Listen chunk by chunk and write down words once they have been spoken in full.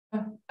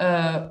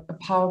a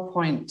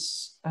PowerPoint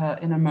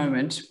in a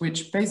moment,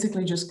 which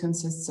basically just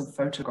consists of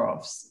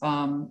photographs.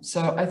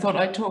 So I thought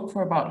I'd talk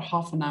for about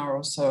half an hour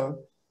or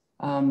so,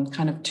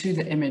 kind of to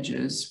the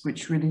images,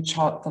 which really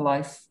chart the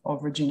life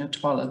of Regina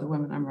Twala, the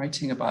woman I'm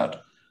writing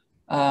about.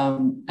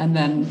 And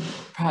then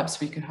perhaps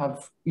we could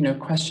have,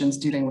 questions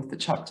dealing with the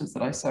chapters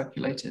that I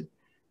circulated.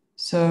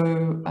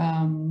 So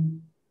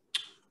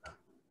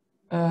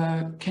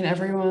can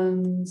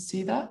everyone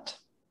see that?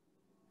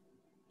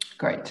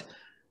 Great.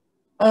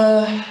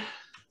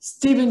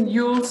 Stephen,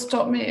 you'll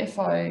stop me if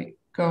I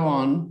go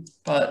on,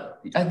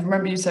 but I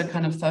remember you said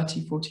kind of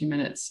 30, 40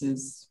 minutes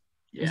is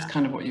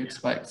kind of what you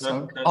expect.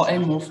 So I'll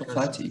aim more for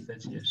 30.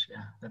 Yeah,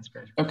 that's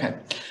great. Okay.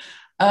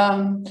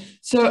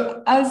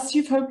 So as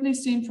you've hopefully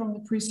seen from the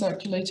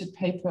pre-circulated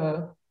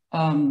paper,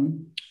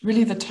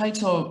 really the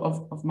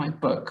title of my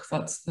book,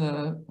 that's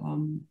the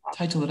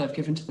title that I've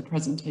given to the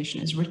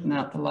presentation, is written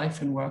out the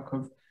life and work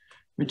of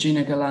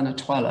Regina Gelana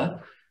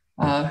Twala,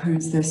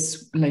 who's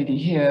this lady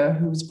here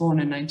who was born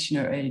in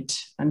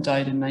 1908 and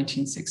died in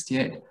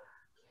 1968.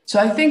 So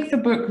I think the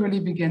book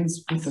really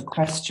begins with a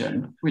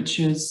question, which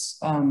is,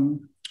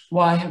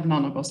 why have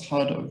none of us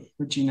heard of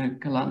Regina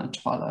Gelana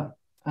Twala?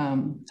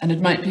 And it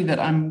might be that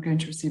I'm going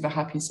to receive a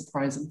happy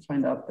surprise and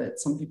find out that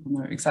some people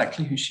know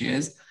exactly who she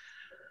is.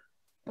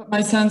 But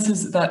my sense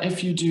is that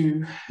if you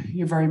do,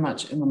 you're very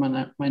much in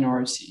the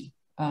minority,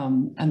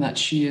 and that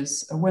she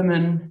is a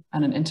woman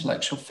and an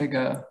intellectual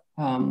figure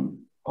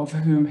of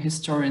whom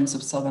historians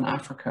of Southern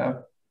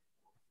Africa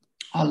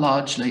are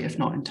largely, if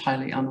not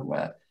entirely,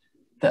 unaware,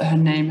 that her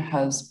name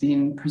has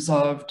been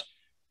preserved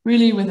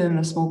really within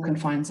the small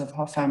confines of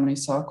her family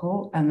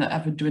circle and the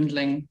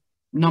ever-dwindling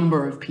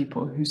number of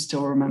people who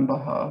still remember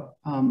her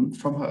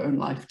from her own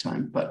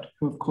lifetime, but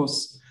who, of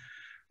course,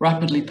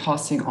 rapidly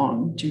passing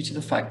on due to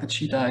the fact that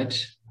she died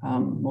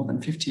more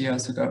than 50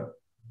 years ago.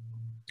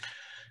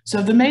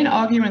 So the main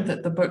argument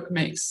that the book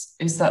makes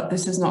is that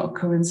this is not a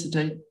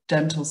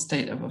coincidental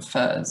state of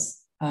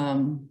affairs,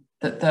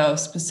 that there are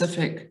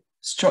specific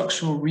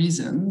structural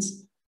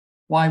reasons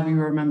why we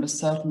remember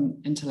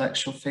certain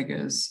intellectual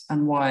figures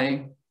and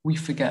why we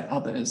forget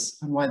others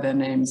and why their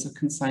names are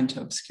consigned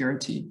to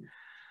obscurity.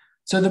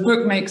 So the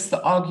book makes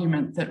the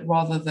argument that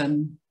rather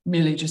than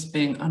merely just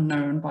being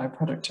unknown by a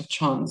product of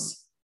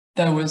chance,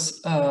 there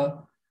was a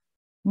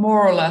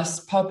more or less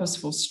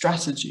purposeful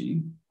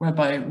strategy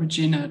whereby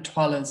Regina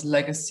Twala's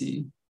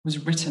legacy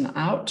was written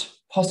out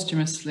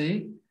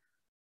posthumously,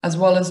 as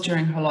well as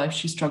during her life,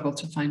 she struggled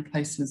to find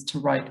places to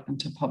write and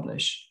to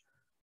publish.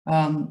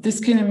 This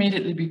can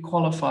immediately be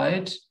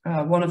qualified.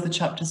 One of the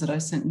chapters that I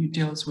sent you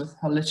deals with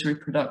her literary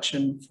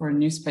production for a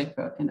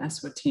newspaper in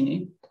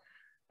Eswatini.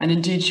 And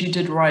indeed, she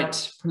did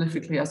write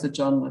prolifically as a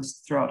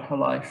journalist throughout her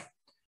life.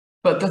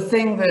 But the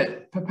thing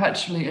that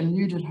perpetually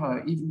eluded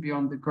her, even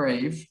beyond the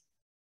grave,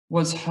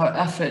 was her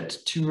effort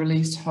to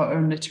release her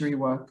own literary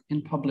work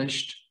in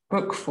published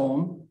book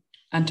form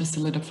and to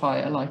solidify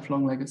a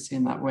lifelong legacy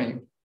in that way.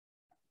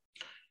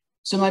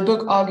 So my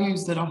book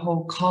argues that a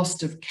whole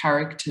cast of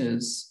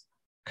characters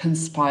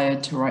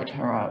conspired to write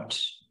her out.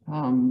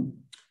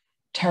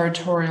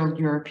 Territorial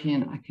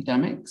European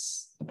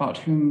academics, about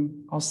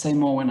whom I'll say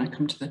more when I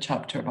come to the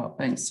chapter about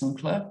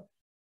vanishingly.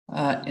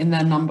 In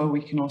their number,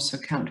 we can also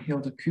count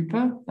Hilde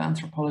Cooper, the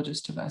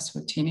anthropologist of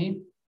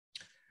Eswatini.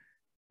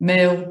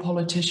 Male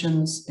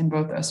politicians in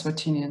both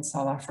Eswatini and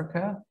South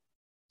Africa.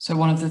 So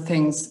one of the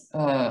things,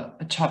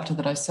 a chapter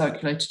that I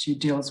circulated to you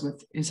deals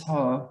with is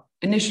her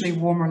initially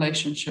warm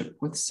relationship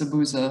with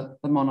Sobhuza,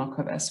 the monarch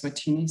of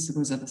Eswatini,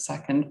 Sobhuza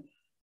II,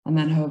 and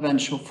then her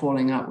eventual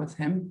falling out with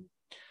him.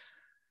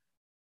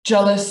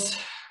 Jealous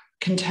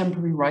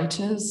contemporary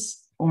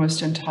writers,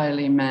 almost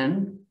entirely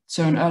men.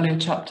 So an earlier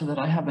chapter that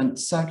I haven't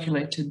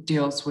circulated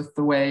deals with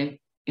the way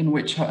in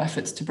which her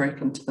efforts to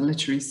break into the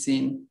literary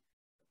scene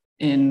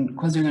in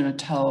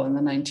KwaZulu-Natal in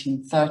the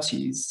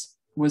 1930s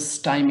was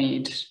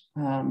stymied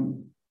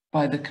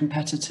by the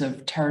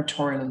competitive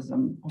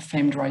territorialism of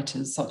famed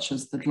writers such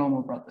as the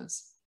Dlomo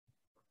brothers.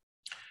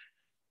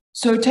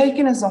 So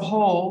taken as a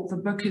whole, the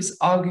book is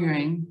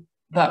arguing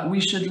that we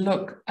should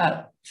look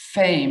at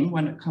fame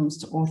when it comes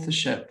to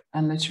authorship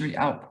and literary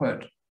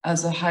output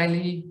as a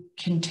highly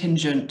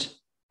contingent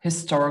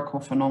historical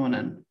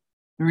phenomenon.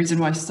 The reason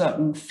why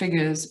certain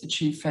figures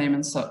achieve fame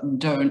and certain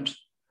don't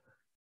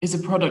is a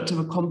product of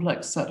a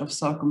complex set of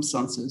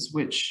circumstances,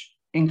 which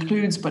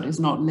includes but is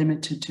not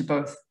limited to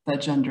both their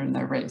gender and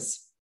their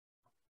race.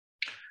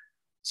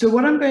 So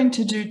what I'm going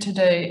to do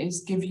today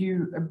is give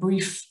you a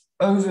brief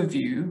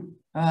overview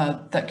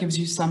that gives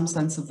you some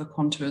sense of the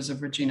contours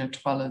of Regina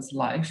Twala's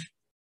life,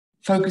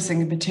 focusing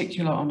in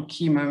particular on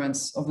key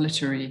moments of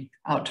literary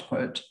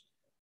output.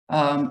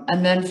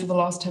 And then for the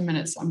last 10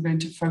 minutes, I'm going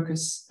to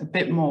focus a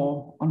bit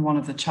more on one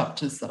of the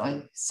chapters that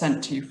I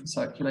sent to you for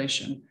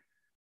circulation,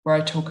 where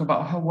I talk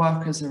about her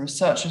work as a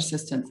research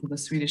assistant for the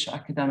Swedish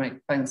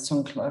academic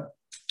vanishingly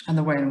and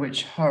the way in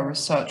which her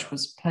research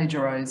was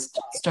plagiarized,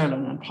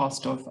 stolen, and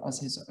passed off as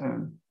his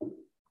own.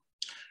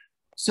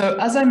 So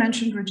as I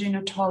mentioned,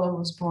 Regina Twala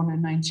was born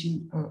in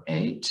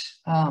 1908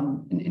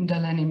 in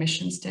Indaleni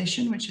Mission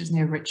Station, which is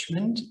near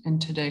Richmond in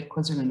today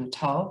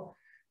KwaZulu-Natal.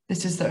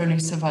 This is the only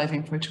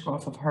surviving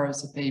photograph of her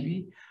as a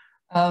baby.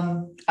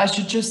 I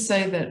should just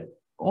say that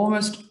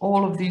almost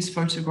all of these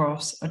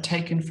photographs are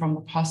taken from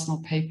the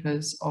personal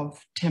papers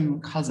of Tim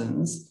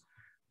Cousins,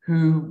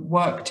 who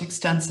worked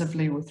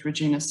extensively with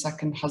Regina's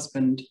second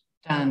husband,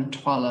 Dan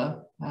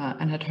Twala,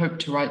 and had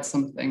hoped to write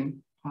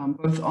something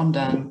both on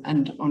Dan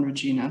and on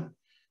Regina.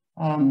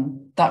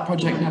 That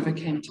project never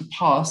came to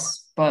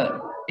pass, but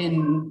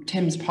in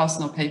Tim's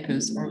personal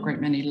papers are a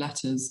great many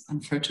letters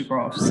and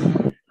photographs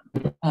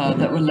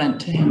that were lent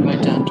to him by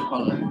Dan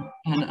Twala.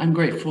 And I'm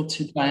grateful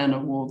to Diana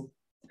Ward,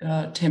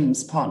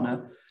 Tim's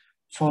partner,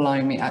 for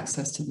allowing me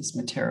access to this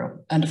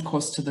material, and of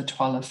course to the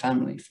Twala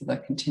family for their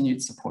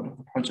continued support of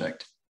the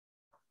project.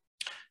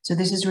 So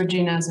this is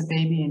Regina as a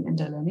baby in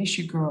Indaleni.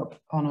 She grew up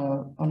on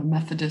a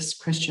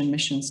Methodist Christian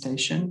mission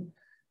station.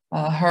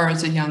 Her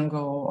as a young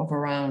girl of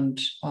around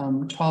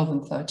 12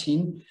 and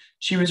 13.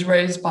 She was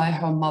raised by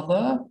her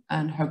mother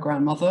and her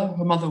grandmother.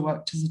 Her mother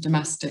worked as a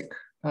domestic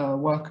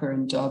worker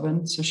in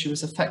Durban, so she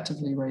was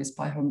effectively raised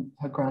by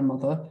her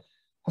grandmother.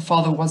 Her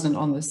father wasn't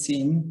on the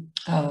scene.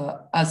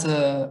 As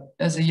a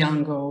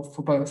young girl,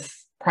 for both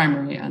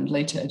primary and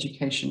later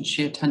education,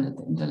 she attended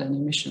the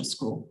Indaleni Mission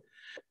School,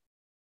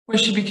 where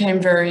she became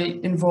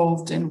very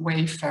involved in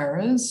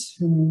wayfarers,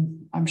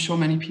 whom I'm sure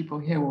many people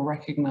here will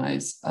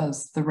recognize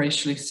as the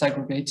racially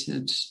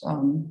segregated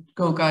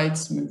Girl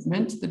Guides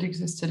movement that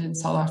existed in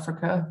South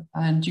Africa.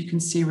 And you can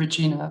see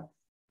Regina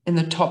in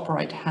the top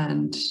right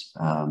hand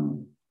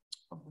of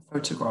the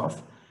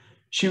photograph.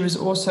 She was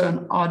also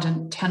an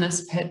ardent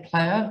tennis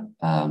player.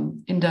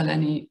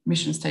 Indaleni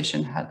Mission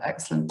Station had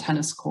excellent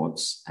tennis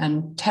courts,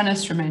 and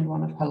tennis remained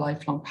one of her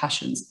lifelong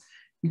passions.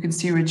 You can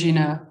see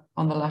Regina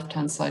on the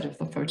left-hand side of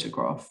the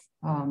photograph,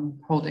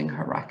 holding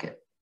her racket.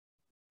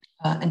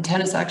 And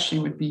tennis actually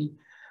would be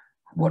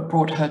what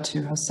brought her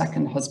to her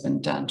second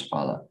husband, Dan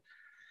Twala.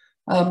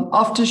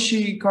 After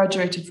she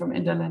graduated from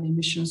Indaleni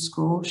Mission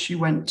School, she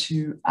went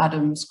to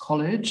Adams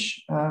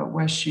College,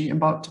 where she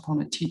embarked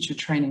upon a teacher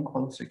training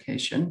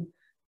qualification.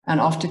 And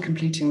after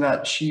completing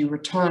that, she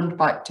returned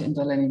back to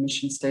Indaleni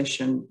Mission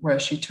Station, where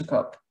she took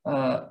up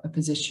a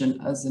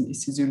position as an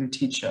isiZulu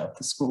teacher at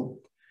the school.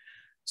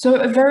 So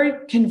a very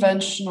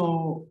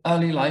conventional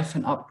early life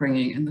and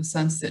upbringing, in the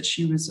sense that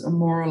she was a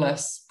more or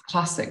less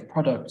classic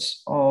product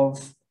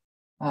of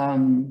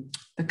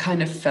the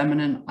kind of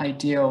feminine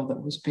ideal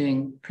that was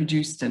being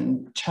produced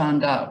and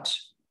churned out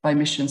by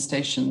mission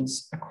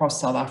stations across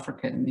South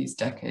Africa in these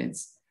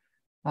decades.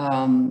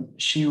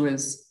 She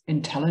was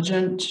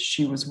intelligent,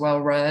 she was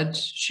well-read,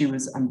 she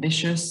was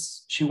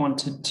ambitious, she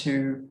wanted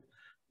to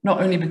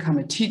not only become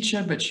a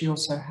teacher, but she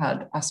also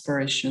had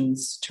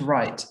aspirations to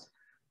write.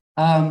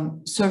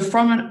 So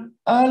from an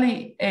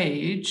early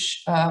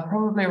age,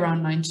 probably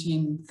around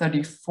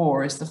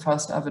 1934 is the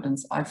first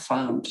evidence I've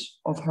found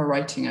of her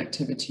writing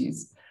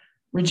activities.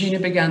 Regina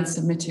began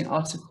submitting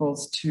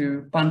articles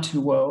to Bantu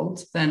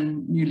World,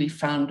 then newly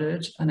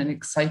founded and an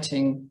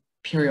exciting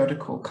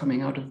periodical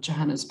coming out of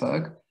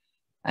Johannesburg.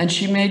 And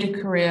she made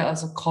a career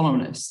as a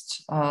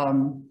columnist,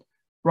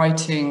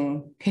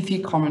 writing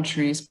pithy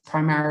commentaries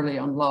primarily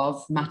on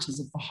love, matters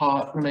of the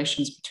heart,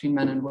 relations between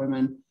men and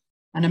women,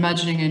 and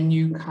imagining a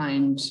new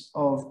kind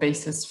of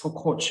basis for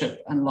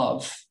courtship and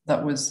love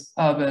that was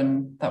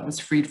urban, that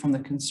was freed from the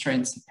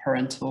constraints of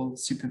parental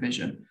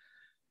supervision.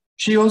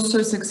 She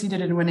also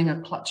succeeded in winning a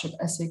clutch of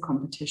essay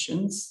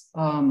competitions.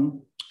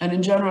 And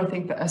in general, I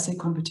think the essay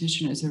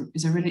competition is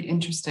a really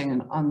interesting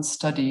and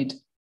unstudied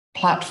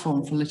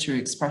platform for literary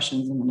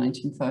expressions in the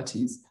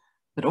 1930s,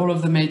 that all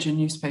of the major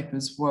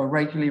newspapers were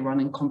regularly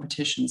running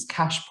competitions,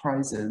 cash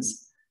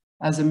prizes,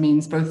 as a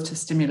means both to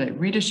stimulate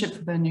readership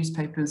for their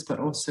newspapers, but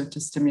also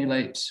to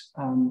stimulate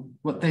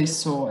what they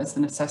saw as the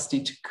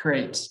necessity to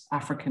create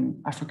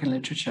African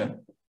literature.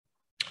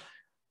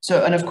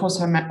 So, and of course,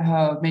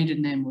 her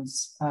maiden name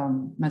was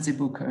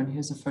Mazibuko, and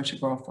here's a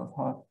photograph of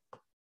her.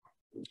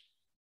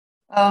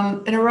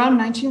 In around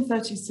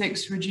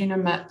 1936, Regina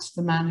met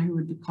the man who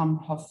would become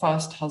her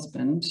first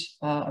husband,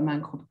 a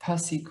man called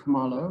Percy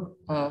Khumalo,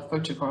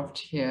 photographed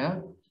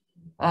here.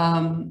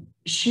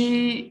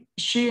 She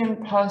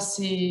and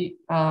Percy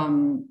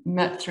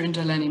met through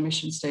Indaleni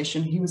Mission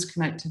Station. He was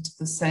connected to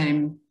the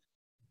same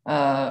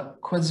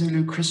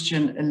KwaZulu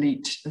Christian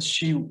elite as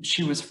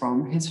she was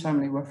from. His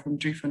family were from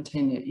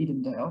Driefontein near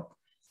Edendale.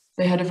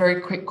 They had a very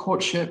quick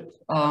courtship,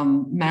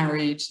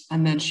 married,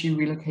 and then she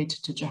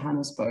relocated to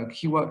Johannesburg.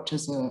 He worked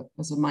as a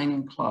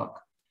mining clerk.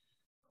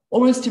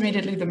 Almost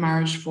immediately, the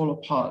marriage fell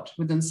apart.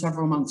 Within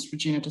several months,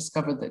 Regina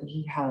discovered that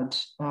he had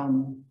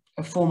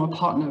a former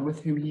partner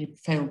with whom he had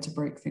failed to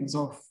break things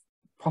off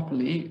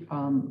properly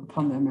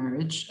upon their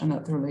marriage, and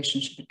that the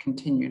relationship had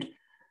continued.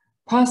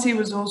 Percy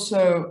was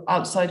also,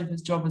 outside of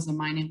his job as a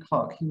mining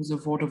clerk, he was a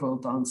vaudeville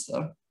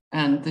dancer,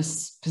 and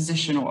this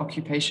position or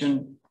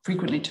occupation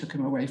frequently took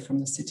him away from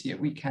the city at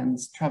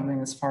weekends,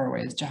 traveling as far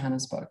away as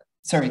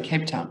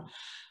Cape Town.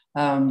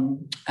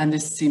 And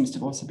this seems to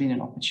have also been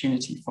an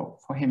opportunity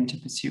for him to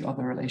pursue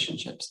other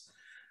relationships.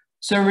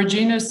 So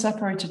Regina,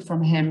 separated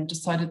from him,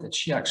 decided that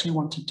she actually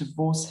wanted to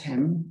divorce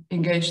him,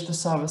 engaged the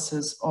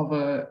services of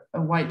a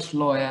white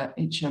lawyer,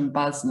 H.M.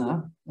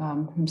 Basner,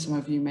 whom some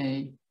of you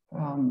may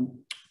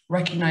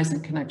recognize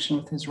in connection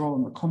with his role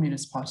in the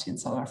Communist Party in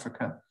South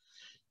Africa,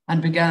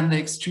 and began the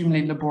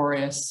extremely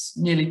laborious,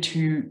 nearly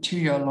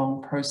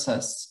two-year-long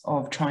process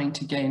of trying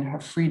to gain her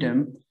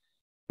freedom,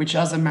 which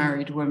as a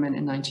married woman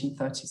in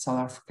 1930 South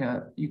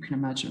Africa, you can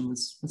imagine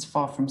was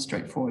far from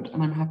straightforward.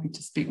 And I'm happy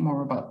to speak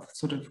more about the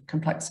sort of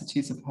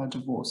complexities of her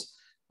divorce,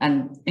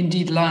 and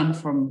indeed learn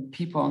from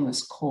people on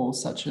this call,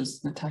 such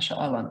as Natasha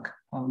Alank,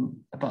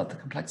 about the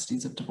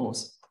complexities of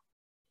divorce.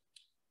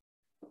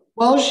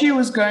 While she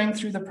was going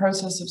through the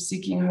process of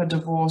seeking her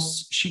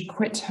divorce, she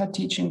quit her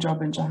teaching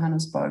job in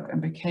Johannesburg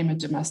and became a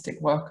domestic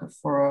worker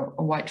for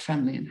a white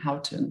family in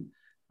Houghton.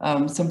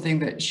 Something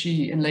that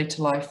she in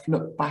later life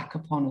looked back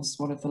upon as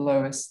one of the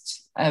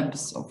lowest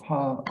ebbs of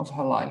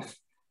her life.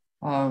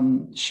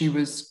 She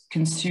was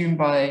consumed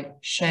by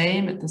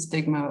shame at the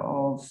stigma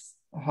of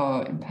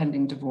her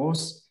impending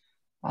divorce.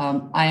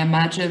 I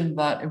imagine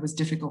that it was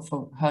difficult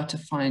for her to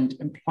find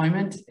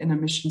employment in a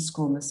mission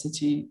school in the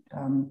city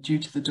due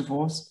to the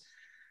divorce.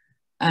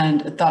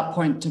 And at that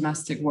point,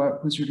 domestic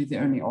work was really the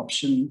only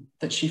option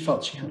that she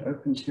felt she had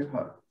open to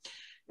her.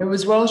 It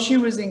was while she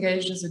was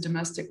engaged as a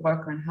domestic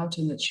worker in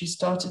Houghton that she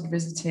started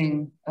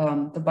visiting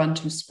the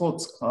Bantu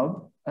Sports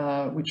Club,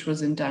 which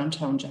was in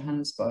downtown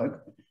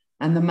Johannesburg,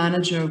 and the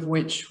manager of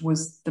which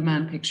was the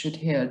man pictured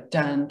here,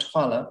 Dan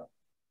Twala.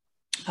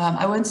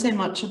 I won't say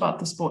much about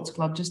the sports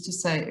club, just to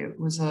say it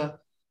was a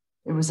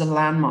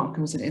landmark.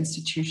 It was an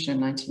institution in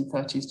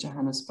 1930s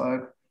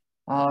Johannesburg,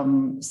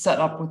 set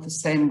up with the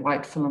same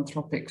white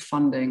philanthropic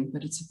funding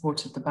that had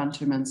supported the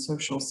Bantu Men's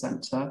Social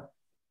Center,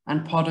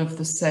 and part of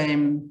the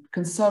same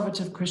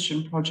conservative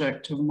Christian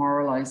project of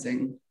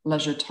moralizing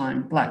leisure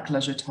time, Black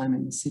leisure time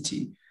in the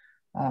city.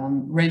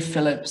 Ray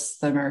Phillips,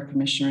 the American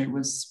missionary,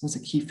 was a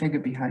key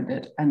figure behind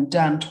it, and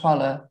Dan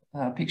Twala,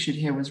 pictured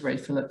here, was Ray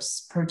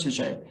Phillips'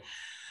 protege.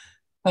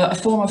 A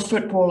former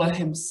footballer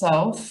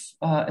himself,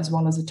 as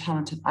well as a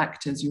talented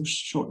actor, as you'll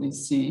shortly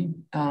see.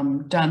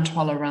 Dan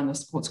Twala ran the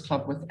sports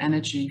club with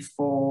energy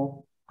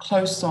for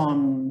close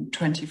on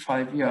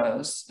 25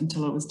 years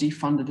until it was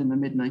defunded in the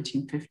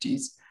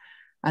mid-1950s.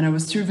 And it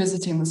was through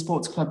visiting the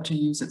sports club to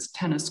use its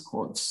tennis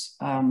courts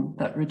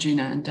that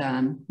Regina and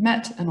Dan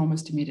met and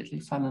almost immediately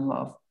fell in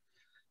love.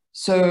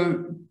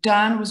 So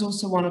Dan was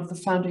also one of the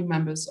founding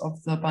members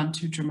of the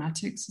Bantu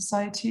Dramatic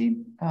Society.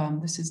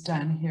 This is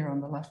Dan here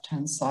on the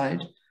left-hand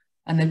side.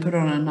 And they put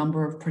on a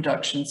number of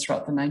productions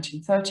throughout the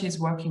 1930s,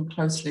 working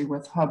closely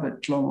with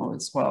Herbert Dlomo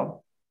as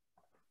well.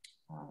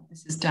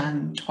 This is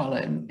Dan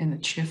Twala in the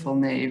cheerful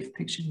nave,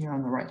 pictured here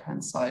on the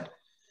right-hand side.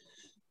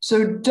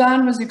 So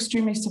Dan was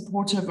extremely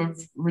supportive of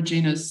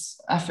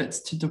Regina's efforts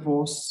to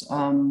divorce.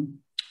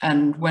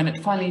 And when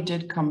it finally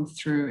did come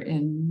through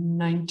in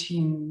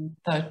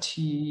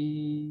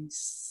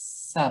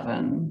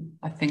 1937,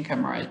 I think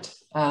I'm right,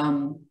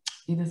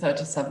 either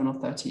 37 or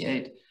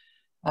 38,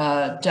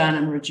 Dan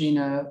and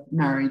Regina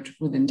married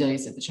within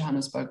days at the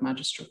Johannesburg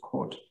Magistrate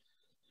Court.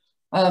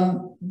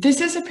 This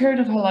is a period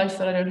of her life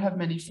that I don't have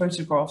many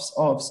photographs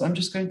of, so I'm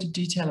just going to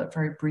detail it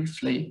very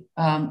briefly.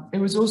 It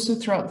was also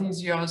throughout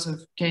these years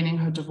of gaining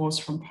her divorce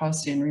from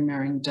Percy and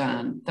remarrying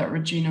Dan that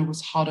Regina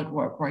was hard at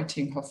work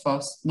writing her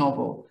first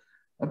novel,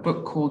 a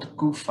book called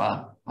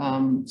Gufa,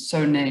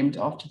 so named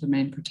after the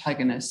main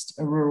protagonist,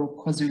 a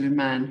rural KwaZulu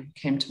man who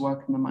came to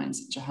work in the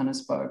mines at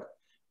Johannesburg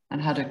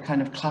and had a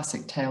kind of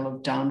classic tale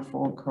of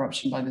downfall and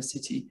corruption by the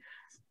city.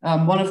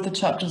 One of the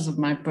chapters of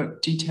my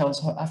book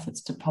details her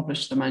efforts to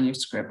publish the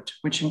manuscript,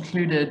 which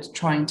included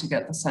trying to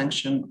get the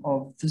sanction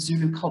of the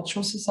Zulu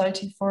Cultural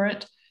Society for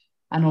it,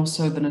 and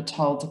also the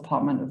Natal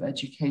Department of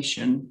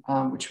Education,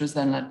 which was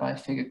then led by a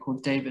figure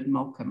called David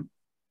Malcolm,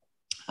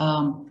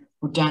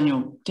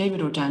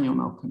 David or Daniel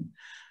Malcolm.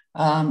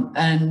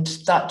 And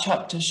that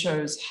chapter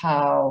shows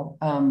how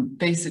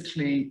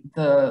basically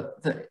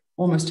the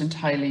almost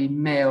entirely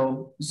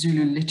male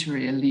Zulu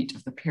literary elite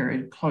of the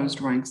period closed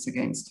ranks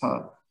against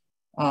her.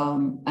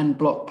 And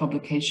blocked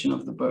publication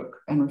of the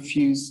book and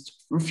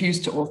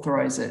refused to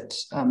authorize it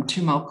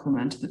to Malcolm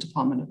and to the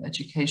Department of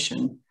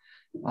Education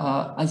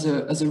as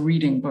a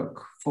reading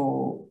book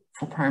for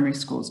primary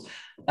schools.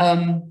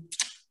 And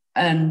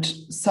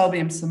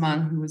Salbi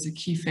Msaman, who was a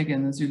key figure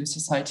in the Zulu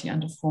Society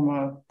and a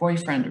former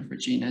boyfriend of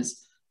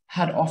Regina's,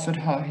 had offered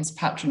her his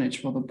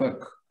patronage for the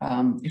book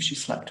if she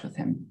slept with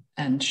him,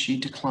 and she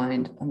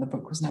declined, and the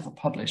book was never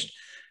published.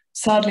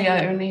 Sadly,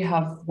 I only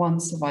have one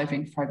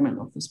surviving fragment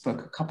of this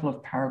book, a couple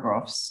of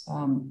paragraphs,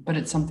 but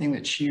it's something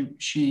that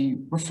she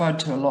referred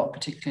to a lot,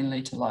 particularly in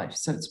later life.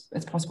 So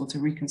it's possible to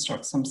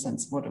reconstruct some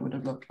sense of what it would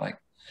have looked like.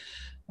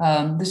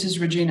 This is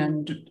Regina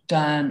and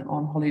Dan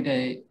on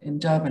holiday in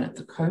Durban at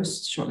the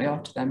coast shortly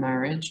after their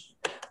marriage.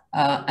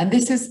 And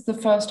this is the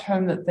first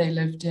home that they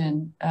lived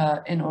in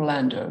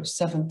Orlando,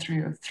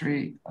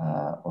 7303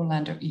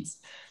 Orlando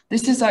East.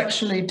 This is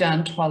actually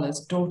Dan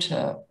Twala's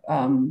daughter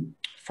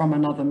from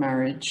another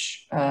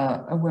marriage,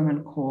 a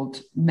woman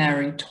called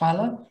Mary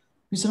Twala,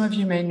 who some of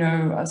you may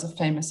know as a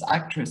famous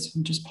actress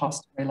who just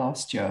passed away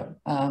last year.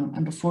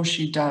 And before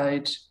she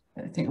died,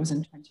 I think it was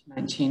in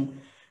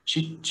 2019,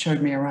 she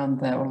showed me around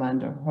their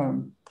Orlando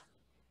home.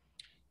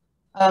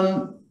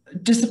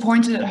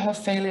 Disappointed at her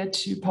failure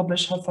to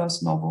publish her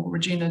first novel,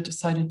 Regina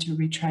decided to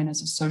retrain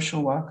as a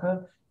social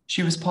worker.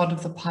 She was part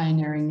of the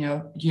pioneering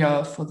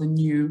year for the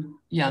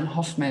new Jan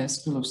Hofmeyr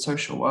School of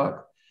Social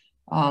Work,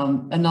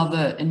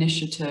 another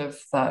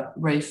initiative that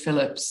Ray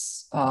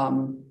Phillips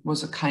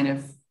was a kind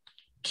of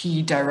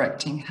key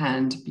directing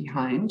hand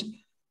behind.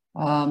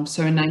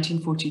 So in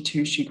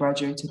 1942, she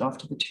graduated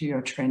after the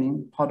 2-year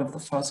training, part of the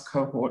first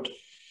cohort.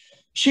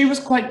 She was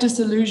quite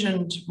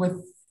disillusioned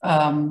with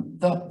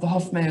the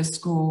Hofmeyr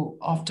School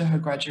after her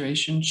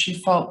graduation. She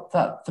felt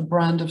that the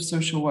brand of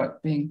social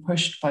work being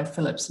pushed by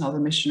Phillips and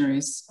other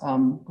missionaries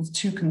was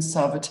too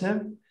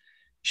conservative.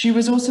 She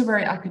was also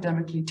very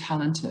academically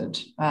talented.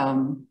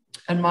 And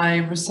my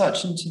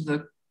research into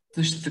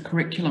the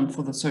curriculum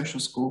for the social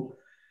school,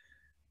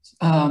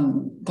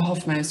 the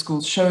Hofmeyr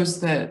School,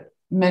 shows that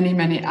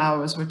many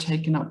hours were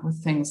taken up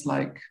with things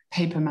like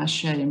paper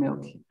mache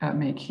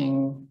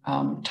making,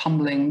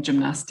 tumbling,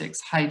 gymnastics,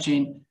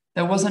 hygiene.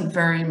 There wasn't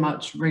very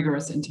much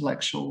rigorous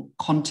intellectual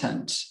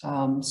content,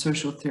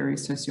 social theory,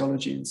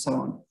 sociology, and so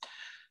on.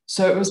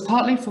 So it was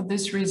partly for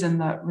this reason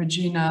that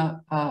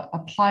Regina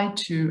applied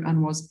to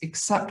and was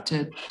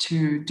accepted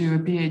to do a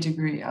BA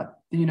degree at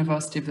the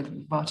University of the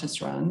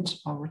Witwatersrand.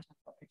 I'll return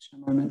to that picture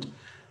in a moment.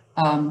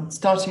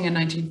 Starting in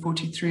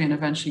 1943 and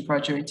eventually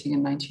graduating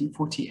in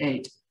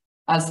 1948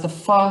 as the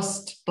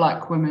first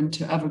Black woman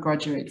to ever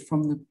graduate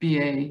from the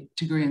BA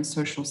degree in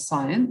social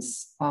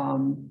science,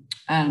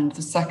 and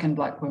the second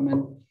Black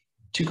woman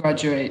to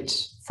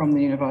graduate from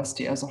the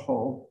university as a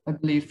whole. I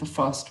believe the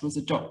first was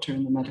a doctor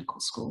in the medical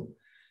school.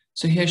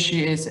 So here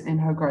she is in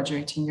her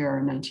graduating year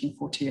in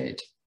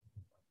 1948.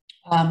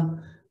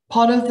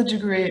 Part of the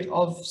degree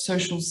of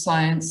social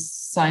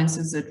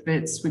sciences at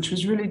WITS, which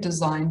was really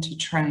designed to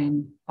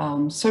train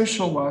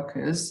social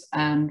workers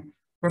and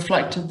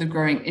reflected the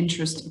growing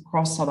interest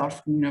across South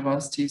African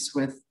universities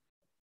with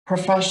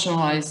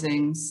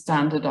professionalizing,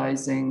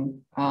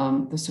 standardizing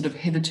the sort of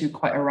hitherto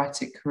quite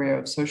erratic career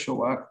of social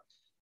work.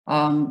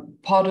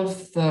 Part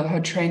of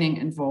her training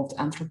involved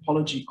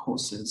anthropology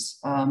courses,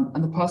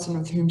 and the person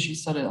with whom she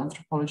studied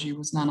anthropology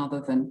was none other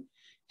than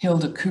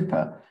Hilda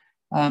Cooper,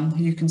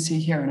 who you can see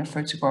here in a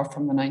photograph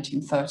from the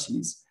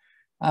 1930s,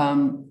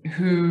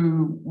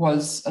 who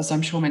was, as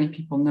I'm sure many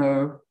people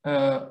know,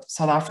 a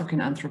South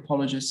African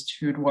anthropologist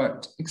who had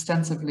worked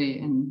extensively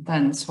in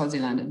then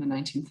Swaziland in the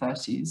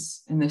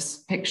 1930s. In this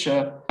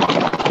picture,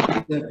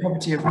 the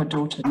property of her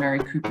daughter, Mary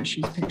Cooper,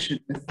 she's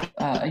pictured with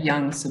a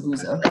young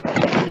Sabuza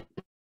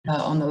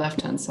on the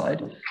left-hand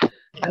side.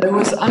 And it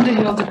was under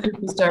Hilda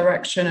Cooper's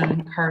direction and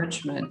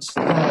encouragement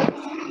that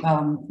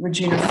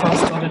Regina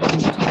first started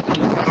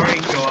undertaking. Sorry,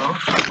 Joel,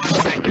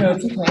 1 second. No,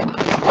 it's okay.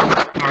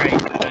 All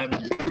right,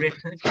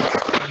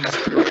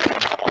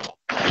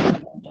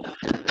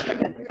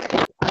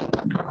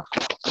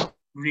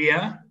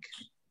 Ria,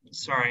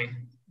 sorry,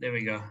 there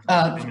we go.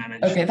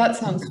 Okay, that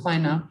sounds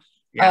fine now.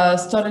 Yeah.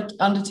 Started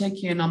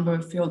undertaking a number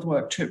of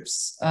fieldwork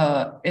trips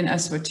in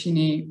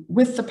Eswatini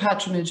with the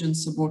patronage and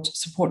support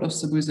of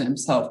Sabuza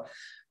himself,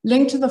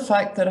 linked to the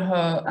fact that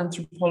her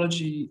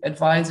anthropology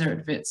advisor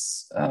at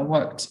WITS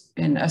worked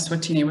in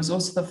Eswatini was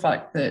also the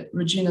fact that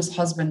Regina's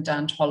husband,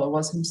 Dan Twala,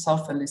 was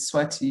himself a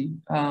Leswati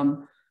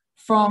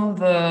from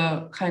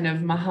the kind of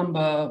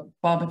Mahamba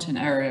Barberton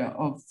area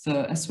of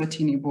the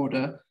Eswatini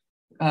border,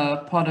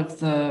 part of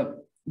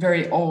the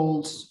very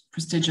old,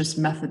 prestigious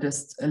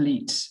Methodist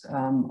elite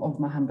of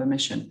Mahamba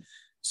Mission.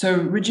 So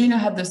Regina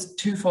had this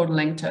twofold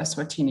link to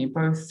Eswatini,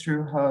 both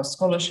through her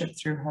scholarship,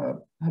 through her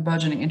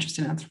burgeoning interest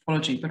in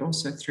anthropology, but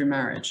also through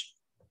marriage.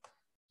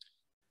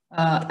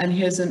 And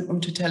here's an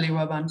Umtuteli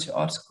Wabantu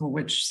article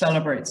which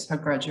celebrates her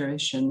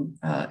graduation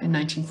in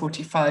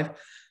 1945,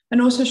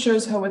 and also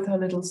shows her with her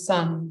little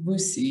son,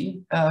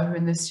 Vusi, who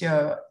in this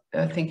year,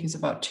 I think is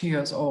about 2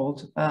 years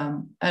old,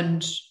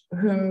 and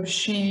whom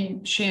she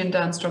and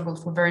Dan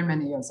struggled for very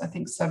many years, I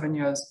think 7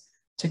 years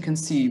to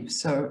conceive.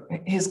 So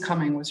his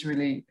coming was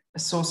really a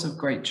source of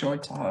great joy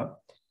to her.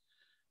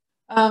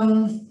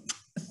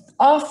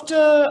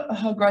 After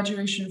her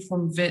graduation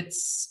from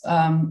WITS,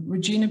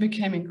 Regina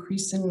became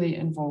increasingly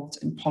involved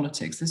in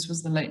politics. This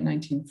was the late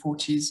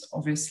 1940s.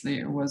 Obviously,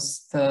 it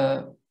was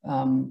the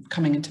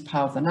coming into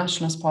power of the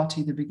Nationalist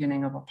Party, the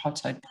beginning of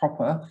apartheid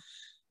proper.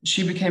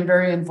 She became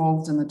very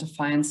involved in the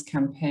defiance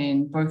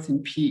campaign, both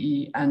in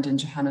PE and in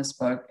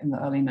Johannesburg in the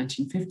early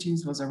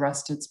 1950s, was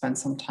arrested, spent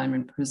some time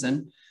in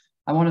prison.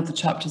 And one of the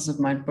chapters of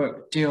my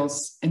book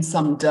deals in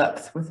some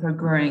depth with her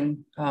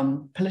growing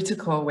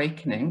political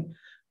awakening.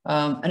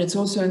 And it's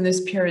also in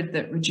this period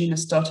that Regina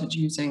started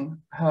using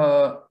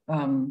her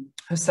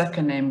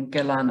second name,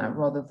 Gelana,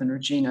 rather than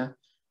Regina,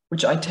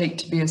 which I take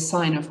to be a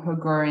sign of her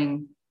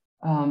growing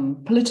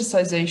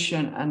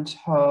politicization and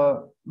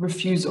her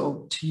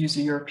refusal to use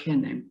a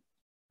European name.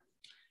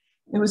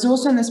 It was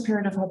also in this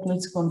period of her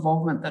political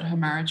involvement that her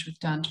marriage with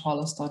Dan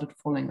Twala started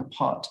falling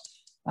apart.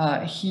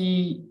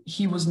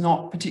 He was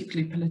not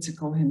particularly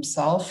political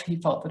himself. He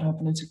felt that her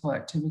political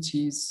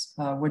activities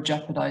were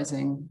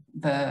jeopardizing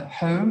their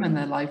home and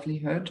their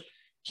livelihood.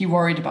 He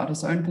worried about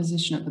his own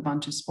position at the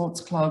Bantu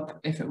Sports Club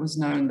if it was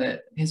known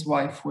that his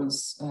wife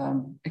was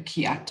a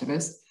key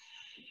activist.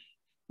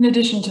 In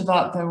addition to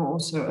that, there were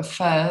also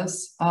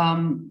affairs.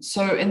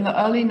 So in the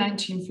early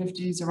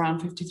 1950s, around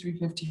 53,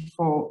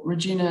 54,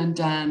 Regina and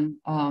Dan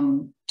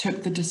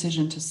took the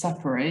decision to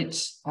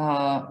separate,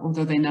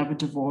 although they never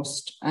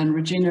divorced. And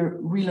Regina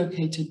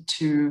relocated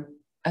to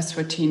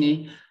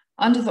Eswatini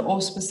under the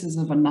auspices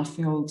of a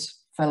Nuffield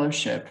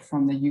Fellowship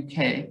from the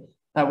UK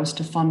that was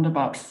to fund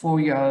about 4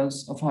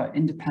 years of her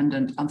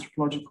independent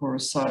anthropological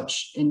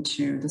research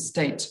into the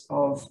state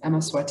of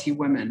Eswatini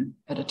women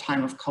at a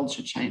time of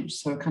culture change.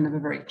 So kind of a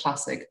very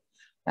classic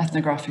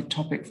ethnographic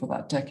topic for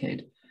that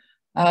decade.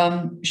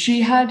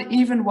 She had,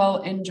 even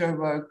while in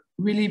Joburg,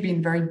 really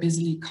been very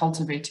busily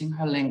cultivating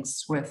her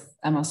links with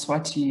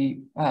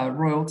Eswatini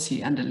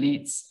royalty and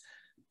elites.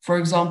 For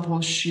example,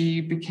 both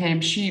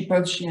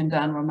she and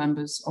Dan were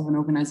members of an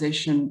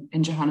organization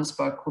in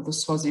Johannesburg called the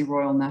Swazi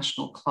Royal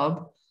National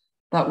Club.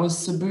 That was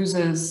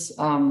Sobuza's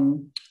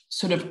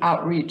sort of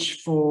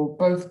outreach for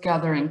both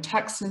gathering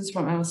taxes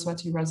from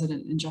Eswatini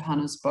residents in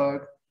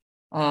Johannesburg,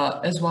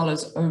 as well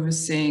as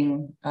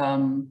overseeing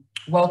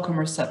welcome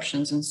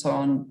receptions and so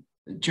on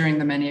during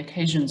the many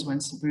occasions when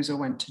Sobuza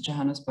went to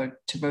Johannesburg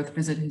to both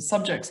visit his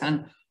subjects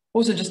and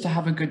also just to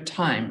have a good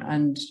time.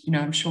 And, you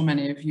know, I'm sure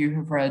many of you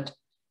have read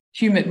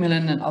Hugh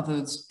Macmillan and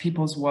others,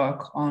 people's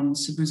work on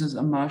Sobuza's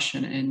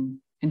immersion in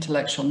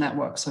intellectual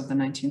networks of the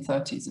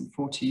 1930s and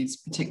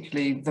 40s,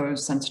 particularly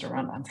those centered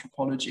around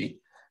anthropology.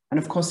 And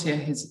of course here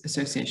his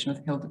association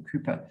with Hilda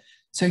Cooper.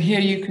 So here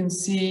you can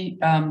see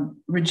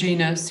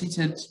Regina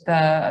seated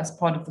there as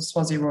part of the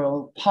Swazi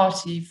Royal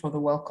Party for the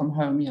Welcome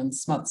Home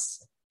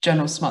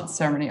General Smuts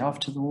ceremony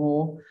after the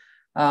war.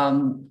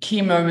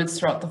 Key moments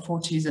throughout the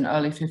 40s and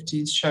early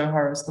 50s show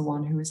her as the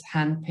one who was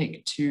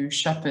handpicked to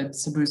shepherd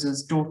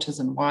Sobuza's daughters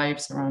and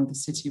wives around the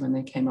city when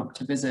they came up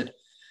to visit.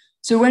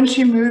 So when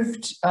she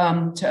moved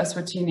to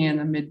Eswatini in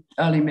the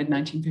early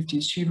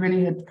mid-1950s, she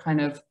really had kind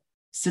of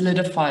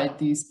solidified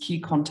these key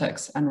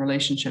contexts and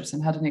relationships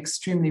and had an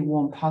extremely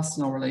warm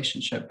personal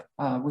relationship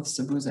with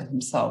Sobuza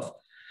himself.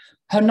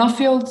 Her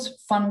Nuffield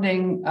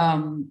funding,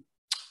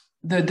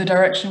 the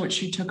direction which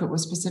she took it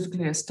was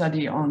specifically a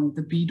study on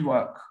the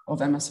beadwork of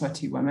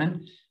Eswatini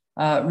women.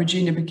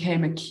 Regina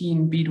became a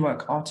keen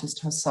beadwork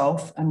artist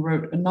herself and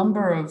wrote a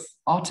number of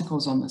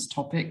articles on this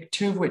topic,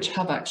 2 of which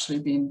have actually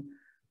been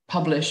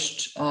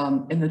published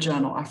in the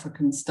journal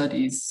African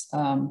Studies,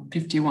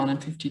 51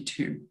 and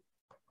 52.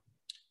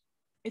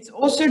 It's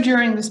also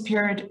during this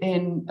period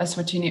in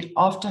Eswatini,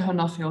 after her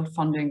Nuffield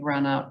funding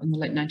ran out in the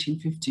late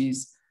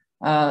 1950s,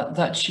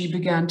 that she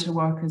began to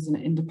work as an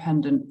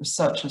independent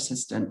research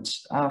assistant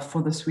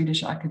for the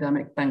Swedish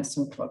academic Bengt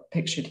Sunkler,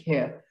 pictured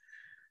here,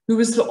 who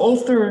was the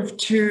author of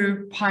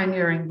 2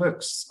 pioneering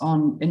books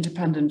on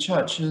independent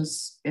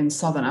churches in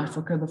Southern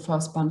Africa. The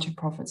first, Bantu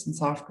Prophets in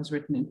South Africa, was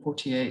written in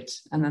 48,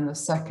 and then the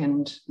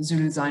second,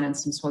 Zulu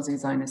Zionists and Swazi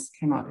Zionists,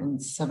 came out in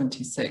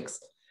 76.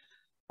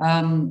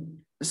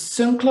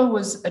 Sunkler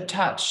was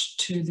attached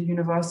to the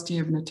University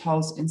of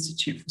Natal's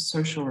Institute for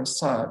Social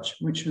Research,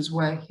 which was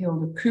where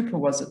Hilda Cooper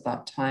was at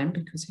that time,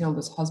 because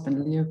Hilda's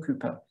husband, Leo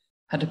Cooper,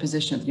 had a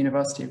position at the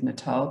University of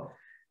Natal.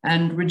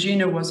 And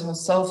Regina was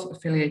herself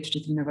affiliated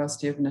with the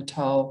University of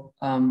Natal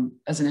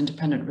as an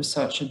independent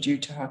researcher due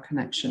to her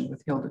connection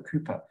with Hilda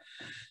Cooper.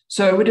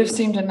 So it would have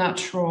seemed a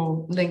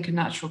natural link, a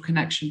natural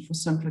connection for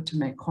Sunkler to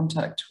make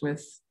contact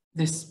with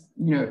this,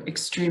 you know,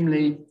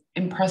 extremely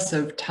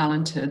impressive,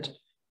 talented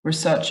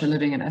researcher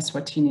living in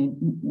Eswatini,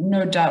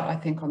 no doubt, I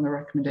think, on the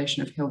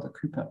recommendation of Hilda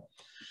Cooper.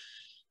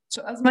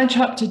 So as my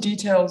chapter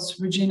details,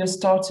 Regina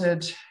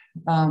started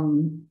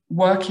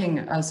working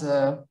as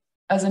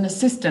an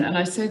assistant, and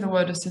I say the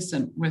word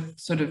assistant with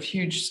sort of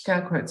huge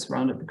scare quotes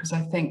around it, because I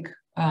think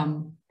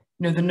you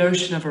know, the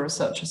notion of a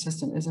research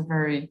assistant is a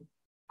very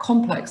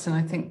complex and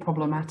I think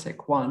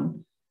problematic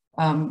one.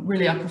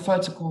 Really, I prefer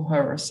to call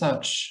her a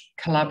research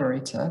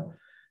collaborator.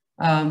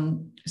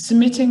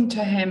 Submitting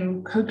to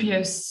him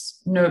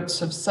copious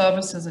notes of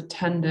services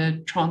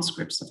attended,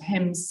 transcripts of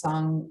hymns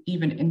sung,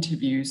 even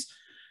interviews,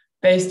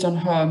 based on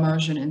her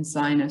immersion in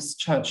Zionist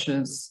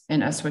churches in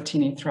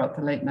Eswatini throughout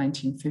the late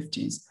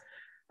 1950s.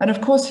 And of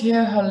course,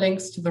 here her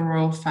links to the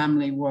royal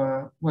family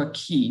were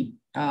key,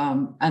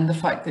 and the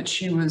fact that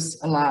she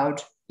was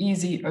allowed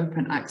easy,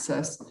 open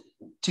access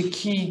to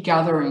key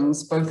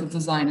gatherings, both of the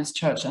Zionist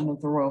church and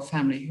of the royal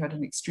family, who had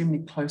an extremely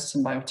close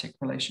symbiotic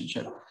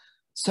relationship.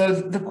 So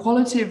the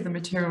quality of the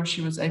material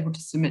she was able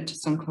to submit to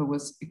Sunkler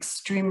was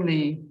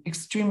extremely,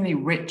 extremely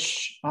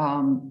rich,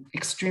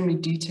 extremely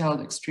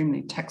detailed,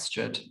 extremely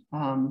textured.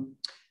 And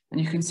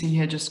you can see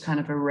here just kind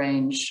of a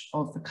range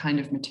of the kind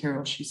of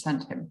material she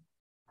sent him.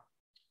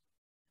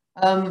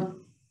 And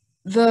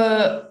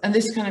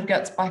this kind of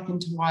gets back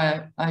into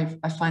why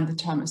I find the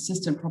term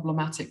assistant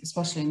problematic,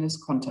 especially in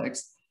this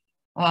context.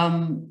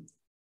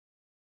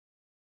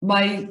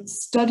 My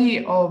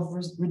study of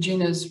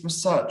Regina's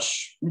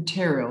research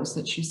materials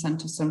that she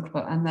sent to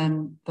Sunkler and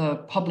then the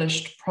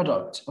published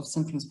product of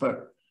Sunkler's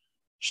book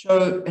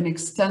show an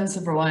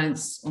extensive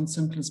reliance on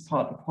Sunkler's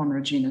part upon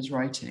Regina's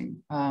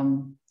writing,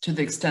 to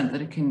the extent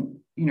that it can,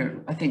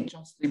 I think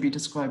justly be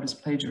described as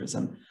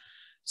plagiarism.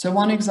 So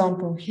one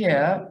example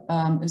here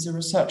is a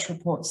research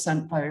report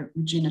sent by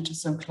Regina to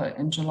Sunkler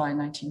in July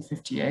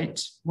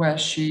 1958, where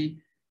she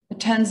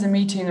attends a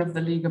meeting of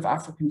the League of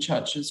African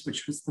Churches,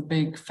 which was the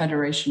big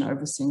federation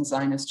overseeing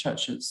Zionist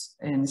churches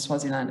in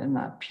Swaziland in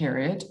that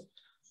period.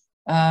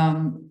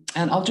 And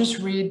I'll just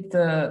read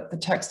the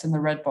text in the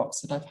red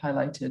box that I've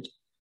highlighted.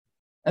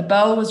 A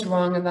bell was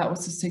rung, and that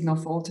was the signal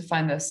for all to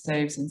find their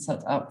staves and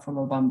set out for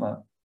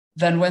Lobamba.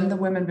 Then when the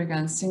women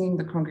began singing,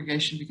 the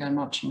congregation began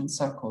marching in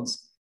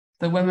circles.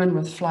 The women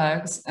with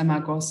flags,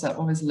 emagosa,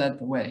 always led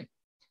the way.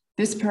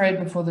 This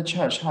parade before the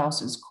church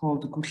house is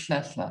called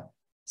gutletla,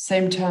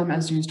 same term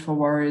as used for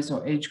warriors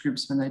or age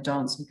groups when they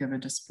dance or give a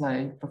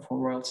display before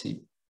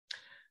royalty.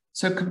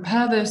 So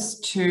compare this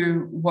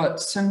to what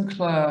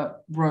Sunkler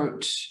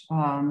wrote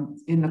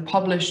in the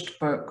published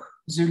book,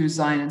 Zulu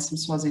Zionists and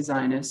Swazi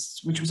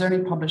Zionists, which was only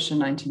published in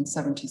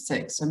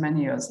 1976, so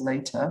many years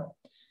later.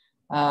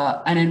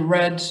 And in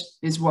red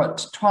is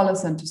what Twala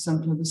sent to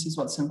Sunkler. This is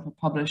what Sunkler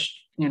published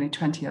nearly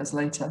 20 years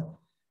later.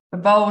 A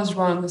bell was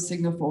rung, the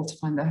signal for all to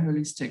find their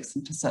holy sticks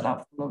and to set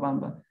out for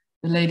Lobamba.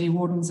 The lady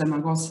wardens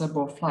emagosa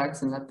bore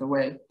flags and led the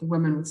way. The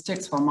women with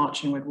sticks while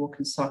marching would walk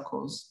in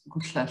circles,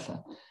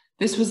 gutletla.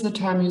 This was the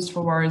term used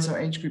for warriors or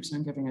age groups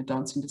when giving a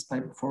dancing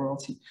display before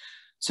royalty.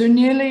 So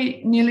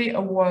nearly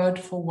a word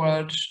for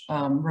word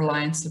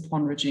reliance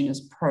upon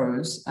Regina's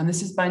prose. And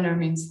this is by no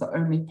means the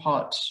only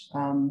part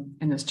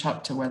in this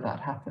chapter where that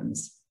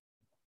happens.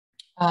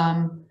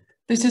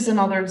 This is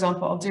another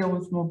example I'll deal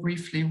with more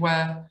briefly,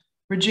 where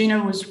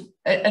Regina was,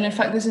 and in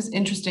fact, this is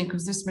interesting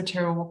because this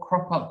material will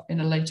crop up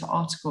in a later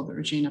article that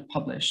Regina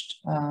published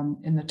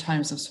in the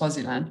Times of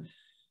Swaziland.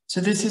 So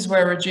this is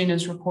where Regina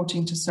is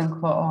reporting to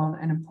Sunkler on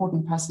an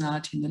important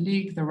personality in the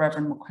League, the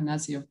Reverend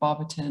Mkhwanazi of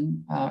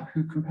Barberton,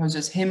 who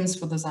composes hymns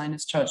for the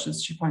Zionist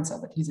churches. She points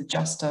out that he's a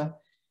jester,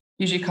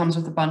 usually comes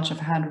with a bunch of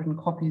handwritten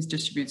copies,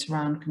 distributes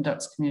around,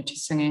 conducts community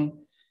singing.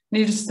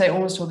 Needless to say,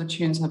 almost all the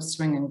tunes have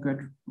swing and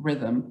good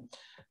rhythm.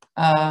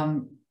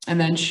 And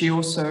then she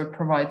also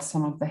provides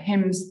some of the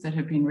hymns that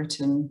have been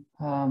written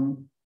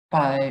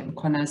by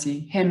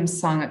Mkhwanazi, hymns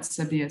sung at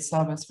Sibiya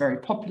service, very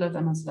popular, the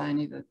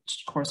Mazlaini, the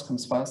chorus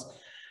comes first.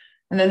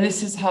 And then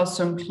this is how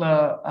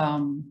Sunkler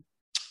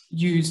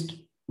used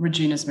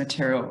Regina's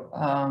material.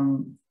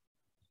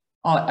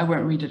 I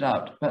won't read it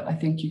out, but I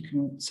think you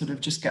can sort of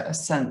just get a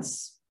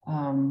sense,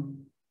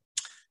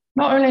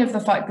 not only of the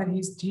fact that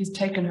he's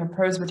taken her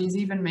prose, but he's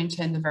even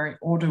maintained the very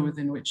order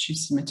within which she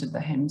submitted the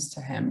hymns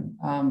to him,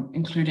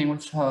 including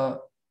with her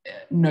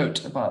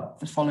note about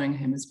the following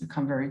hymn has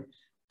become very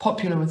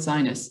popular with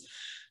Zionists.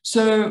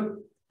 So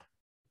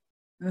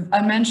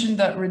I mentioned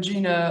that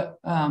Regina,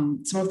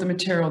 some of the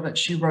material that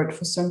she wrote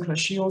for Sunkler,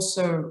 she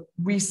also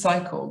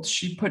recycled.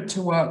 She put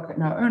to work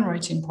in her own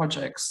writing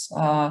projects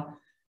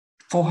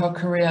for her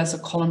career as a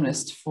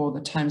columnist for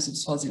the Times of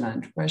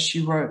Swaziland, where she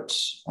wrote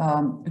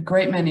a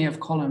great many of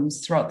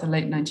columns throughout the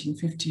late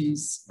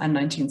 1950s and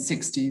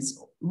 1960s,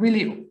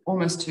 really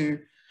almost to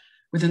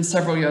within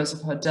several years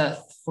of her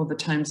death for the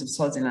Times of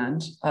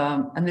Swaziland.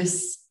 And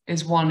this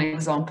is one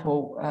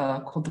example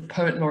called the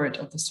Poet Laureate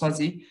of the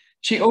Swazi.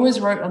 She always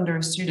wrote under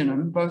a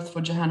pseudonym, both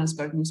for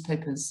Johannesburg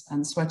newspapers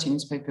and Swati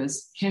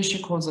newspapers. Here she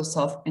calls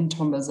herself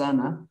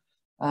Intombazana,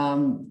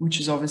 which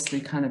is obviously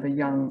kind of a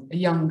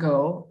young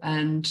girl,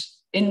 and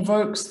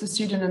invokes the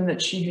pseudonym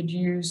that she had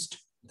used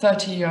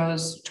 20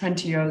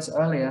 years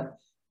earlier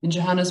in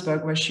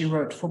Johannesburg, where she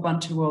wrote for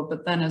Bantu World,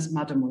 but then as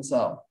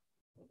Mademoiselle.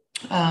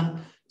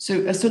 So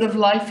a sort of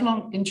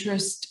lifelong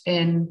interest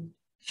in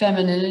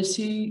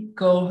femininity,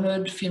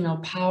 girlhood, female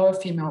power,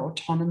 female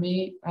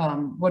autonomy,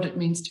 what it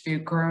means to be a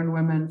grown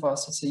woman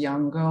versus a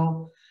young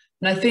girl.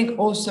 And I think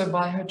also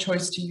by her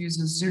choice to use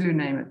a Zulu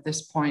name at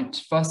this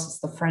point versus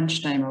the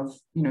French name of,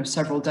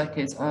 several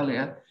decades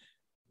earlier,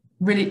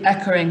 really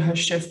echoing her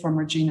shift from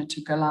Regina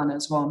to Gelana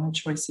as well, and her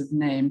choice of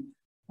name,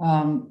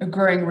 a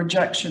growing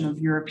rejection of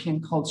European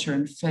culture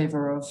in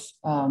favor of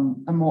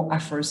a more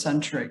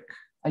Afrocentric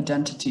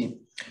identity.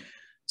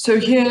 So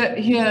here,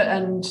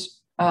 and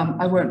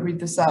I won't read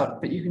this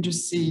out, but you can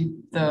just see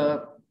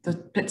the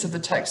bits of the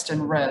text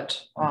in red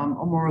are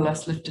more or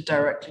less lifted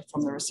directly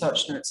from the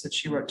research notes that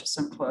she wrote to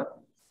Sunkler,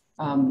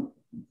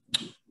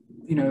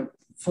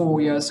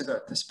 4 years ago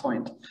at this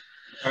point.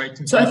 All right,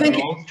 so I think,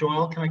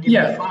 Joel, can I give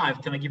you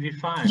 5? Can I give you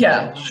 5?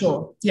 Yeah,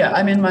 sure. Yeah,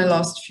 I'm in my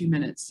last few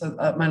minutes, so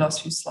my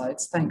last few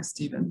slides. Thanks,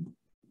 Stephen.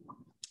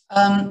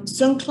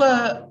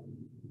 Sunkler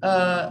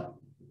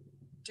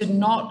did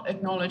not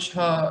acknowledge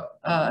her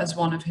as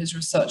one of his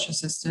research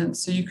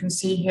assistants. So you can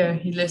see here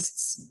he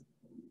lists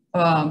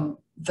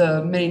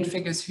the main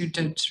figures who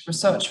did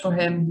research for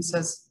him. He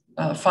says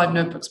 5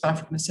 notebooks by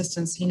African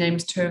assistants. He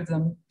names 2 of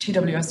them,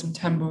 TWS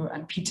Mtembu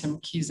and Peter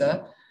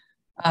Mkiza.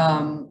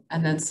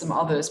 and then some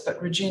others,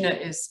 but Regina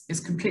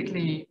is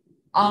completely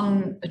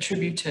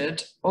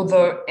unattributed,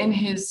 although in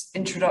his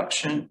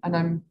introduction, and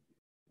I'm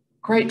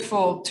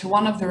grateful to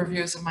one of the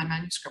reviewers of my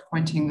manuscript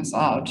pointing this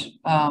out,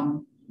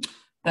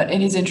 that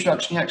in his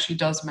introduction, he actually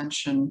does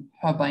mention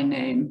her by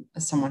name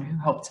as someone who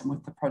helped him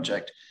with the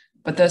project.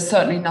 But there's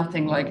certainly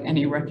nothing like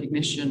any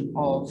recognition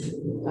of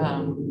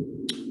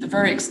the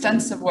very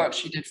extensive work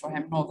she did for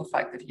him, nor the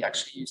fact that he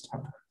actually used her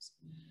prose.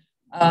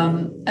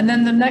 And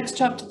then the next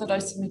chapter that I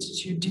submitted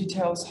to you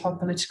details her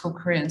political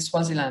career in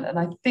Swaziland. And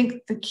I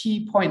think the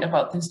key point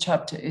about this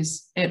chapter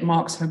is it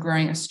marks her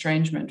growing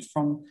estrangement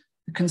from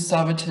the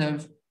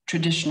conservative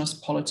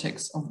traditionalist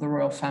politics of the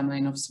royal family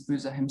and of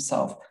Sobhuza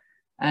himself,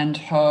 and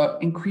her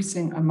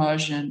increasing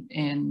immersion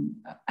in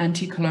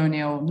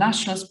anti-colonial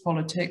nationalist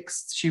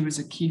politics. She was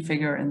a key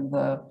figure in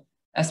the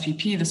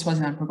SPP, the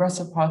Swaziland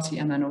Progressive Party,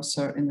 and then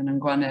also in the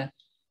Ngwane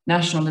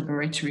National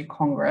Liberatory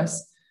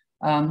Congress,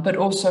 but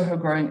also her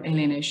growing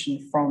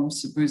alienation from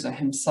Sobhuza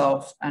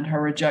himself and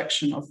her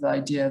rejection of the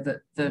idea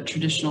that the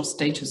traditional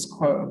status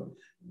quo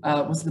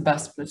was the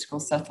best political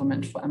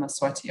settlement for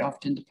Eswatini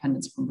after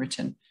independence from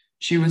Britain.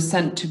 She was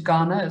sent to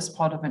Ghana as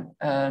part of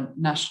a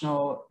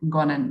National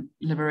Ngwane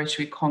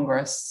Liberatory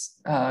Congress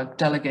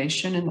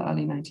delegation in the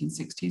early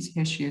 1960s.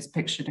 Here she is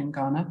pictured in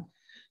Ghana.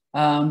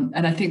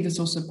 And I think this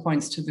also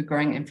points to the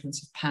growing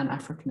influence of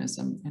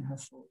Pan-Africanism in her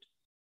thought.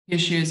 Here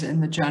she is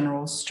in the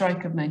general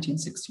strike of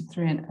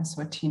 1963 in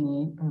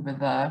Eswatini over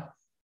there.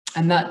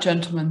 And that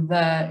gentleman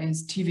there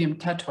is TV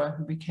Mtetwa,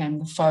 who became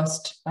the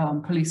first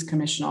police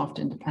commissioner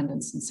after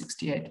independence in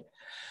 68.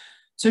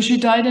 So she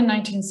died in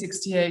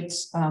 1968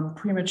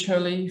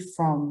 prematurely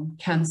from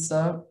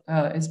cancer,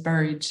 is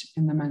buried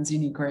in the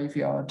Manzini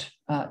graveyard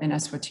in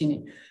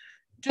Eswatini.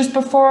 Just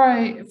before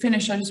I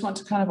finish, I just want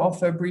to kind of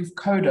offer a brief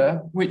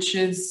coda, which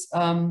is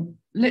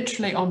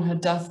literally on her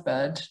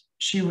deathbed,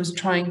 she was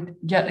trying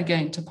yet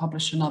again to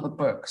publish another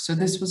book. So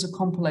this was a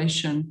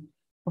compilation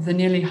of the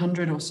nearly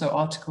 100 or so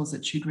articles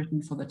that she'd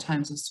written for the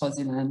Times of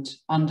Swaziland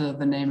under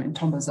the name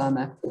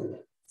Intombazane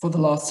for the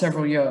last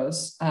several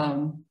years.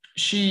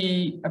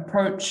 She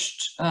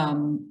approached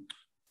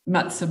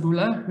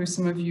Matsabula, who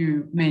some of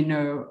you may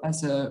know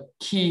as a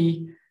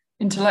key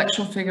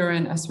intellectual figure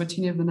in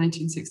Eswatini of the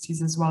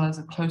 1960s, as well as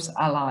a close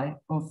ally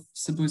of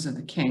Sobhuza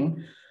the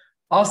King,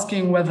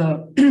 asking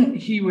whether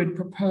he would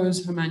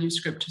propose her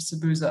manuscript to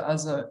Sobhuza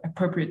as an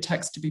appropriate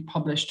text to be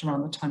published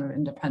around the time of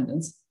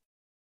independence.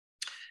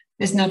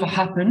 This never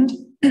happened.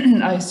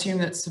 I assume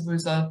that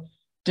Sobhuza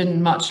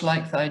didn't much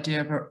like the idea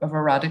of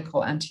a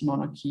radical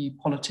anti-monarchy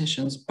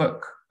politician's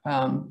book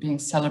being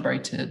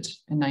celebrated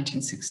in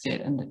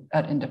 1968 and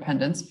at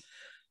independence.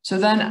 So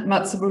then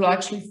Matsabula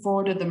actually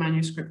forwarded the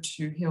manuscript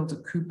to Hilda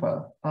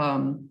Cooper,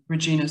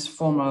 Regina's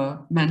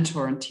former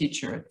mentor and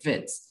teacher at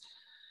Wits.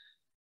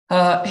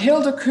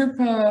 Hilda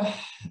Cooper,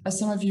 as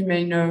some of you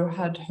may know,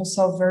 had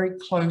herself very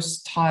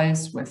close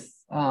ties with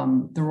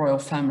the royal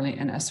family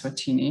in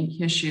Eswatini.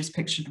 Here she is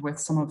pictured with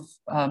some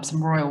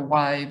royal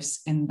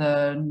wives in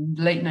the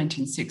late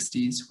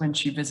 1960s when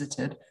she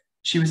visited.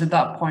 She was at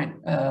that point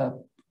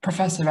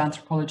professor of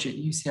anthropology at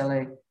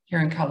UCLA here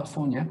in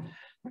California.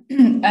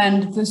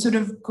 And the sort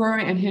of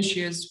growing, and here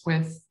she is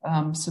with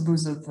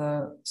Sobhuza,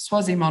 the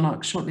Swazi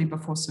monarch, shortly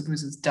before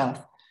Sobhuza's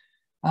death.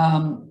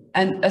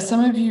 And as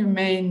some of you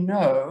may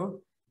know,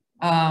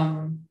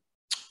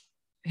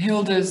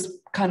 Hilda's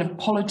kind of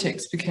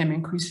politics became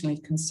increasingly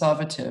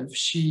conservative.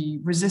 She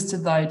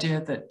resisted the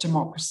idea that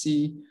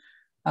democracy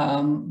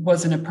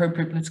was an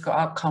appropriate political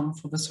outcome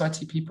for the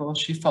Swati people.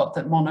 She felt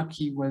that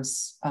monarchy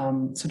was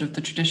sort of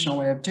the traditional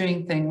way of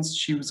doing things.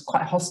 She was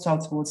quite hostile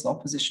towards the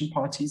opposition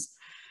parties.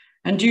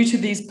 And due to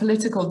these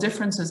political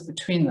differences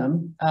between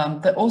them,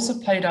 that also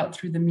played out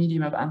through the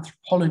medium of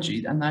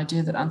anthropology and the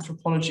idea that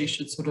anthropology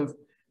should sort of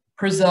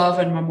preserve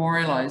and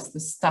memorialize the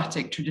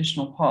static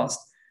traditional past.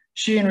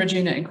 She and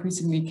Regina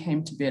increasingly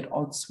came to be at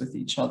odds with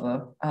each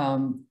other.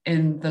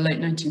 In the late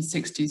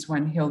 1960s,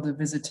 when Hilda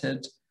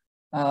visited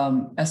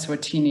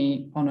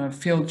Eswatini on a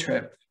field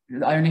trip,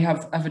 I only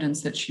have evidence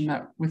that she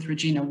met with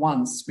Regina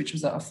once, which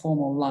was at a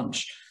formal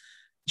lunch.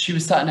 She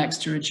was sat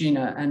next to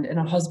Regina, and in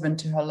a letter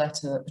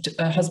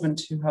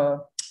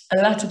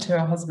to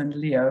her husband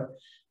Leo,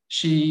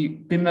 she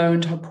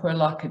bemoaned her poor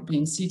luck at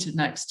being seated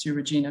next to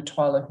Regina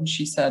Twala, who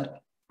she said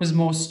was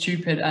more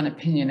stupid and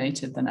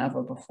opinionated than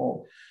ever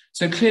before.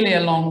 So clearly a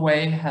long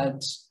way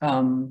had,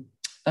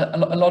 a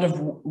lot of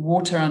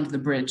water under the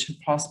bridge had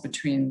passed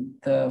between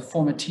the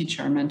former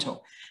teacher and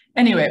mentor.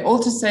 Anyway, all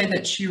to say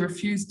that she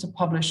refused to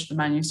publish the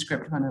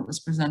manuscript when it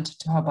was presented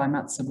to her by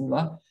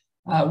Matsabula.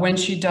 When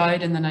she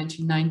died in the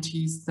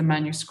 1990s, the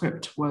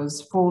manuscript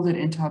was folded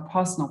into her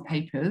personal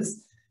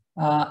papers,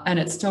 and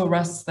it still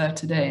rests there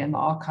today in the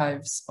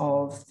archives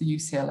of the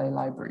UCLA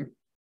library.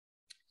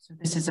 So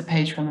this is a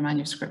page from the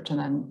manuscript and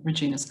then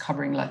Regina's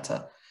covering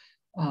letter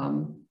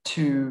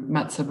to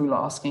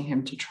Matsabula asking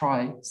him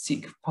to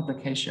seek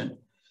publication.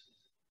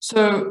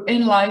 So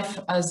in life,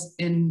 as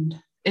in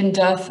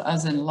death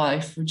as in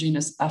life,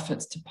 Regina's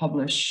efforts to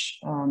publish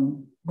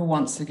were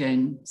once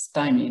again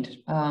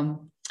stymied.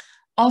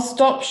 I'll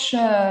stop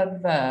share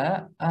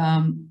there.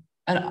 And,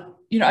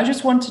 I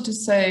just wanted to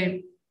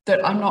say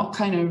that I'm not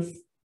kind of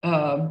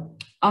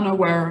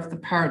unaware of the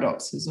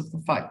paradoxes of the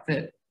fact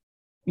that,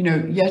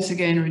 yet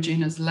again,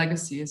 Regina's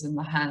legacy is in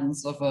the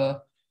hands of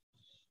a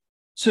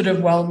sort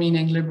of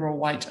well-meaning liberal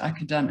white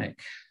academic.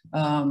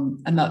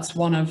 And that's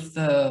one of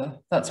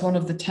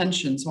the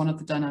tensions, one of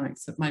the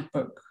dynamics that my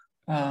book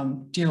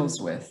deals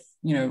with.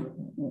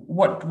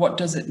 What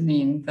does it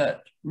mean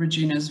that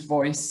Regina's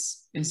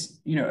voice is,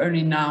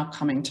 only now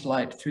coming to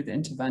light through the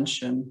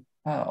intervention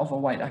of a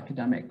white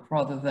academic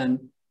rather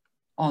than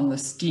on the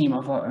steam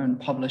of her own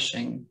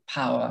publishing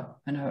power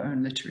and her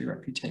own literary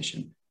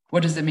reputation?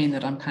 What does it mean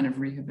that I'm kind of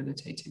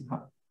rehabilitating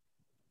her?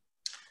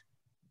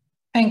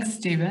 Thanks,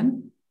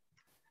 Stephen.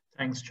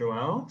 Thanks,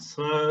 Joel.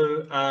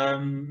 So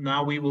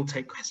now we will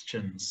take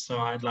questions. So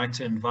I'd like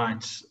to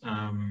invite,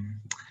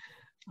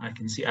 I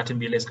can see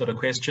Atambile's got a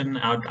question.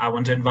 I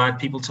want to invite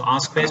people to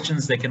ask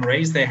questions. They can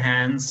raise their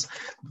hands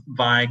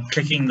by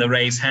clicking the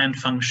raise hand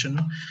function,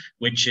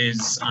 which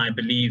is, I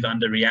believe,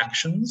 under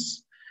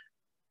reactions.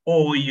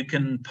 Or you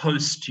can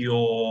post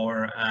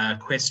your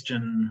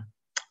question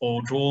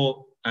or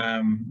draw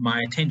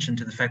my attention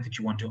to the fact that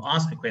you want to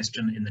ask a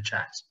question in the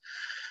chat.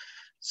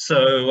 So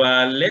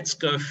let's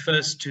go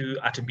first to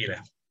Atambile.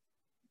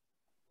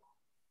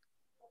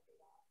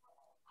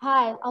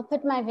 Hi, I'll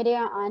put my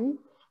video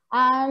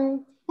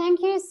on.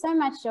 Thank you so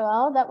much,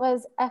 Joel. That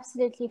was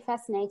absolutely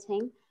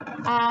fascinating.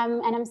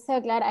 And I'm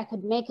so glad I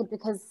could make it,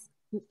 because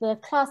the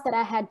class that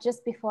I had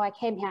just before I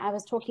came here, I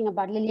was talking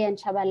about Lillian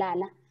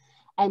Chabalala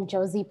and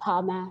Josie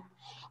Palmer.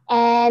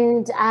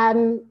 And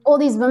all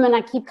these women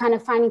I keep kind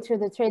of finding through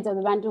the threads of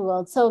the Bantu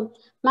world. So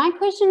my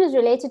question is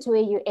related to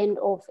where you end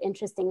off,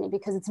 interestingly,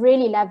 because it's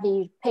really lovely.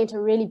 You paint a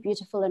really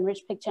beautiful and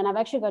rich picture. And I've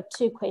actually got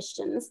two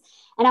questions.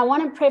 And I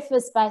want to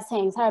preface by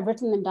saying, sorry, I've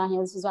written them down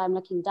here. This is why I'm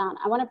looking down.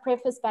 I want to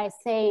preface by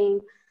saying,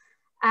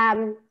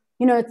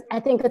 I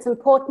think it's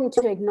important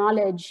to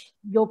acknowledge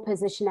your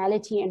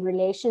positionality in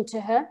relation to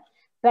her.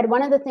 But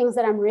one of the things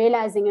that I'm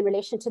realizing in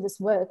relation to this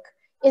work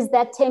is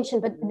that tension,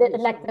 but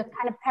like the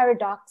kind of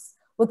paradox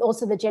with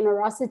also the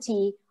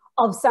generosity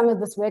of some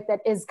of this work that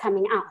is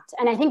coming out.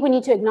 And I think we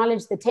need to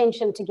acknowledge the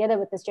tension together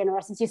with this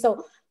generosity.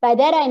 So by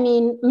that, I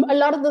mean, a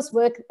lot of this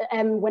work,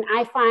 when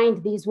I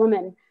find these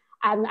women,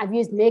 I've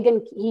used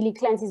Megan Healy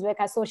Clancy's work.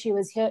 I saw she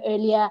was here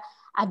earlier.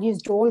 I've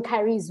used Dawn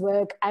Curry's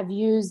work. I've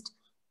used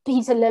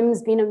Peter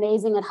Lim's been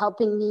amazing at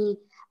helping me,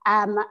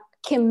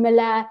 Kim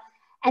Miller.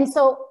 And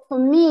so for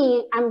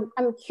me,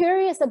 I'm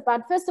curious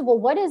about, first of all,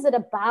 what is it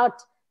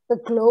about the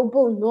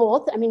global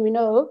north? I mean, we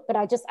know, but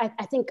I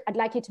think I'd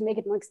like you to make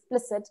it more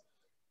explicit,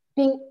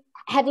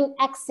 having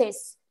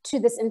access to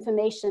this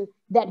information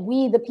that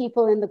we, the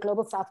people in the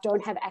global south,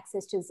 don't have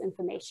access to this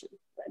information.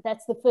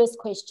 That's the first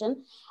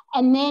question.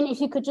 And then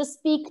if you could just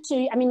speak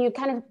to, I mean, you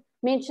kind of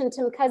mentioned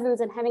Tim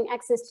Cousins and having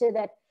access to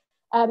that,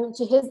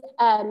 to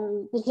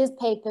his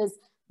papers,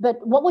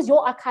 but what was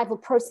your archival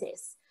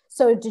process?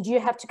 So did you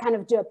have to kind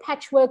of do a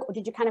patchwork, or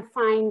did you kind of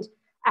find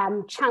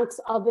chunks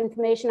of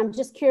information? I'm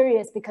just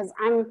curious, because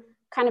I'm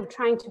kind of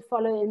trying to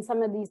follow in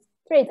some of these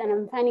threads, and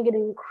I'm finding it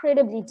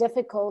incredibly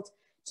difficult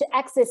to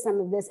access some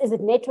of this. Is it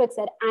networks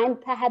that I'm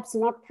perhaps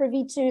not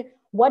privy to?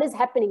 What is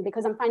happening?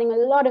 Because I'm finding a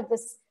lot of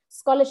this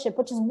scholarship,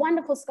 which is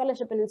wonderful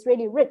scholarship, and it's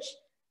really rich,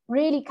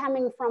 really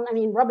coming from, I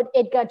mean, Robert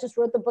Edgar just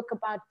wrote the book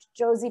about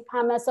Josie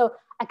Palmer, so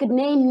I could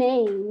name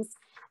names,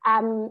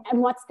 and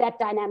what's that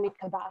dynamic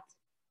about?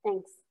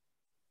 Thanks.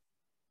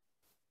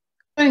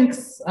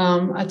 Thanks,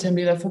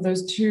 Atambile, for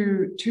those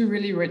two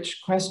really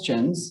rich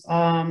questions.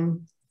 I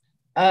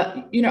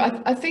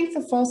think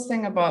the first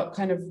thing about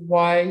kind of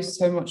why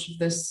so much of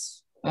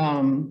this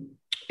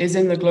is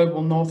in the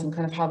global north and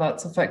kind of how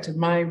that's affected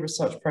my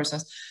research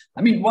process.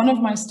 I mean, one of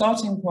my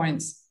starting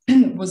points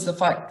was the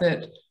fact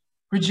that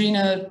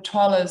Regina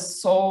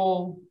Twala's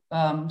sole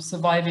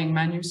surviving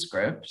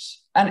manuscript,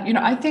 and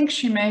I think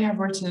she may have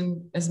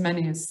written as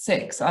many as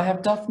 6. I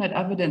have definite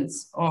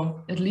evidence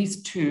of at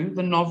least 2,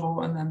 the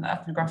novel and then the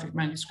ethnographic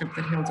manuscript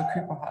that Hilda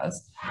Cooper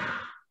has.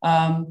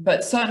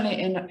 But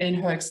certainly in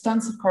her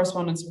extensive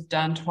correspondence with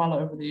Dan Twala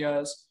over the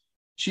years,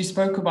 she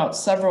spoke about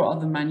several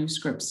other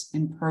manuscripts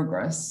in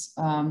progress.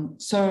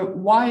 So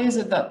why is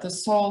it that the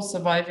sole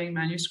surviving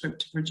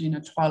manuscript of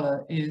Regina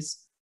Twala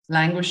is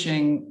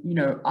languishing,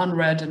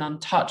 unread and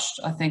untouched,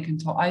 I think,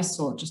 until I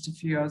saw it just a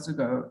few years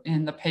ago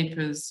in the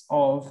papers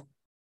of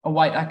a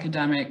white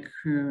academic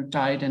who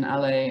died in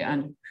LA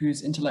and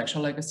whose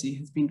intellectual legacy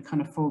has been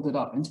kind of folded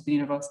up into the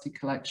university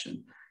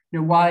collection?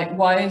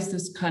 Why is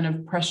this kind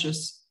of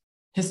precious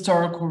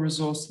historical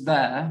resource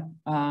there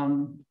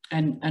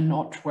and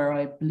not where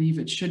I believe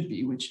it should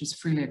be, which is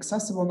freely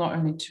accessible not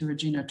only to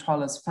Regina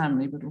Twala's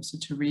family, but also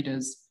to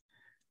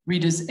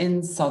readers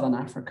in Southern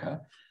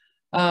Africa?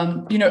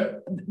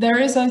 There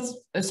is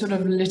a sort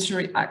of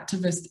literary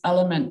activist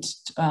element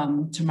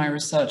to my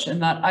research, in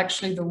that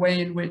actually the way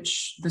in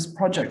which this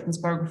project, this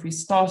biography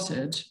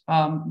started,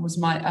 was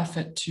my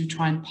effort to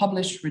try and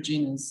publish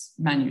Regina's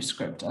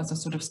manuscript as a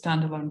sort of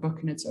standalone book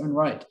in its own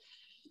right.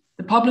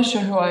 the publisher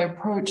who I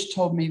approached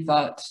told me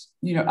that,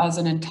 you know, as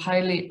an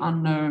entirely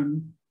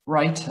unknown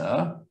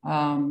writer,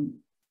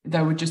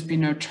 there would just be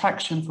no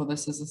traction for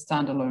this as a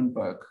standalone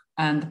book.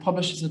 And the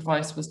publisher's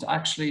advice was to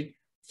actually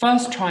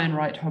first try and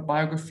write her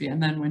biography,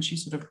 and then when she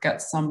sort of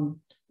gets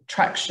some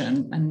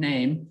traction and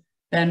name,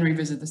 then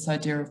revisit this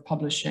idea of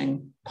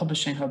publishing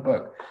her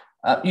book.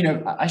 You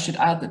know, I should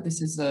add that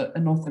this is a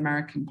North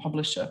American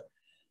publisher.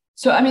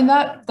 So, I mean,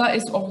 that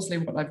is obviously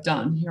what I've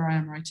done. Here I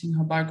am writing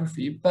her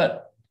biography,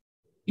 but,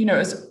 you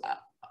know,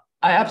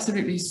 I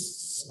absolutely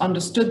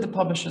understood the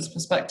publisher's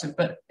perspective,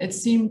 but it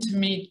seemed to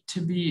me to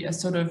be a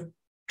sort of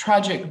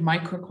tragic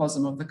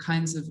microcosm of the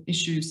kinds of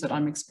issues that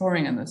I'm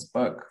exploring in this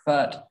book,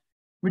 that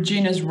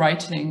Regina's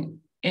writing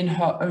in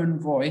her own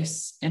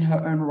voice, in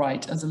her own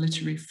right, as a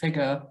literary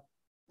figure,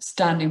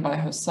 standing by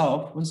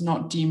herself, was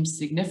not deemed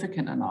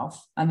significant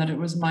enough, and that it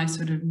was my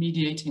sort of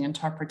mediating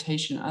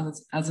interpretation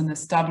as an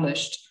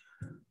established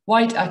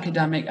white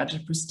academic at a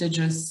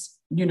prestigious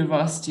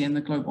university in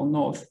the global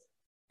north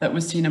that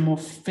was seen a more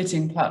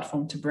fitting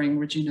platform to bring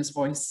Regina's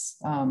voice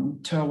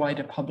to a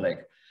wider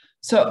public.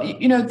 So,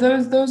 you know,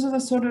 those are the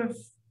sort of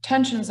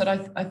tensions that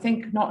I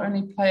think not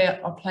only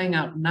are playing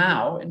out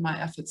now in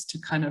my efforts to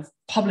kind of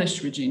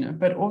publish Regina,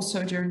 but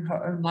also during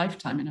her own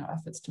lifetime in her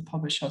efforts to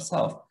publish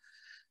herself.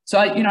 So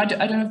I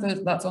don't know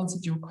if that's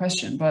answered your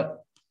question,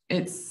 but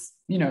it's,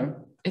 you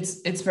know,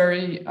 it's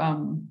very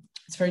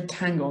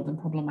tangled and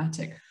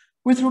problematic.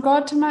 With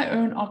regard to my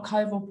own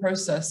archival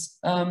process,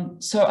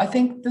 so I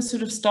think the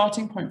sort of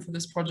starting point for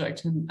this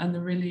project and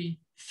the really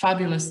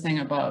fabulous thing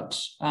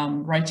about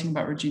writing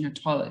about Regina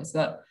Twala is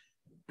that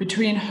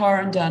between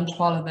her and Dan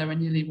Twala, there were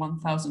nearly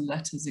 1,000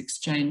 letters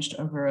exchanged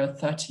over a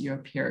 30-year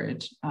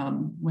period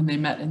when they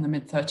met in the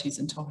mid-30s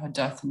until her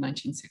death in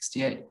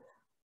 1968.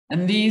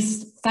 And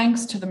these,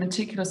 thanks to the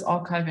meticulous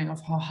archiving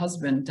of her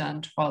husband,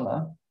 Dan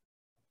Twala,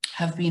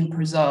 have been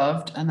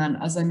preserved. And then,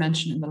 as I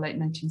mentioned, in the late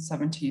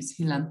 1970s,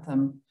 he lent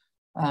them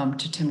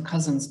to Tim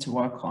Cousins to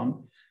work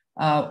on.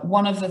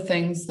 One of the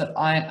things that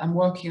I am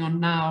working on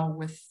now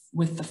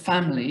with the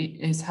family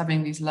is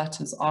having these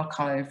letters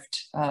archived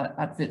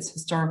at Wits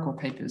Historical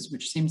Papers,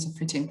 which seems a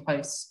fitting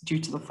place due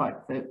to the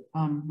fact that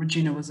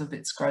Regina was a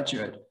Wits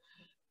graduate.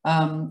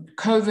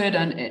 COVID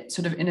and its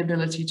sort of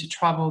inability to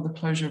travel, the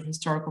closure of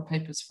historical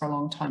papers for a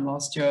long time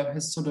last year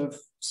has sort of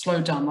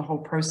slowed down the whole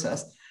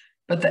process.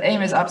 But the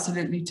aim is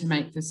absolutely to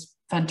make this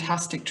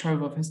fantastic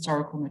trove of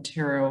historical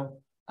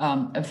material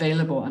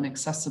available and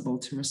accessible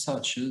to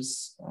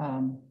researchers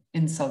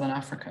in Southern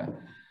Africa.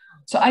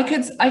 So I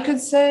could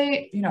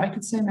say, you know, I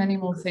could say many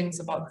more things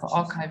about the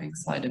archiving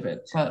side of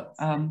it, but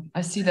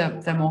I see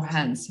there are more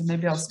hands, so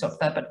maybe I'll stop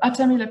there. But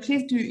Atamila,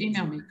 please do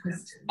email me,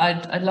 because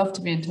I'd love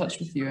to be in touch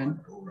with you, and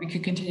we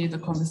could continue the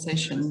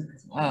conversation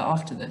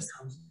after this.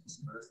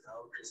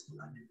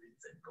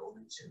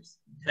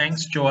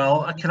 Thanks,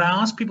 Joel. Could I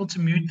ask people to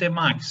mute their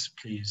mics,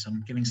 please?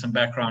 I'm getting some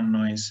background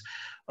noise.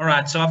 All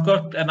right, so I've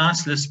got a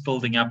nice list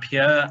building up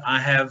here. I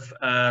have,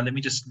 let me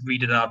just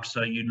read it out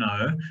so you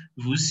know.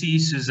 Vusi,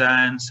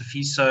 Suzanne,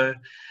 Safiso,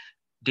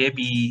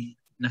 Debbie,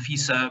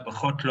 Nafisa,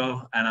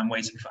 Bachotlo, and I'm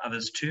waiting for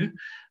others too.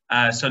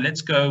 So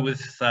let's go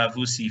with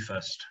Vusi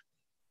first.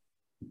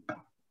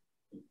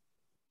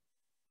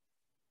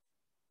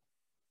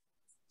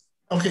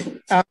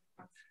 Okay,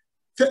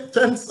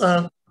 thanks,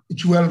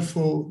 Joel,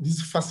 for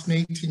this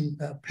fascinating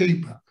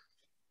paper.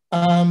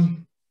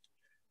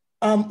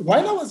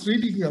 While I was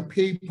reading your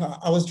paper,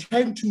 I was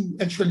trying to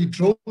actually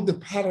draw the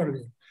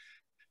parallel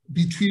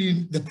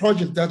between the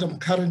project that I'm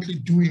currently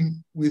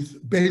doing with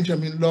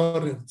Benjamin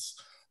Lawrence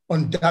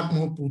on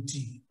Dagmo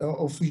Buti,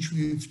 of which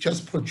we've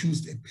just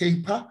produced a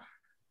paper,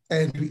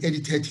 and we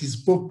edited his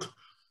book,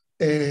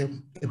 a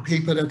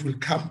paper that will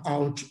come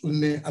out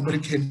in the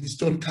American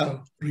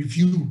Historical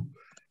Review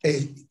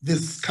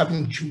this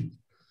coming June.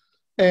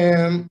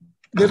 The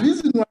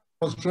reason why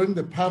I was drawing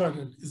the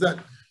parallel is that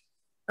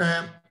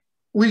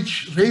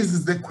which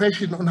raises the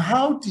question on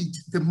how did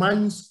the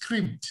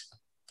manuscript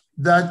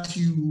that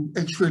you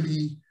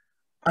actually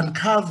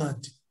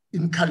uncovered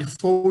in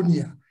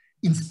California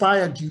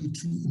inspired you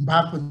to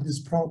embark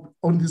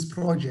on this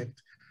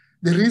project.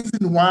 The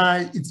reason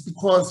why, it's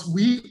because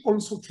we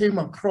also came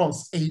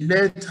across a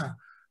letter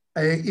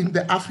in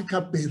the Africa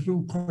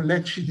Beru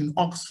collection in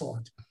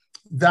Oxford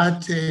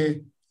that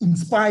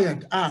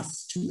inspired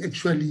us to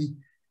actually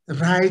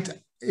write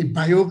a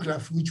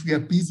biography, which we are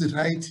busy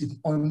writing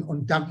on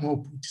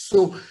Dagmo Buti.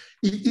 So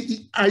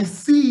I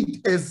see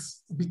it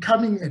as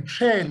becoming a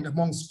trend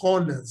among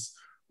scholars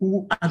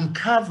who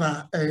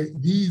uncover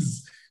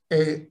these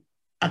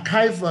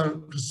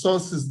archival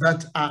resources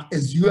that are,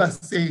 as you are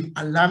saying,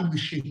 are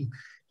languishing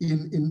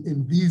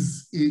in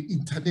these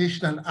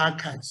international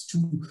archives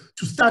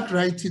to start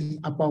writing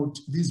about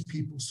these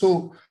people.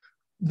 So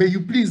may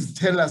you please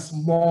tell us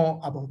more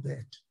about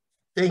that?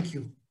 Thank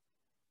you.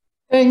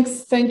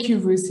 Thanks, thank you,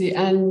 Vusi.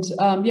 And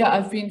yeah,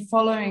 I've been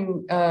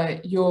following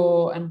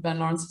your and Ben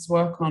Lawrence's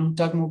work on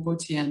Dagmo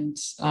Buti, and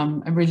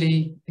I'm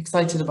really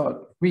excited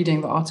about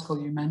reading the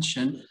article you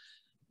mentioned.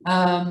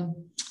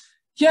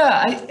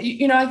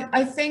 Yeah,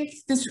 I think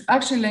this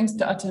actually links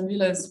to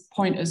Atembile's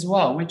point as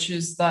well, which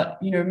is that,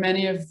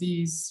 many of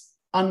these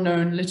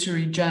unknown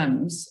literary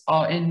gems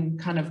are in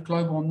kind of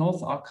global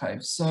North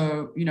archives.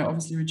 So,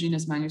 obviously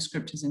Regina's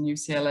manuscript is in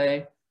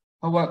UCLA.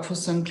 Her work for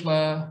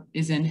Sunkler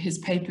is in his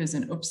papers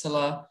in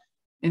Uppsala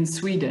in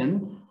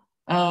Sweden.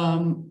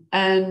 I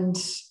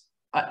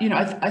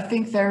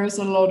think there is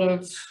a lot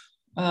of,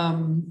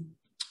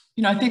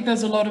 I think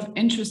there's a lot of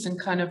interest in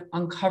kind of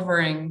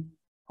uncovering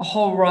a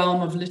whole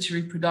realm of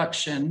literary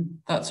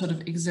production that sort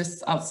of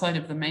exists outside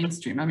of the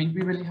mainstream. I mean,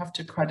 we really have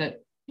to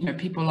credit,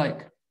 people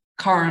like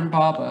Karen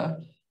Barber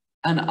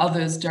and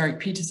others, Derek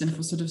Peterson,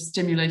 for sort of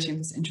stimulating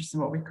this interest in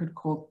what we could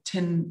call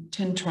tin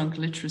trunk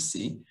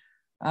literacy.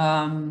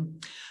 I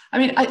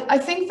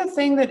think the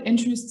thing that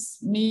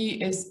interests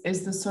me is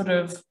the sort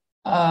of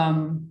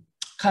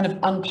kind of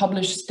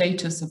unpublished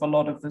status of a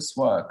lot of this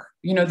work.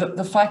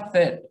 The fact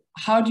that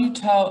how do you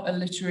tell a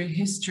literary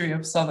history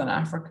of Southern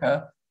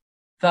Africa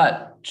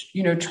that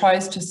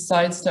tries to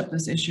sidestep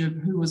this issue of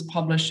who was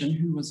published and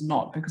who was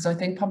not? Because I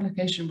think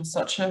publication was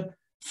such a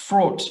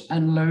fraught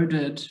and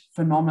loaded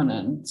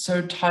phenomenon,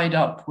 so tied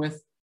up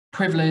with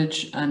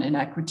privilege and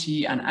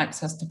inequity and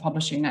access to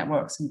publishing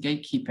networks and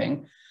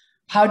gatekeeping.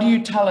 How do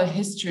you tell a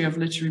history of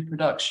literary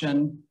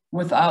production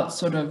without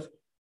sort of,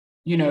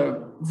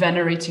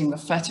 venerating the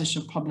fetish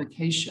of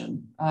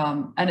publication?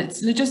 And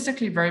it's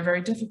logistically very,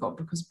 very difficult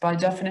because by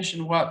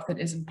definition, work that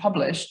isn't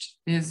published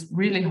is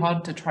really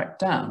hard to track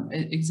down.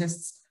 It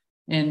exists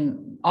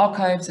in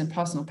archives and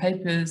personal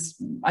papers.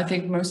 I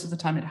think most of the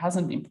time it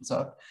hasn't been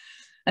preserved.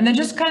 And then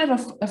just kind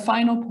of a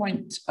final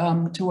point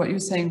to what you were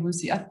saying,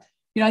 Lucy.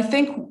 I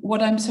think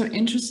what I'm so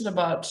interested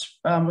about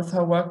with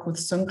her work with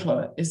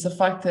Sunkler is the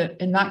fact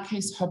that in that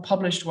case, her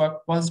published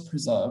work was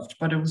preserved,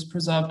 but it was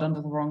preserved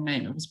under the wrong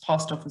name. It was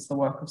passed off as the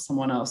work of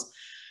someone else.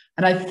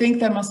 And I think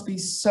there must be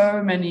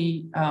so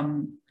many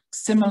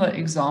similar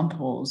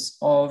examples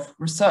of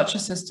research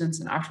assistants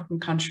in African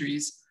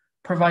countries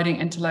providing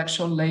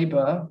intellectual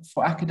labor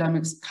for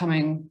academics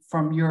coming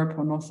from Europe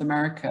or North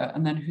America,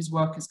 and then whose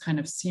work is kind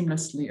of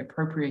seamlessly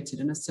appropriated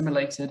and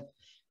assimilated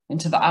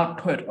into the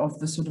output of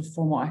the sort of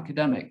formal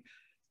academic.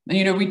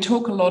 And, we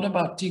talk a lot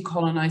about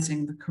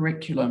decolonizing the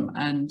curriculum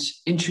and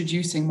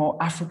introducing more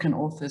African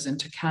authors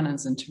into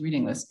canons, into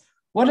reading lists.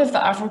 What if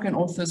the African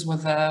authors were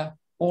there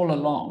all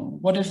along?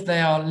 What if they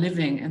are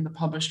living in the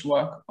published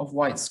work of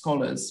white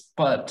scholars,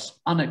 but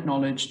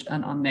unacknowledged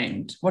and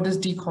unnamed? What does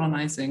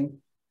decolonizing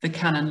the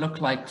canon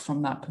look like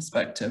from that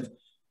perspective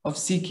of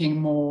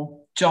seeking more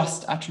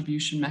just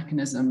attribution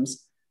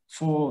mechanisms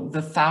for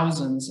the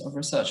thousands of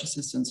research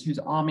assistants whose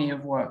army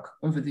of work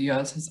over the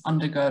years has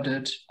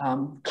undergirded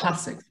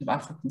classics of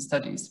African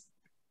studies?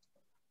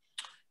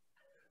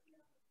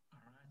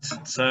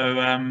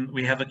 So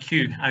we have a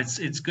queue.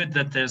 It's good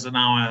that there's an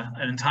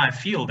entire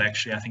field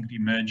actually, I think,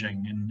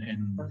 emerging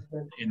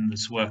in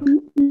this work.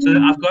 So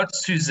I've got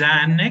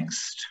Suzanne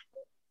next.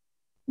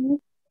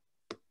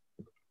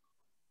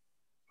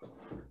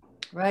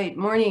 Right,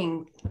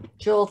 morning,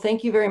 Joel.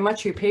 Thank you very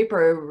much for your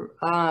paper.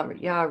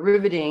 Yeah,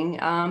 riveting.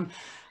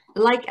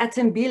 Like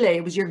Atembile,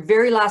 it was your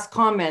very last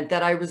comment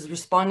that I was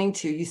responding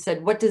to. You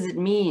said, what does it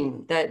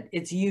mean that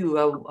it's you,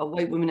 a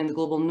white woman in the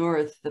global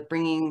north, that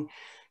bringing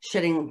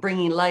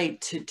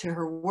light to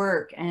her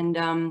work? And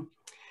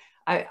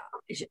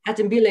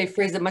Atembile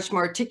phrased it much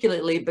more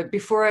articulately, but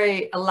before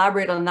I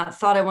elaborate on that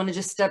thought, I want to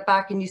just step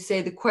back and you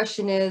say the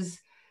question is,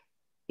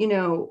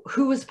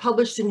 who was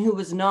published and who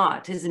was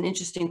not is an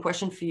interesting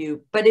question for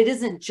you. But it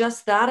isn't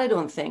just that, I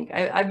don't think.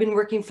 I've been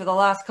working for the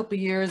last couple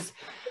of years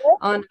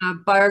on a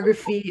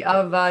biography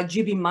of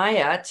Juby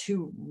Mayat,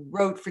 who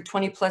wrote for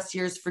 20 plus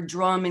years for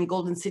Drum and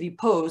Golden City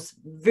Post,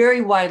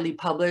 very widely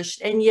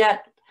published, and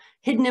yet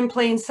hidden in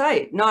plain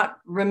sight, not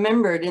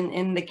remembered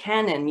in the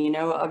canon,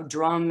 of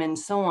Drum and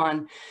so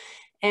on.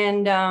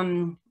 And,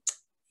 her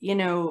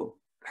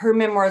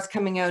memoir is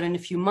coming out in a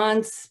few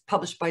months,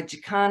 published by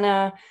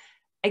Jacana.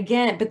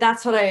 Again, but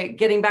that's what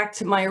getting back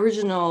to my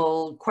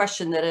original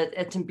question that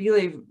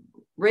Atembile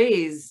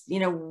raised,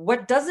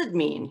 what does it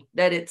mean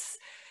that it's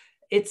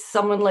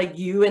someone like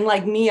you and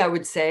like me, I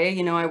would say,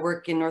 I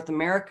work in North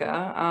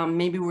America,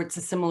 maybe it's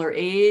a similar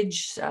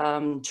age,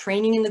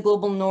 training in the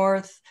global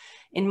north.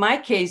 In my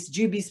case,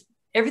 Juby's,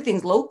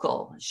 everything's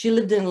local. She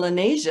lived in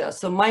Lenasia.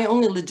 So my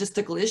only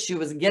logistical issue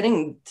was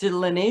getting to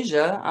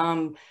Lenasia,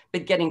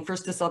 but getting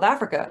first to South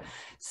Africa.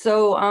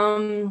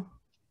 So,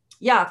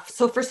 yeah,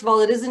 so first of all,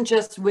 it isn't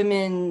just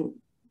women,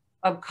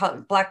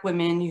 Black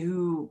women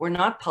who were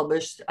not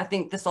published. I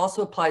think this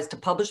also applies to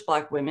published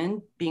Black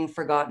women being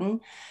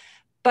forgotten.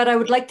 But I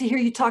would like to hear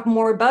you talk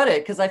more about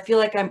it, because I feel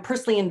like I'm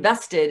personally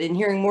invested in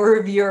hearing more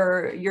of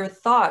your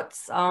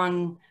thoughts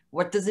on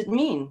what does it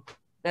mean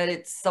that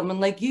it's someone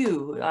like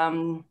you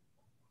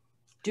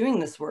doing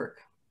this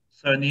work.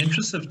 So in the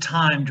interest of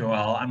time,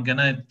 Joel, I'm going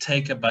to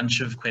take a bunch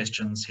of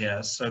questions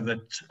here so that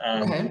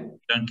we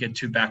don't get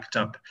too backed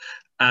up.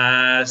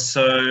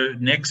 So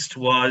next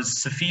was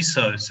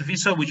Safiso.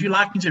 Safiso, would you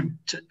like me to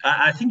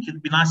I think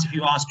it'd be nice if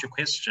you asked your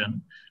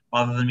question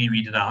rather than me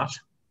read it out.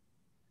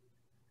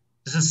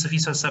 This is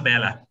Sifiso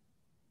Sabela.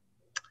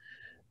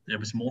 There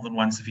was more than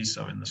one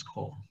Sifiso in this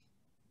call.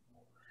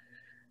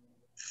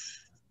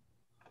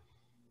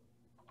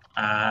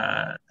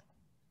 I'm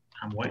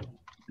waiting.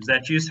 Is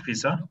that you,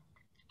 Sifiso?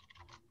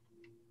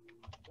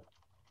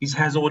 He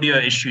has audio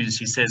issues.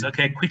 He says,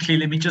 okay, quickly,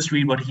 let me just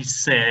read what he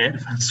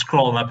said and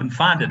scroll up and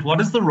find it.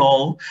 What is the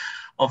role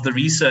of the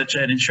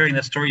researcher in ensuring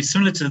that stories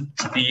similar to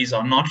these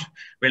are not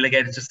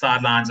relegated to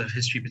sidelines of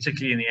history,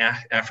 particularly in the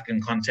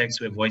African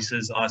context where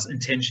voices are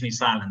intentionally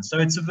silenced? So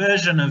it's a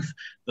version of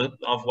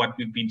what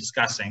we've been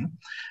discussing.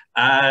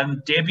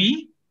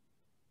 Debbie?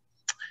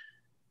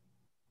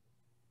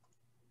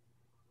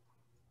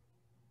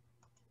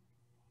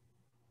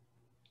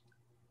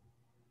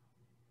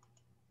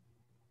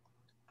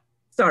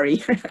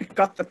 Sorry, I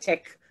got the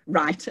tech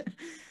right.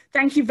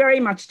 Thank you very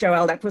much,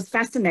 Joel. That was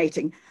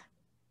fascinating.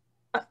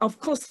 Of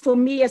course, for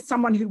me, as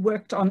someone who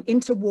worked on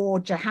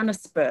interwar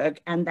Johannesburg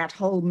and that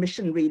whole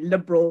missionary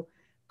liberal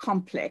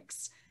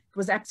complex, it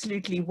was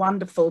absolutely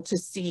wonderful to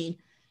see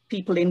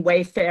people in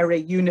Wayfarer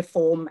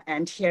uniform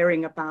and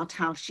hearing about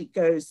how she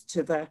goes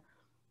to the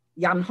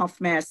Jan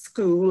Hofmeyr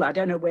school. I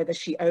don't know whether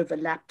she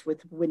overlapped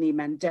with Winnie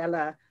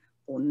Mandela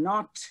or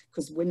not,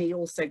 because Winnie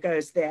also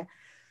goes there.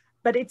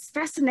 But it's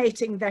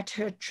fascinating that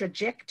her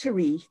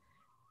trajectory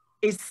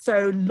is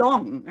so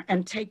long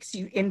and takes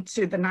you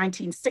into the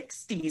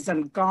 1960s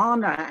and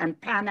Ghana and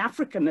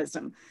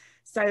Pan-Africanism.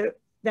 So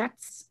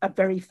that's a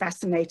very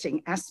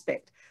fascinating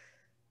aspect.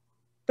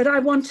 But I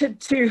wanted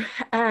to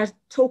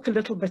talk a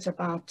little bit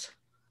about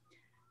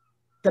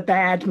the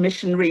bad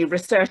missionary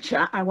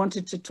researcher. I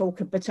wanted to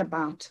talk a bit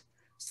about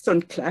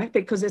Sunkler,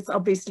 because it's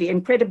obviously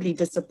incredibly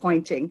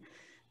disappointing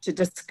to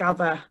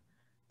discover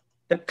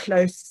the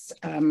close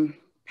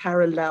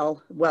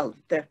parallel, well,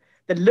 the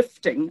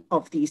lifting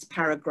of these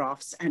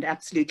paragraphs and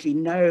absolutely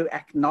no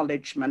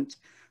acknowledgement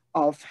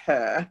of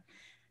her.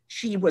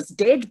 She was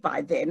dead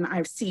by then.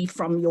 I see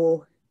from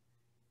your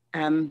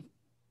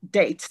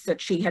dates that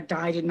she had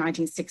died in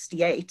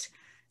 1968.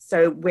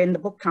 So when the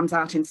book comes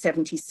out in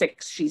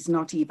 76, she's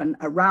not even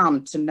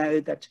around to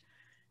know that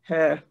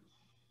her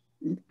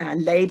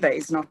labor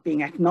is not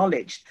being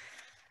acknowledged.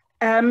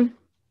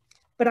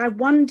 But I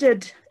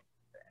wondered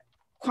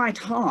quite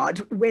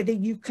hard whether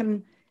you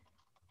can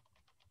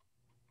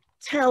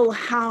tell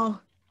how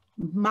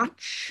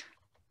much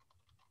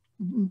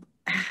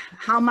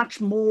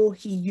more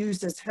he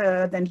uses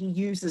her than he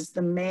uses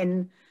the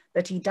men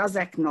that he does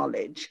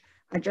acknowledge.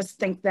 I just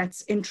think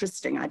that's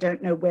interesting. I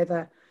don't know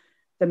whether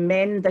the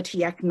men that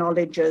he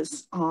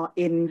acknowledges are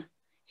in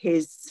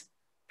his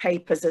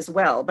papers as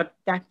well, but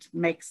that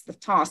makes the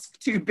task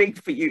too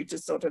big for you to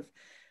sort of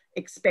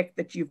expect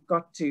that you've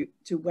got to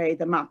weigh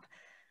them up.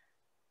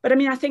 But I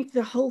mean, I think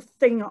the whole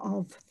thing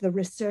of the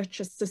research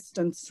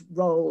assistant's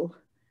role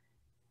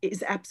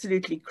is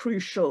absolutely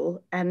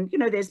crucial. And, you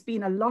know, there's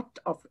been a lot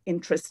of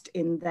interest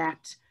in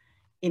that,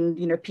 in,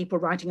 you know, people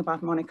writing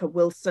about Monica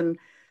Wilson.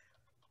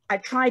 I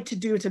tried to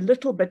do it a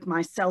little bit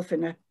myself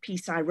in a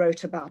piece I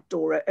wrote about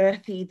Dora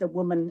Earthy, the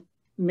woman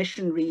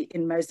missionary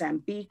in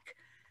Mozambique,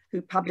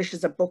 who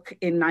publishes a book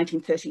in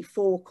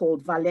 1934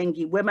 called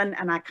Valengi Women.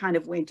 And I kind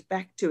of went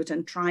back to it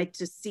and tried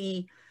to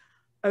see,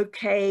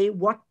 okay,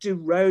 what do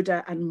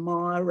Rhoda and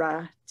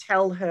Mara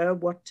tell her?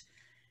 What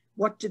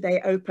do they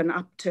open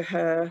up to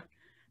her?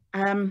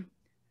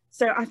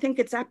 So I think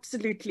it's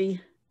absolutely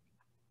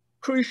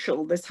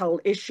crucial, this whole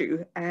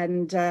issue.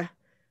 And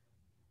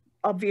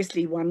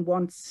obviously one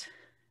wants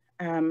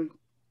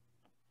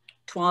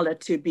Twala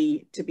to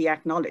be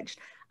acknowledged.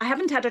 I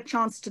haven't had a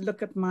chance to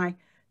look at my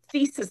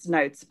thesis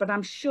notes, but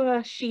I'm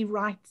sure she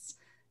writes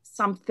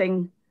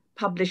something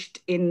published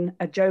in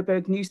a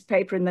Joburg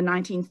newspaper in the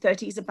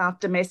 1930s about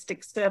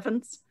domestic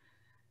servants.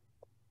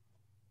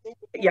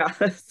 Yeah,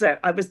 so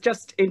I was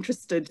just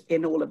interested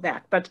in all of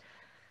that. But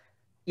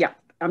yeah,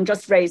 I'm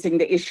just raising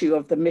the issue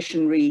of the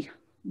missionary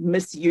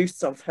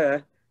misuse of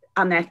her,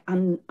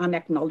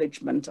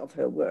 unacknowledgement of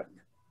her work.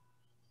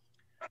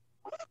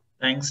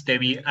 Thanks,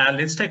 Debbie.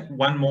 Let's take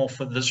one more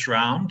for this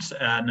round,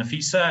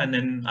 Nafisa, and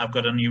then I've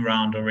got a new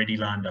round already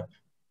lined up.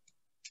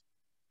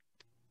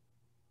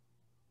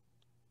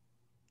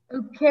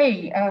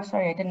 Okay,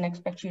 sorry, I didn't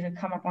expect you to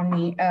come up on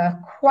me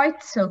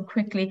quite so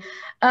quickly.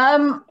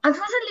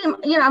 Unfortunately,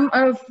 you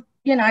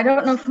know, I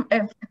don't know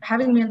if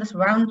having me in this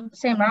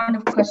same round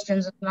of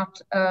questions is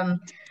not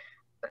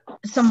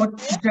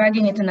somewhat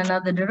dragging it in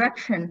another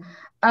direction.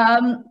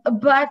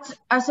 But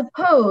I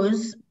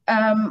suppose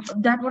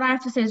that what I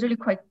have to say is really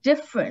quite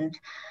different.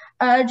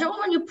 Joel,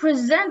 when you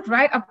present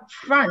right up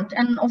front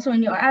and also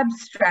in your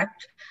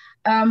abstract,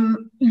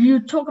 you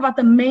talk about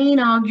the main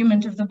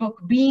argument of the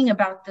book being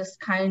about this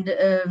kind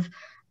of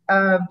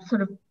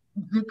sort of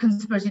the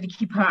conspiracy to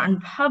keep her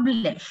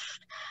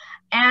unpublished.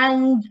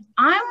 And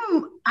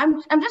I'm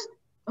just,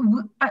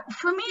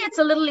 for me, it's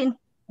a little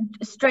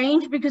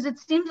strange because it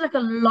seems like a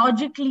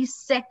logically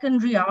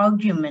secondary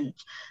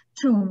argument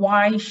to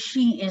why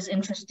she is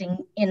interesting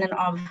in and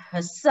of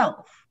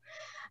herself.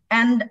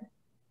 And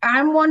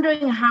I'm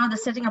wondering how the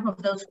setting up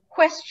of those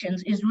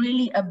questions is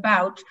really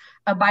about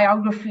a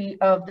biography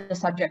of the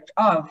subject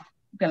of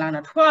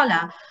Gelana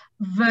Twala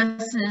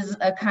versus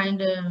a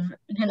kind of,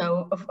 you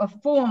know,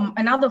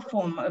 another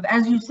form of,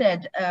 as you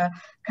said,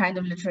 kind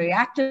of literary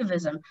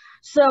activism.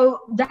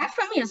 So that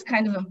for me is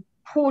kind of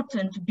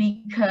important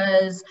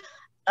because,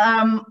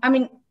 I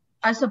mean,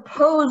 I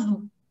suppose,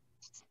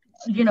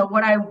 you know,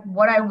 what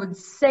I would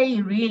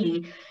say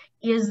really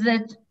is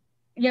that,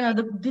 you know,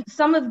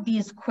 some of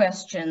these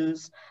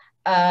questions,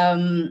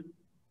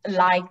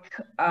 like,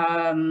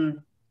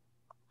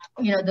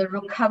 you know, the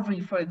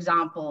recovery, for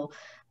example,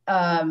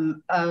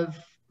 of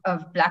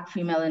Black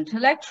female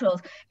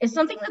intellectuals is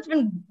something that's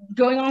been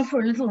going on for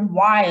a little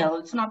while.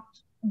 It's not,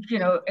 you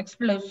know,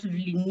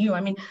 explosively new.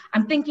 I mean,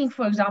 I'm thinking,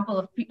 for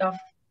example, of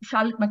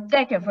Charlotte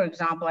McDecker, for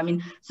example. I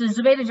mean, so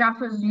Zubaida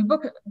Jaffer's new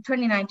book,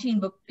 2019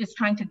 book, is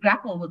trying to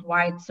grapple with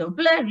why it's so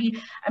blurry.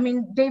 I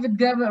mean, David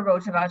Gerber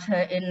wrote about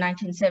her in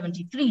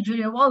 1973.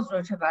 Julia Walls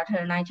wrote about her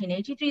in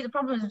 1983. The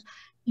problem is,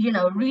 you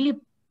know, really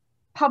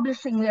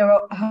publishing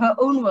her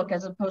own work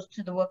as opposed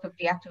to the work of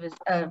the activist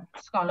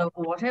scholar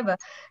or whatever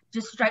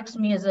just strikes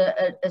me as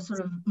a sort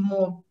of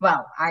more,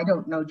 well, I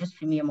don't know, just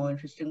for me a more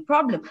interesting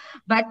problem.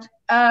 But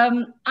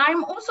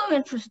I'm also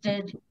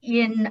interested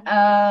in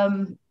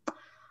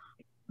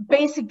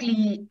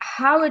basically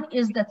how it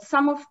is that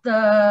some of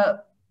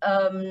the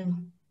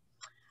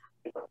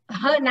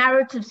her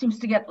narrative seems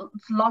to get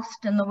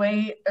lost in the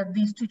way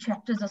these two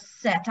chapters are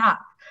set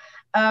up.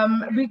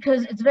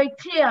 Because it's very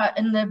clear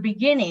in the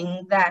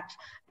beginning that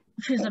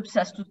she's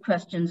obsessed with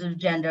questions of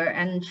gender,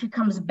 and she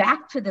comes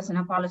back to this in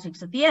her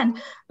politics at the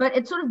end, but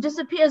it sort of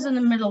disappears in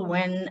the middle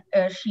when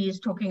she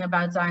is talking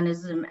about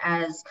Zionism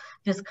as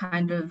this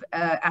kind of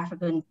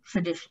African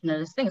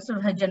traditionalist thing. Sort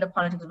of her gender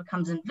politics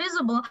becomes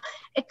invisible,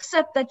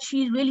 except that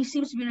she really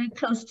seems to be very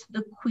close to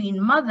the Queen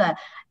Mother.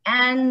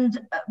 And,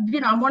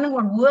 you know, I'm wondering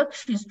what work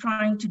she's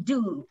trying to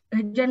do,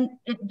 you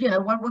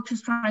know, what work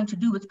she's trying to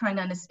do with trying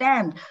to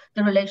understand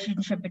the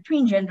relationship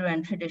between gender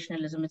and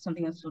traditionalism. It's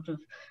something that sort of,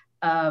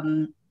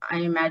 I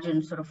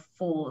imagine, sort of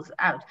falls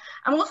out.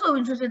 I'm also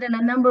interested in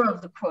a number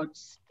of the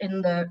quotes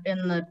in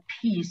the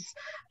piece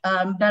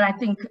that I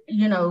think,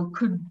 you know,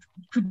 could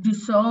do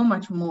so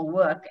much more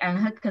work, and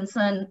her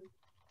concern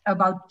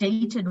about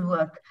dated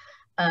work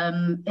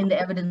in the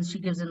evidence she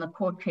gives in the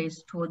court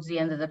case towards the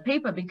end of the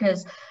paper,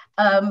 because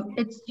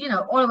it's, you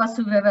know, all of us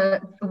who've ever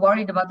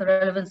worried about the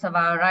relevance of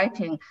our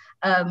writing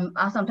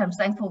are sometimes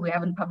thankful we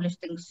haven't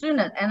published things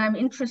sooner. And I'm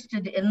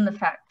interested in the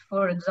fact,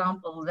 for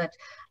example, that,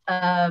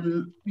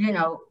 you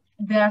know,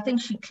 there are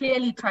things she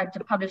clearly tried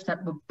to publish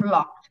that were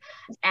blocked,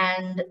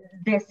 and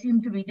there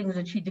seem to be things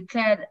that she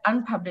declared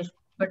unpublished,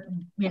 but,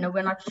 you know,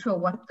 we're not sure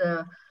what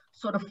the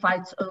sort of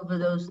fights over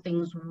those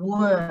things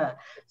were.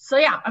 So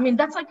yeah, I mean,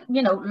 that's like,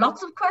 you know,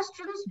 lots of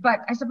questions, but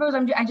I suppose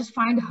I just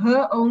find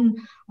her own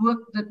work,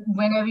 that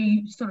whenever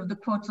you sort of the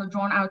quotes are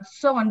drawn out,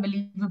 so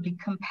unbelievably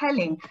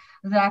compelling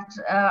that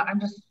I'm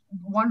just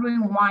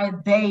wondering why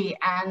they,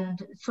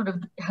 and sort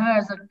of her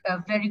as a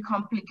very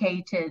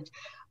complicated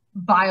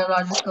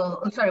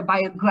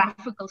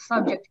biographical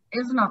subject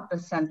is not the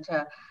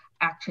center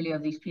actually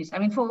of these pieces. I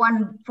mean, for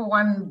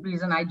one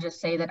reason, I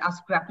just say that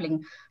us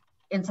grappling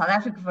in South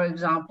Africa, for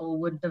example,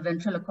 with the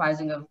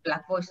ventriloquizing of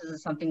Black voices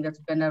is something that's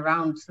been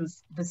around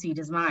since The Seed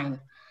Is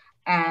Mine.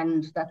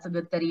 And that's a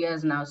good 30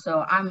 years now.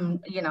 So I'm,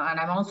 you know, and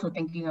I'm also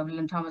thinking of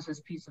Lynn Thomas's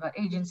piece about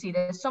agency.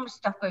 There's so much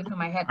stuff going through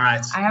my head. All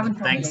right. I haven't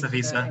Thanks,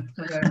 Nafisa. a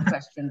clear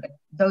question, but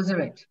those are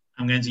it.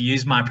 I'm going to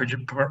use my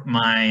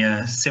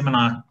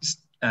seminar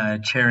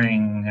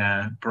chairing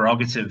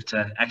prerogative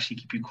to actually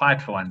keep you quiet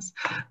for once.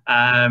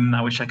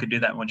 I wish I could do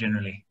that more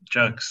generally.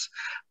 Jokes.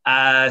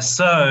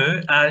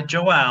 So,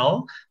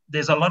 Joel,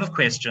 there's a lot of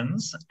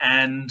questions,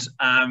 and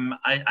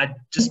I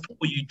just,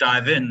 before you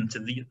dive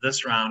into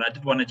this round, I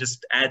did want to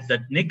just add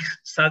that Nick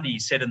Southey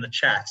said in the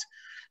chat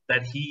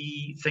that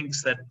he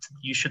thinks that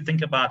you should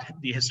think about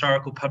the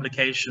historical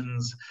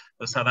publications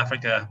of South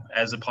Africa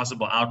as a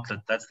possible outlet.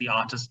 That's the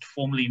artist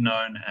formerly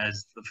known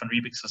as the Van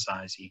Riebeeck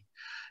Society,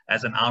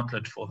 as an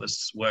outlet for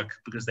this work,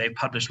 because they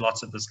publish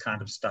lots of this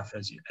kind of stuff,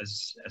 as you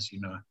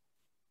know.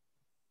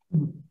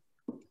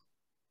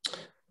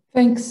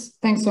 Thanks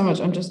so much.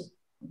 I'm just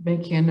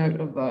making a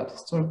note of that.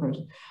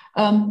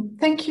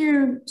 Thank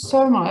you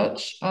so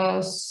much,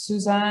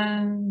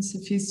 Suzanne,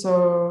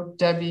 Sifiso,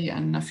 Debbie,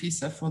 and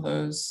Nafisa, for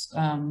those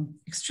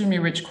extremely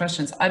rich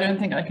questions. I don't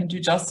think I can do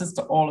justice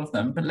to all of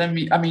them, but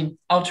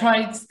I'll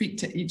try to speak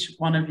to each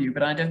one of you,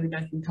 but I don't think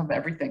I can cover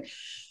everything.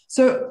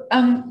 So,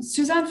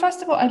 Suzanne,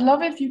 first of all, I'd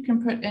love if you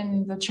can put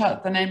in the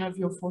chat the name of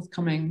your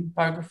forthcoming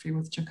biography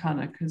with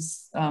Jacana,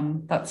 because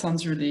that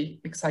sounds really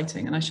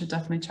exciting, and I should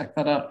definitely check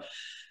that out.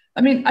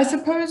 I mean, I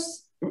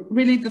suppose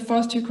really the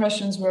first two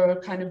questions were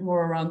kind of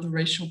more around the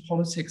racial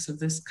politics of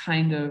this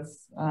kind of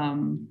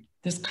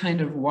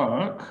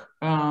work.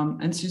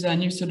 And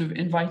Suzanne, you sort of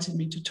invited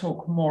me to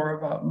talk more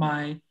about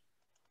my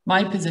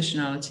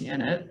positionality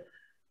in it.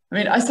 I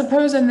mean, I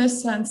suppose in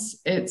this sense,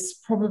 it's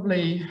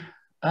probably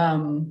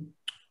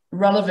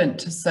relevant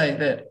to say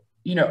that,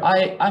 you know,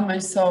 I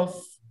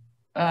myself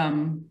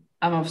am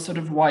of sort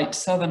of white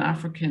Southern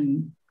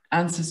African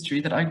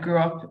ancestry, that I grew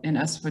up in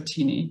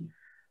Eswatini,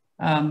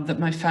 that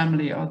my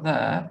family are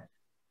there,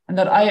 and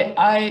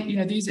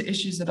that these are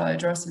issues that I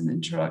address in the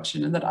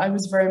introduction, and that I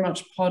was very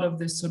much part of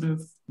this sort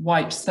of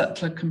white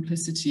settler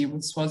complicity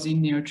with Swazi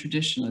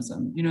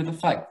neo-traditionalism. The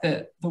fact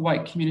that the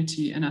white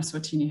community in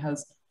Eswatini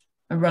has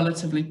a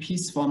relatively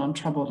peaceful and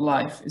untroubled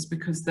life is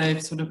because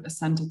they've sort of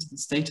ascended to the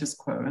status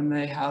quo, and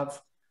they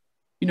have,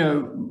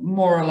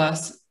 more or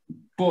less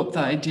bought the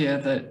idea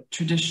that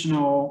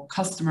traditional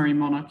customary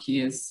monarchy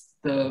is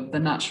the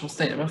natural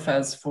state of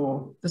affairs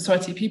for the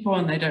Swati people,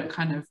 and they don't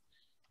kind of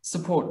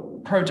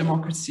support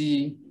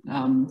pro-democracy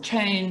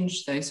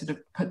change. They sort of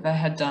put their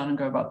head down and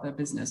go about their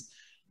business.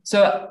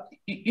 So,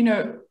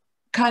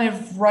 kind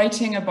of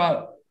writing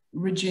about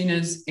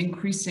Regina's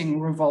increasing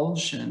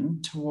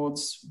revulsion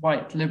towards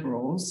white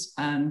liberals,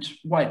 and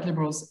white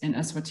liberals in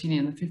Eswatini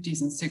in the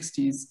 50s and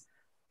 60s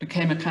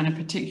became a kind of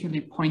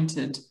particularly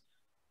pointed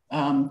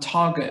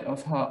target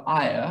of her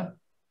ire.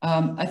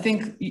 I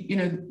think,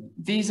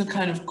 these are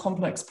kind of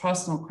complex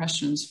personal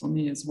questions for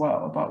me as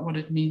well, about what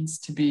it means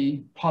to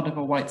be part of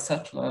a white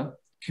settler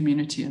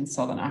community in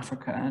Southern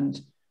Africa,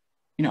 and,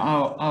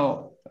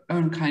 our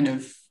own kind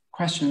of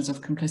questions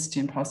of complicity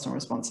and personal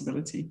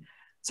responsibility.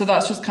 So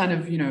that's just kind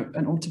of,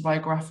 an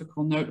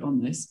autobiographical note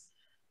on this.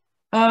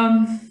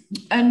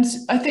 And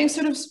I think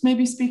sort of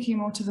maybe speaking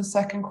more to the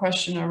second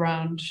question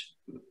around,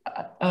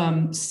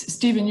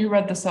 Stephen, you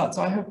read this out,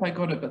 so I hope I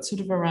got it, but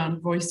sort of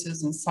around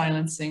voices and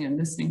silencing and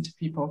listening to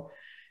people.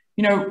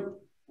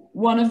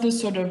 One of the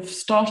sort of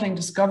startling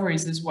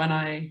discoveries is when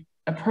I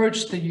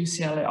approached the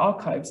UCLA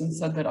archives and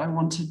said that I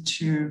wanted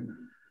to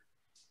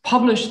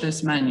publish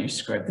this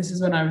manuscript. This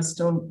is when I was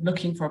still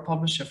looking for a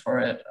publisher for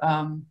it.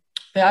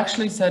 They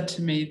actually said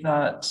to me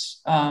that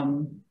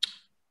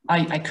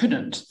I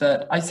couldn't,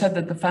 that I said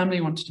that the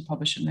family wanted to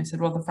publish it, and they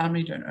said, well, the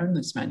family don't own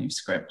this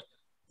manuscript.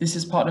 This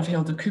is part of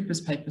Hilda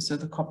Cooper's paper, so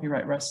the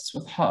copyright rests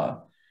with her,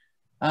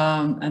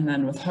 and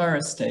then with her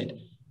estate.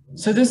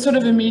 So this sort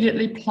of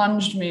immediately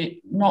plunged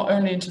me not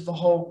only into the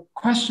whole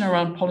question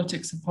around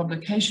politics of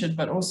publication,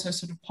 but also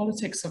sort of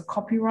politics of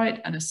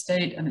copyright and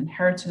estate and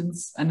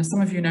inheritance. And as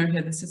some of you know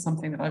here, this is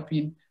something that I've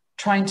been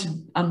trying to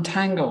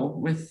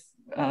untangle with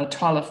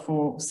Twala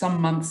for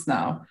some months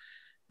now.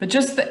 But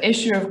just the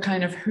issue of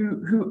kind of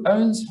who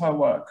owns her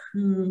work,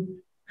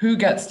 who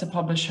gets to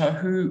publish her,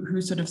 who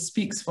sort of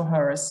speaks for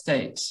her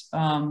estate,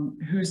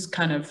 who's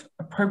kind of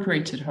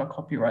appropriated her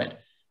copyright,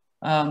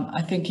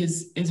 I think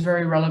is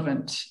very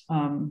relevant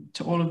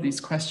to all of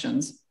these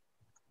questions.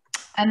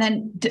 And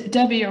then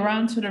Debbie,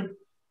 around sort of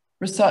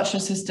research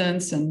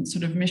assistance and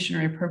sort of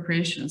missionary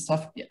appropriation and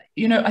stuff,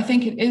 I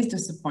think it is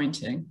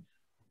disappointing.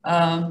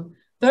 The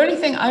only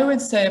thing I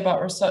would say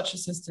about research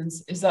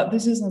assistance is that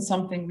this isn't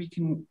something we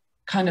can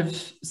kind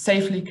of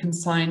safely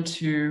consign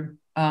to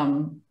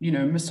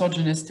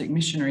misogynistic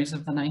missionaries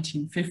of the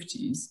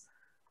 1950s.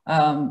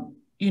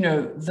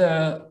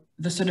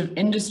 The sort of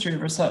industry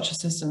of research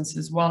assistance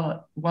is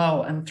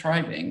well and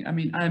thriving. I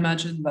mean, I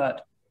imagine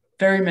that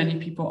very many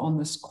people on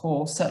this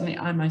call, certainly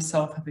I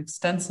myself, have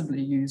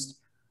extensively used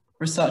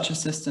research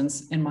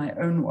assistance in my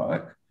own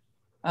work.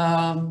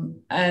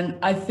 And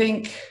I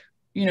think,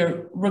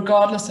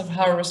 regardless of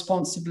how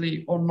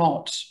responsibly or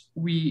not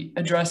we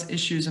address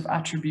issues of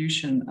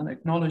attribution and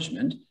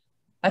acknowledgement,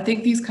 I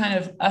think these kind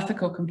of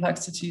ethical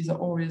complexities are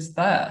always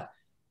there.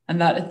 And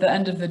that at the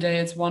end of the day,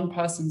 it's one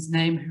person's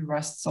name who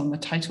rests on the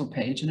title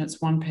page, and it's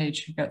one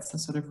page who gets the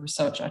sort of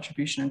research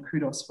attribution and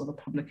kudos for the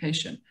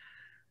publication.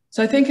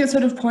 So I think it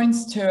sort of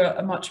points to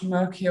a much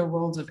murkier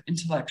world of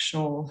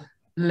intellectual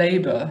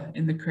labor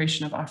in the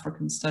creation of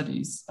African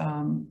studies,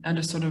 and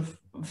a sort of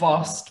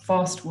vast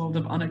world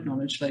of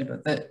unacknowledged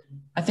labor that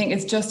I think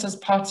is just as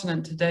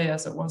pertinent today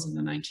as it was in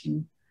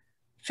the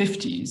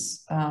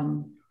 1950s.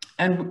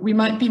 And we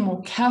might be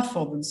more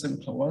careful than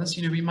Simpler was,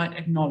 we might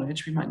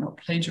acknowledge, we might not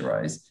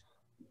plagiarize,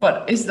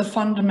 but is the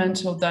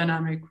fundamental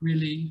dynamic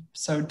really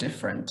so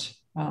different?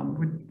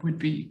 Would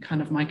be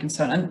kind of my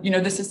concern.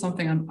 And, this is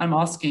something I'm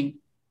asking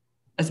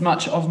as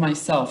much of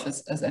myself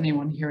as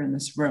anyone here in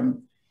this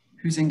room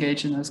who's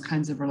engaged in those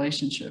kinds of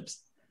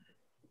relationships.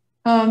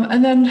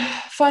 And then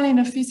finally,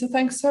 Nafisa,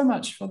 thanks so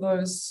much for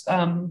those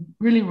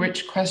really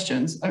rich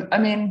questions. I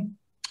mean,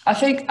 I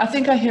think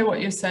I hear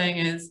what you're saying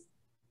is,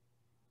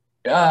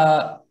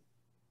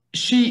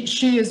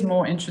 she is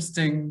more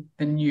interesting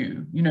than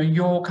you.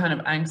 Your kind of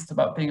angst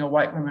about being a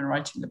white woman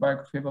writing the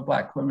biography of a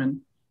Black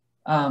woman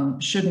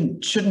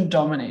shouldn't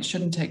dominate,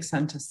 shouldn't take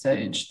center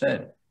stage.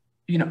 That,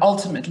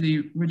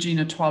 ultimately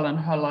Regina Twala and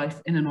her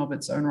life in and of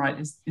its own right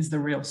is the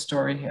real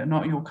story here,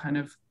 not your kind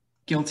of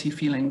guilty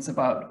feelings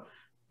about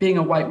being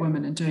a white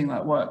woman and doing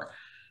that work.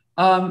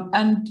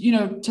 And,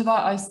 to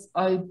that,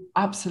 I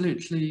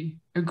absolutely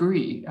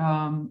agree.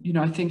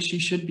 I think she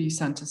should be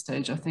center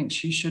stage. I think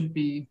she should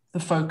be the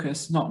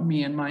focus, not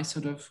me and my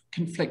sort of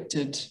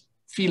conflicted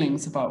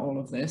feelings about all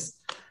of this.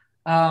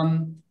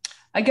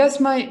 I guess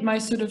my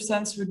sort of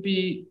sense would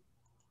be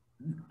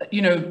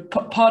you know,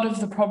 part of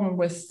the problem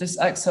with this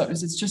excerpt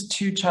is it's just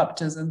 2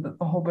 chapters, and the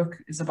whole book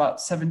is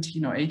about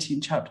 17 or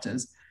 18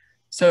 chapters.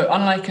 So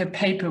unlike a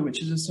paper,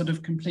 which is a sort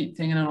of complete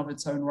thing in and of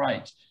its own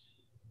right,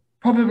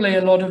 probably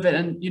a lot of it,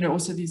 and, you know,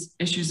 also these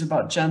issues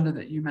about gender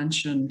that you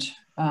mentioned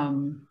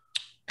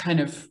kind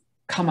of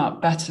come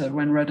out better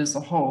when read as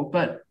a whole.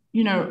 But,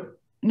 you know,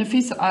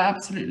 Nafisa, I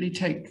absolutely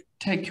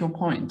take your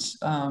point.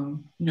 You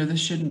know, this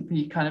shouldn't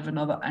be kind of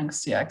another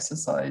angsty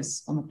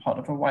exercise on the part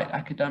of a white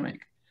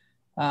academic.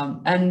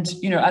 And,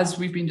 you know, as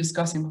we've been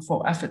discussing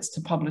before, efforts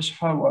to publish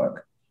her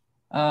work,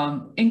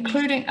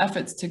 including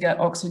efforts to get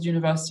Oxford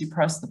University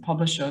Press, the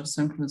publisher of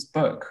Sunkla's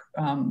book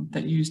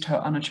that used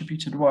her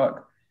unattributed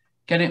work,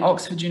 getting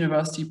Oxford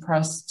University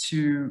Press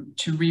to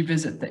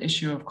revisit the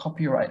issue of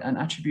copyright and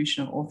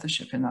attribution of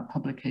authorship in that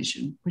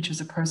publication, which is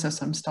a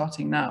process I'm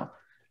starting now.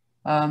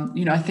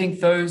 You know, I think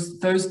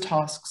those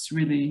tasks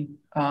really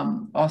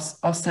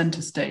are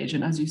center stage,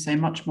 and, as you say,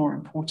 much more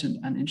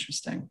important and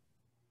interesting.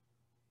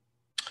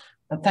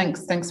 But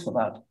thanks for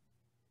that.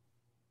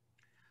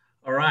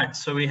 All right,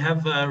 so we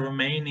have a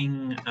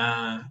remaining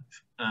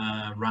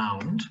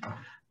round,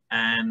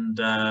 and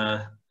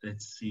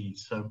let's see.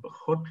 So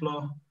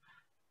Bachotlo,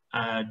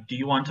 do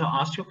you want to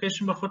ask your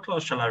question, Bachotlo,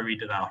 or shall I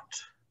read it out?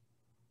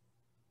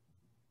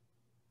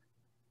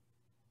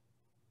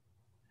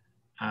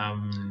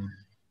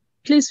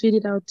 Please read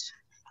it out.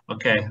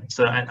 Okay,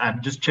 so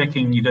I'm just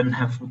checking you don't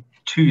have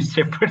 2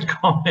 separate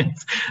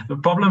comments. The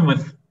problem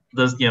with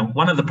this, you know,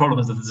 one of the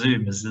problems with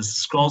Zoom is this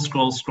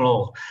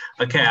scroll.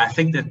 Okay, I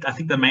think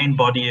the main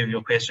body of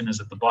your question is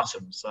at the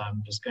bottom, so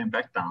I'm just going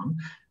back down.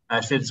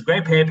 I said it's a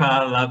great paper.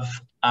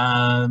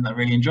 I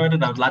really enjoyed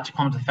it. I would like to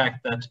comment on the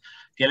fact that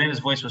Gelena's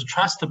voice was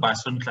trusted by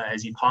Sunkla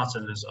as he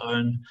parted his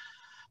own,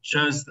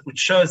 which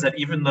shows that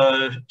even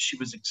though she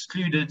was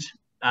excluded,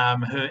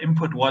 her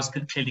input was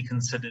clearly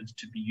considered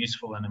to be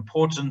useful and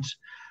important.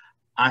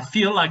 I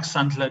feel like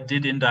Sunkla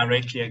did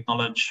indirectly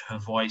acknowledge her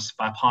voice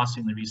by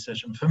passing the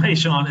research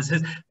information on. This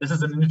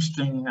is an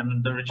interesting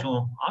and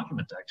original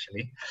argument,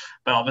 actually,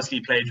 but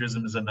obviously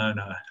plagiarism is a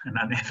no-no and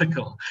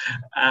unethical.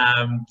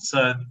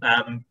 So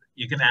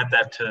you can add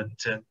that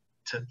to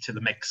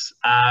the mix.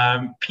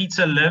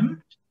 Peter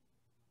Lim.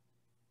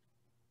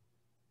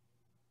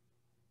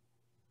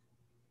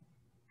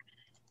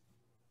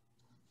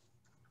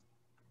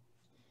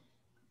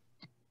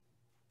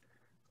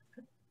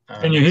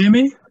 Can you hear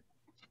me?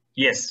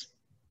 Yes.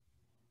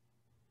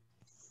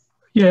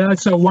 Yeah,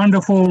 it's a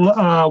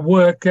wonderful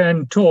work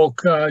and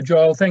talk,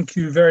 Joel. Thank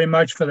you very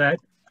much for that.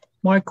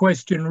 My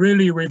question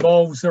really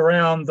revolves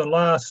around the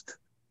last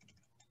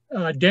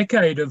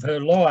decade of her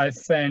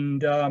life,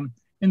 and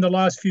in the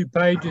last few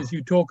pages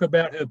you talk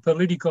about her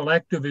political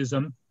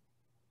activism.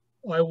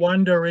 I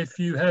wonder if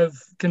you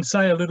can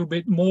say a little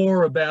bit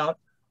more about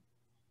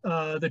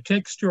the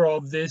texture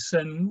of this,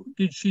 and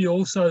did she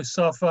also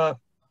suffer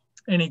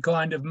any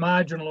kind of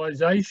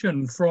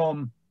marginalisation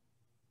from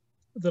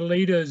the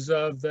leaders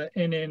of the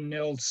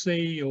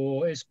NNLC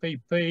or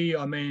SPP,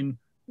 I mean,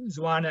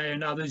 Zwane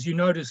and others? You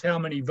notice how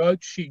many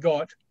votes she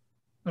got.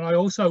 And I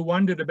also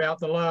wondered about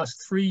the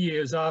last 3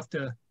 years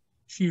after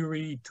she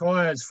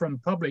retires from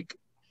public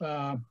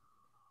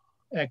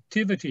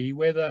activity,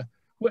 whether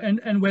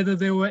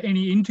there were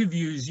any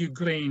interviews you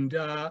gleaned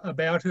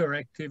about her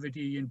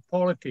activity in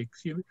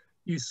politics.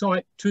 You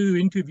cite 2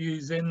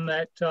 interviews in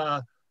that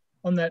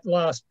on that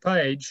last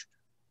page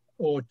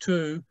or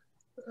 2,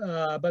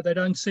 but they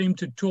don't seem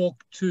to talk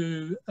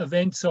to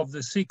events of the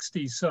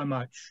 60s so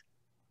much.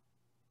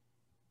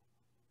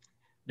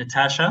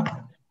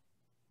 Natasha?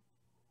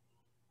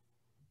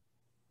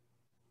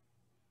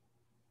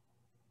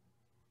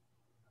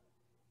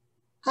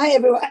 Hi,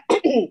 everyone.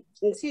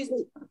 Excuse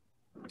me.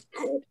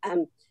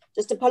 And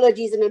just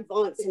apologies in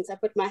advance, since I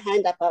put my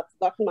hand up, I've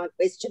forgotten my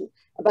question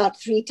about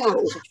 3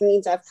 times, which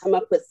means I've come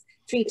up with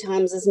 3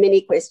 times as many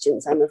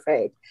questions, I'm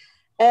afraid.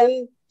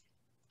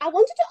 I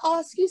wanted to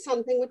ask you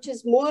something which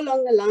is more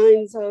along the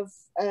lines of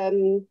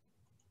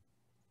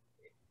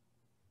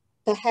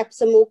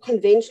perhaps a more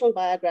conventional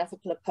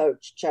biographical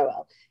approach,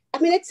 Joel. I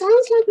mean, it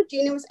sounds like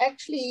Regina was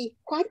actually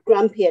quite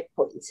grumpy at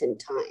points in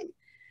time.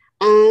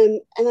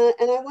 And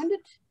I wondered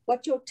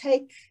what your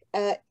take,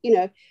 you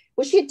know,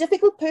 was she a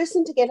difficult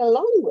person to get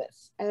along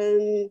with?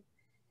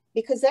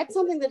 Because that's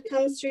something that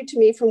comes through to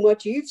me from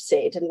what you've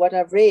said and what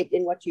I've read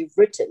in what you've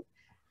written.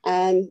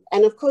 And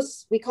of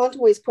course, we can't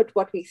always put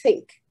what we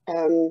think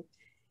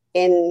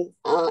in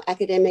our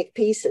academic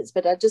pieces,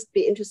 but I'd just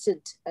be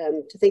interested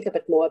to think a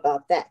bit more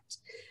about that.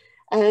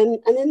 And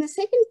then the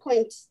second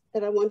point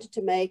that I wanted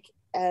to make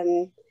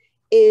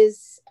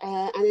is,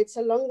 and it's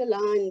along the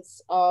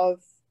lines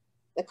of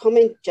the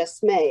comment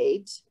just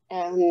made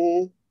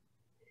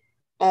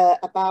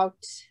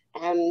about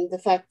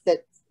the fact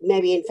that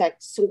maybe in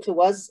fact Sunkla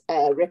was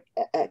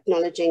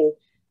acknowledging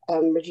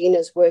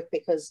Regina's work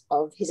because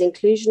of his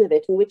inclusion of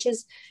it, and which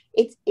is,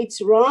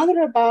 it's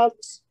rather about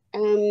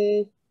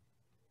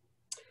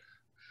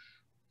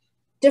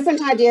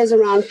different ideas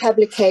around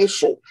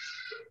publication.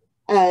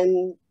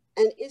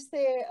 is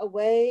there a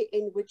way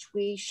in which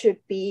we should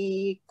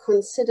be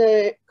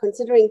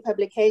considering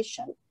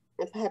publication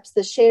and perhaps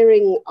the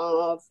sharing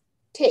of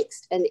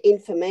text and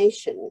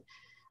information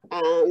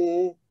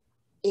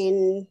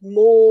in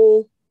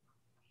more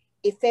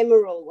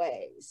ephemeral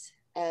ways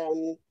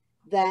than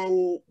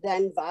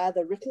via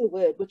the written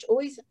word, which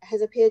always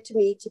has appeared to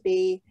me to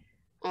be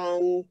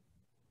not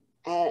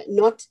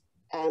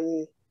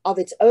of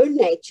its own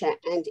nature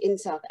and in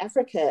South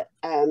Africa,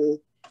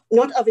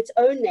 not of its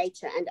own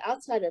nature and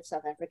outside of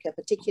South Africa,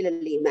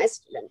 particularly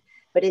masculine,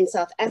 but in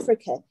South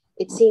Africa,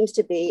 it seems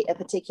to be a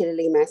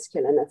particularly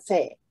masculine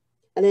affair.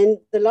 And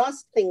then the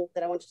last thing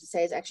that I wanted to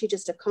say is actually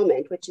just a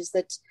comment, which is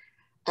that,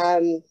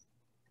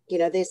 you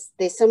know,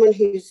 there's someone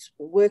whose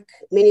work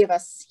many of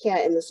us here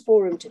in this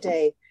forum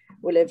today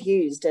will have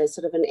used as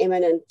sort of an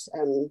eminent,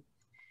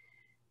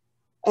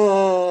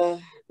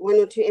 one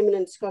or two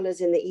eminent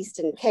scholars in the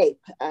Eastern Cape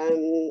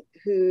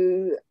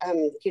who,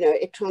 you know,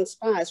 it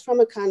transpires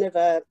from a kind of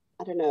a,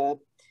 I don't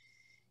know,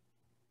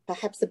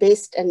 perhaps the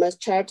best and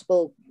most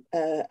charitable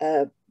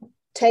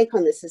take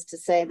on this is to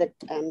say that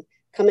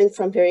coming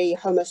from very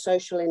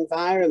homosocial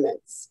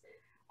environments,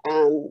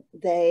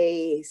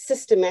 they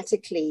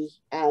systematically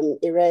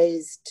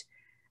erased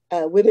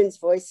women's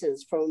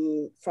voices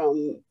from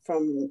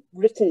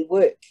written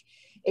work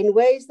in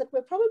ways that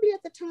were probably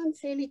at the time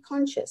fairly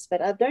conscious.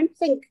 But I don't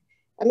think,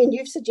 I mean,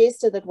 you've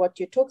suggested that what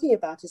you're talking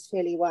about is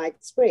fairly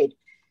widespread.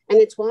 And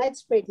it's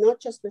widespread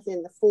not just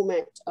within the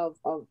format of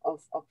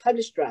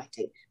published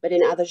writing, but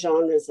in other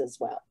genres as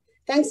well.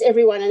 Thanks,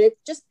 everyone. And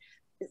it's just,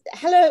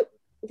 hello,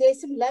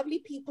 there's some lovely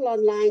people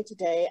online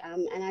today.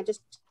 And I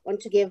just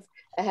want to give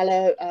a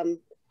hello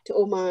to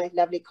all my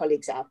lovely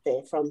colleagues out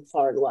there from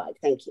far and wide.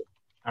 Thank you.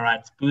 All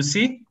right,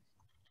 Busi.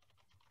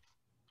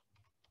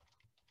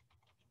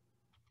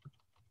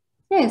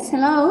 Yes,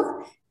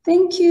 hello.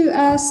 Thank you,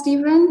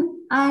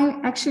 Stephen. I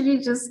actually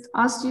just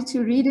asked you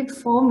to read it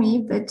for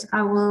me, but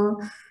I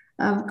will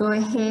go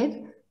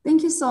ahead.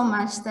 Thank you so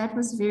much. That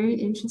was very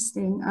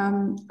interesting.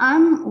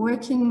 I'm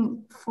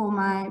working for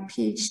my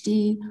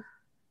PhD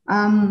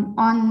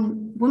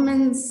on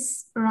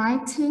women's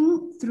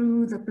writing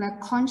through the Black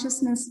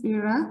consciousness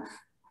era.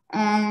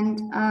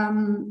 And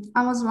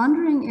I was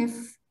wondering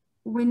if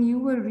when you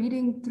were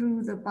reading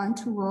through the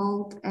Bantu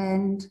world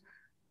and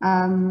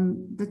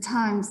the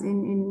times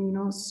in you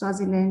know,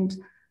 Swaziland,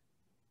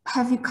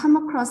 have you come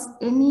across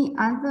any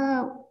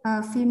other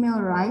female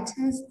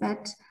writers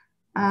that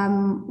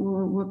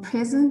were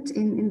present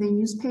in the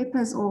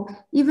newspapers, or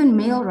even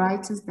male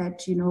writers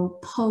that, you know,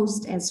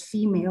 posed as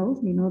female,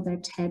 you know,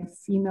 that had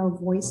female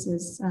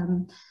voices?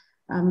 And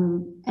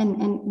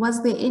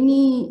was there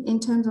any, in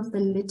terms of the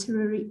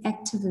literary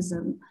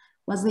activism,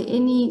 was there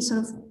any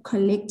sort of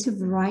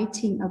collective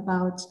writing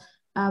about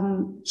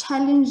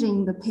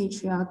challenging the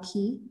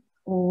patriarchy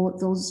or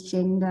those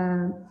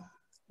gender,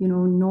 you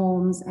know,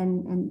 norms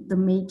and the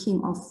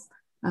making of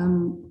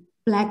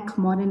Black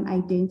modern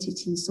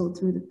identity, so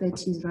through the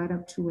 30s right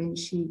up to when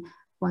she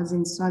was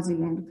in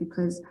Swaziland?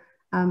 Because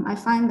I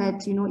find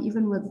that, you know,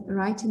 even with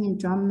writing in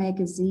Drum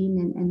magazine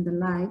and the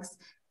likes,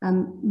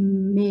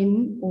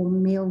 men or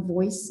male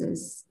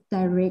voices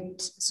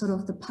direct sort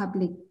of the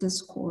public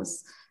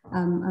discourse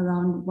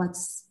around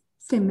what's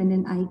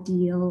feminine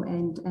ideal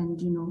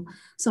and you know,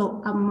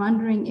 so I'm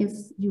wondering if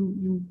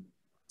you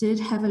did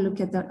have a look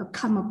at that or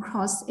come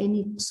across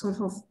any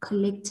sort of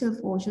collective,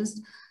 or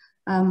just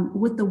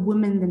with the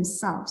women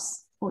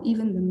themselves, or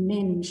even the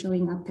men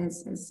showing up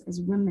as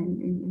women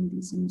in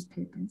these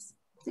newspapers.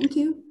 Thank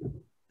you.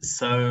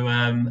 So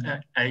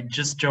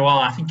just, Joel,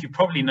 I think you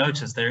probably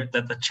noticed there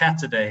that the chat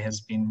today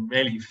has been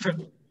really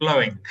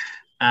flowing.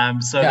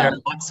 So there are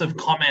lots of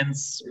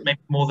comments, maybe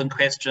more than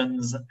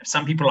questions.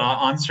 Some people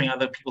are answering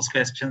other people's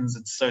questions.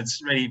 So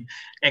it's really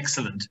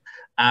excellent.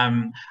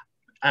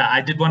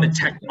 I did want to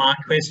tack my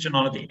question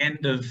on at the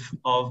end of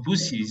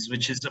Busi's,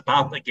 which is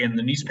about, again,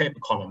 the newspaper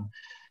column.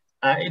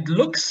 It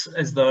looks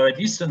as though, at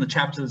least in the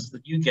chapters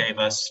that you gave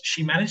us,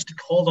 she managed to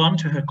hold on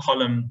to her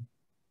column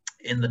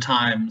in the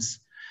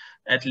Times,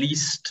 at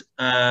least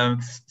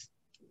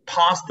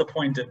past the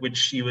point at which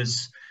she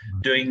was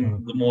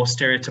doing the more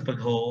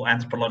stereotypical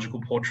anthropological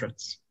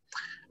portraits.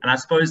 And I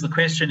suppose the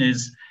question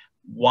is,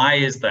 why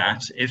is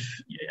that? If,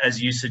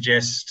 as you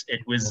suggest, it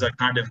was a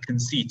kind of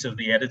conceit of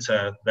the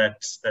editor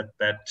that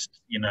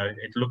you know,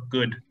 it looked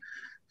good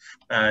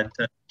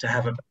to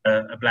have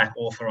a Black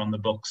author on the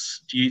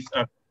books.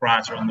 A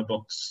writer on the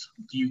books.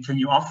 Can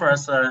you offer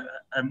us a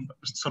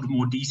sort of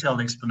more detailed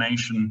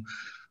explanation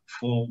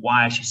for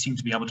why she seemed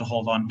to be able to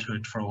hold on to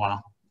it for a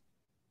while?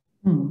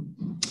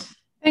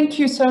 Thank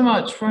you so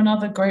much for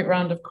another great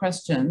round of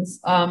questions.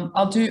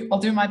 I'll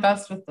do my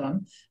best with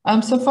them.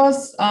 So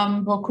first,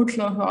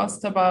 Bokutlo, who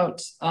asked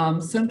about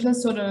Simple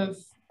sort of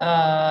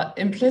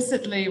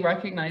implicitly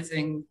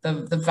recognizing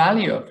the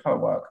value of her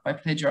work by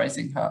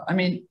plagiarizing her. I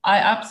mean, I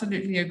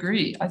absolutely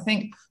agree. I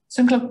think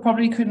Simple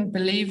probably couldn't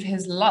believe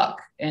his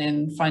luck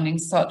in finding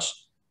such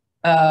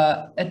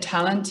a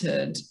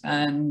talented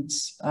and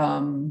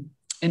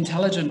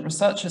intelligent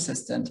research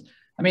assistant.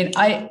 I mean,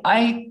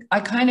 I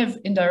kind of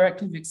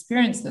indirectly have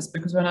experienced this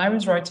because when I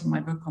was writing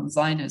my book on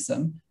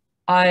Zionism,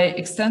 I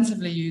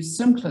extensively used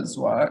Simkla's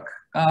work,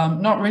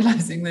 not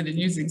realizing that in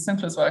using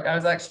Simkla's work, I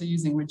was actually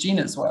using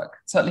Regina's work,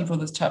 certainly for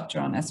this chapter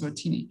on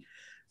Eswatini.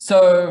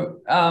 So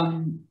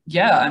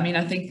yeah, I mean,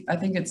 I think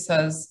it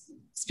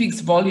speaks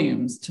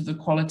volumes to the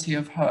quality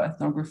of her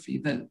ethnography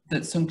that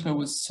Simkla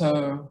was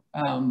so,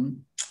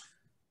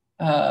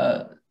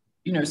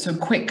 you know, so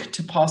quick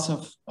to pass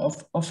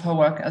of her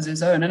work as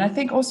his own. And I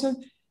think also,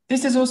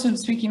 this is also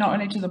speaking not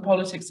only to the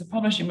politics of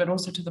publishing, but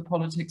also to the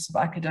politics of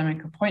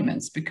academic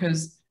appointments,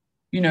 because,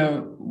 you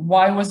know,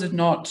 why was it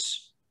not,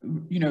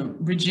 you know,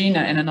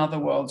 Regina in another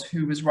world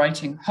who was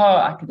writing her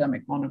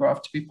academic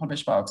monograph to be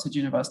published by Oxford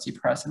University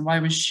Press? And why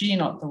was she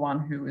not the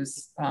one who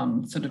was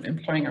sort of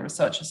employing a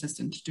research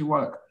assistant to do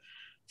work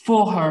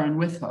for her and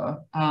with her?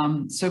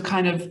 So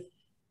kind of,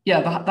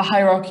 yeah, the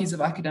hierarchies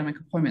of academic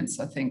appointments,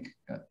 I think,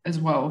 as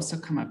well, also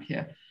come up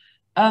here.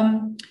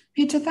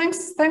 Peter,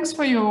 thanks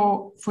for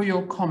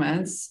your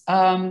comments.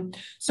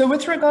 So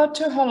with regard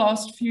to her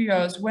last few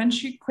years, when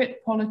she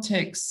quit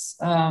politics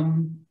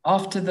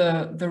after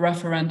the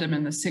referendum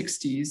in the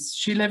 60s,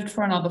 she lived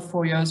for another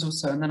 4 years or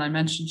so, and then I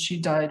mentioned she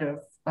died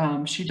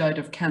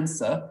of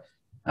cancer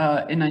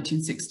in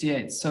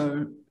 1968.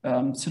 So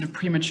sort of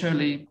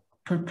prematurely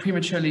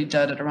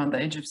dead at around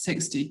the age of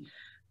 60.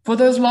 For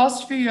those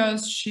last few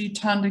years, she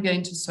turned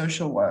again to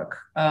social work.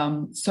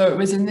 So it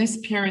was in this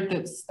period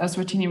that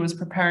Eswatini was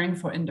preparing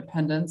for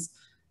independence,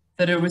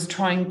 that it was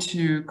trying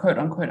to, quote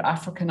unquote,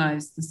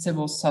 Africanize the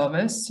civil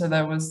service. So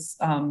there was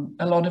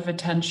a lot of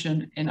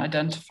attention in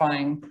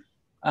identifying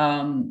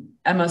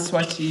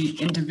Eswatini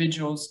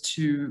individuals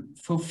to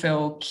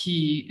fulfill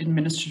key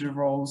administrative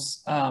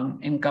roles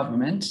in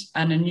government.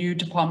 And a new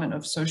Department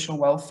of Social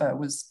Welfare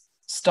was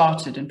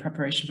started in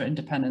preparation for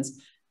independence.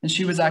 And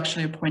she was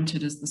actually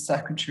appointed as the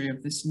secretary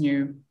of this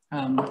new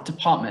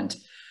department.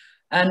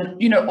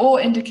 And, you know, all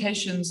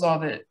indications are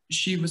that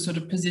she was sort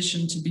of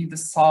positioned to be the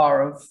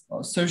czar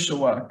of social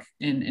work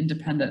in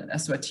independent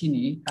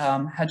Eswatini,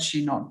 had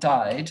she not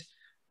died.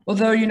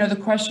 Although, you know, the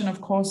question, of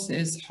course,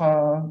 is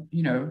her,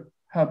 you know,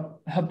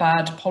 her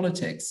bad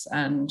politics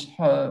and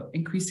her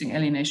increasing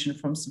alienation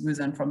from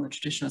Sibuza and from the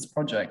Traditionalist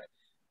Project,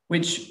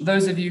 which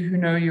those of you who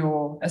know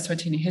your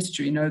Eswatini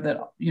history know that,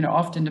 you know,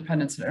 after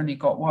independence, it only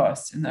got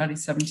worse. In the early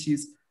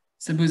 70s,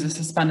 Sibuza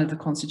suspended the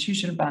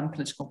constitution, banned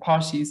political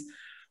parties.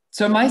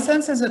 So my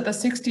sense is that the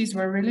 60s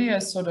were really a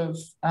sort of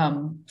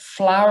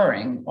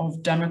flowering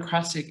of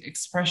democratic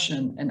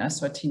expression in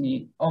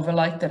Eswatini of a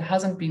light that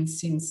hasn't been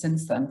seen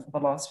since then for the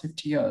last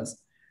 50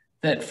 years.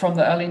 That from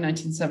the early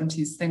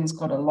 1970s, things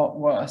got a lot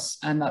worse,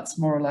 and that's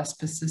more or less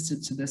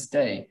persisted to this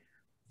day.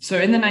 So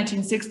in the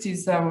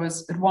 1960s, there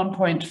was at one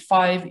point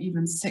 5,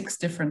 even 6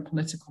 different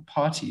political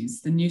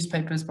parties. The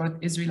newspapers, both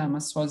Israel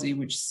and Swazi,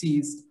 which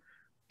seized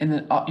in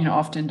the, you know,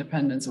 after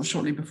independence or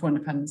shortly before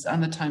independence,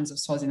 and the Times of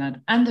Swaziland,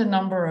 and a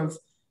number of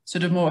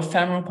sort of more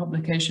ephemeral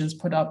publications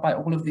put out by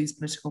all of these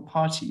political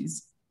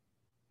parties.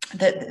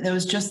 That there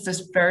was just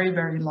this very,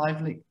 very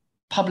lively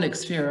public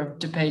sphere of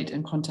debate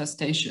and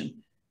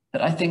contestation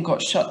that I think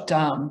got shut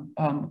down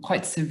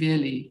quite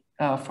severely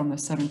from the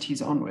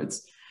 70s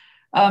onwards.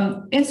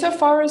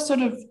 Insofar as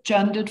sort of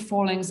gendered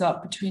fallings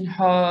up between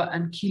her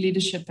and key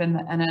leadership in the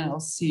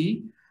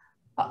NNLC,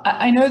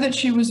 I know that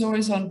she was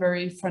always on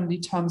very friendly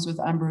terms with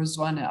Ambrose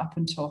Zwane up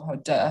until her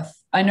death.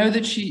 I know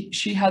that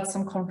she had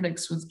some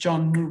conflicts with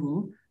John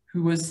Ngugu,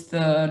 who was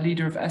the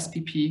leader of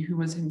SPP, who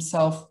was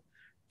himself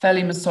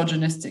fairly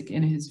misogynistic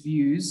in his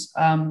views.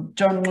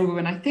 John Ngugu,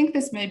 and I think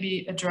this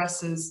maybe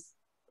addresses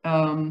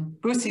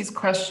Busi's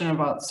question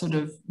about sort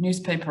of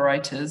newspaper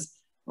writers.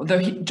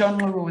 Although John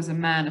Ngugu was a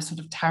man, a sort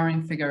of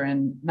towering figure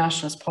in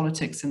nationalist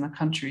politics in the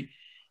country,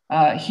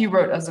 he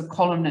wrote as a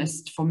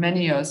columnist for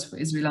many years for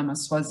Israel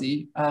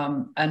Maswazi,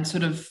 and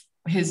sort of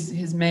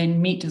his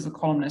main meat as a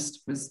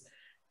columnist was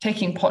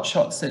taking pot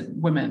shots at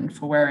women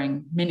for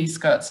wearing mini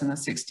skirts in the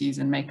 60s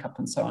and makeup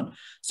and so on.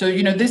 So,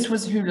 you know, this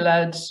was who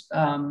led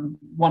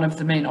one of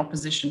the main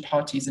opposition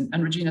parties,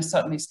 and Regina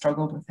certainly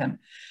struggled with him.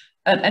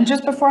 And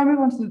just before I move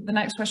on to the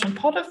next question,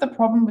 part of the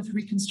problem with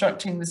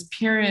reconstructing this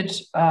period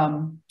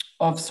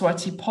of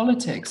Swati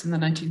politics in the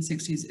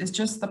 1960s is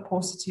just the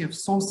paucity of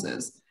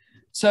sources.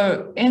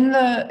 So in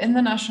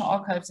the National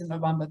Archives in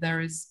November, there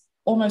is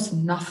almost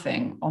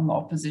nothing on the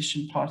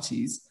opposition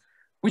parties,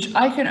 which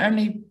I can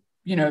only,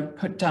 you know,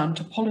 put down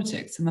to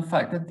politics and the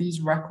fact that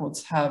these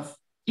records have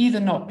either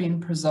not been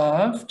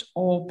preserved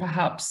or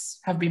perhaps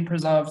have been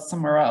preserved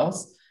somewhere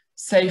else,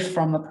 safe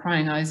from the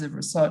prying eyes of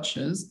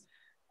researchers.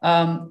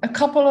 A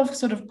couple of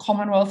sort of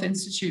Commonwealth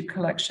Institute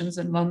collections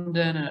in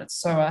London and at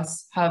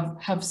SOAS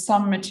have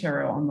some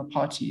material on the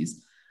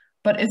parties,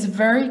 but it's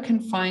very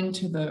confined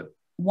to the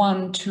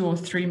 1, 2, or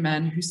 3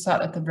 men who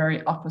sat at the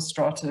very upper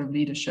strata of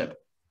leadership.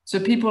 So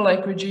people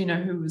like Regina,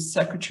 who was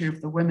secretary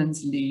of the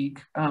Women's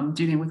League,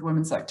 dealing with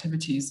women's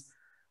activities,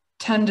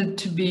 tended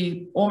to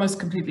be almost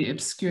completely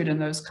obscured in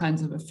those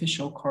kinds of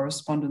official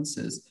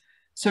correspondences.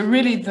 So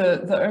really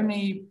the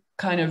only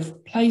kind of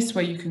place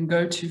where you can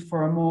go to for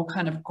a more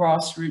kind of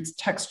grassroots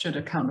textured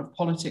account of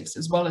politics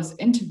as well as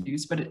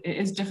interviews, but it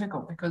is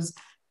difficult because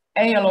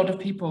A, a lot of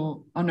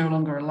people are no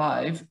longer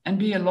alive, and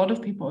B, a lot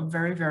of people are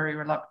very, very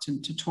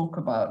reluctant to talk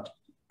about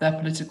their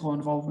political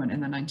involvement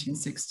in the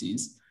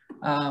 1960s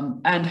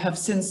and have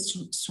since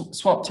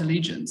swapped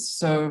allegiance.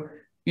 So,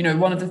 you know,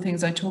 one of the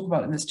things I talk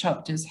about in this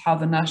chapter is how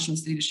the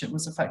nationalist leadership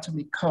was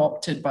effectively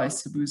co-opted by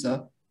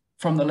Sobhuza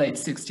from the late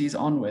 60s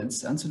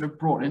onwards and sort of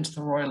brought into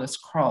the royalist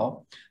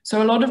kraal.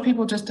 So a lot of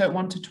people just don't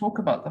want to talk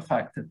about the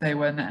fact that they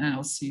were in the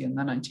NLC in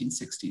the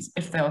 1960s,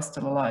 if they are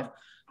still alive.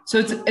 So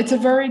it's a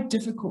very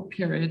difficult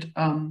period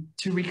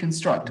to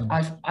reconstruct,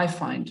 I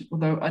find,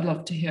 although I'd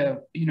love to hear,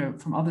 you know,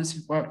 from others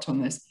who've worked on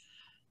this.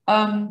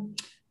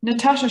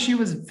 Natasha, she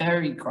was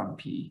very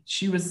grumpy.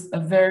 She was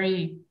a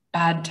very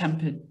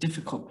bad-tempered,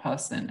 difficult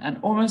person. And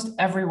almost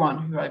everyone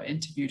who I've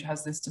interviewed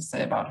has this to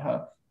say about her,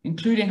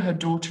 including her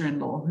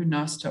daughter-in-law, who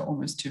nursed her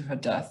almost to her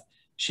death.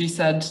 She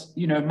said,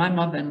 you know, my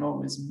mother-in-law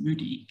was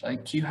moody.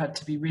 Like, you had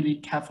to be really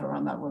careful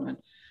around that woman.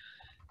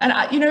 And,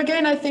 you know,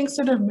 again, I think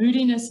sort of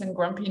moodiness and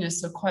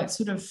grumpiness are quite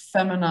sort of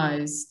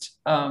feminized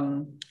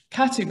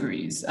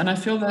categories. And I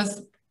feel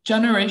there's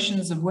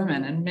generations of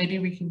women, and maybe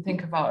we can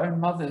think of our own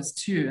mothers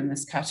too in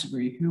this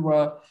category, who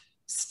were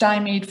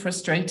stymied,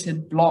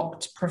 frustrated,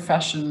 blocked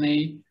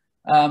professionally.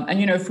 And,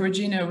 you know, for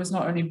Regina, it was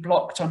not only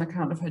blocked on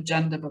account of her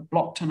gender, but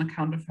blocked on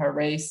account of her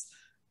race.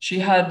 She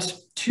had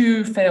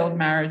 2 failed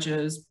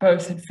marriages.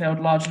 Both had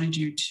failed largely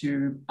due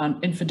to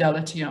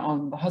infidelity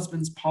on the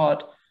husband's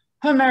part.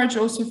 Her marriage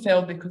also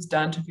failed because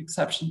Dan took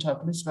exception to her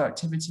political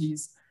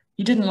activities.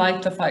 He didn't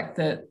like the fact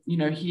that, you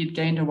know, he had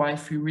gained a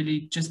wife who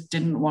really just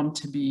didn't want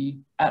to be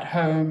at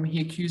home.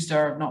 He accused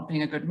her of not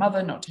being a good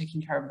mother, not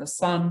taking care of the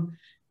son,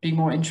 being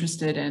more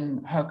interested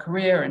in her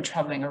career and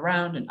traveling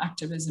around and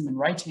activism and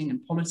writing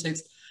and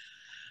politics.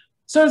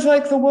 So it's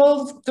like the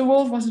world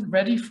wasn't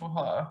ready for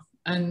her.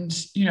 And,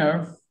 you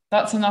know,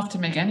 that's enough to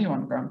make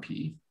anyone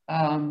grumpy.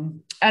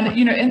 And,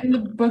 you know, in the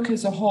book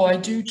as a whole, I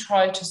do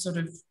try to sort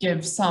of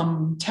give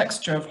some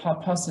texture of her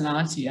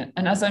personality.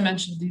 And as I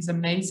mentioned, these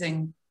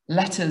amazing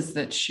letters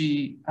that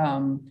she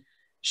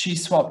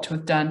swapped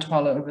with Dan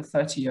Twala over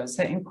 30 years,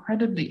 they're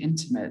incredibly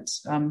intimate,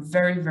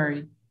 very,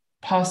 very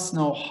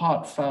personal,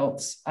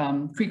 heartfelt,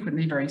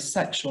 frequently very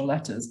sexual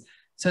letters.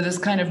 So this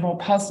kind of more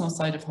personal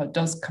side of her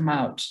does come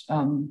out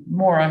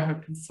more, I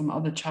hope, in some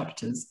other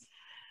chapters.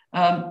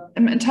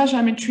 And Natasha,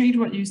 I'm intrigued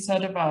what you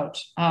said about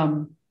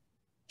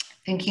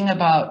thinking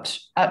about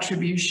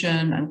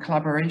attribution and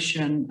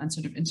collaboration and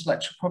sort of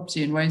intellectual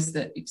property in ways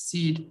that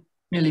exceed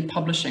merely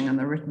publishing and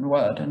the written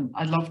word. And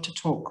I'd love to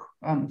talk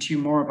to you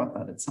more about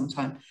that at some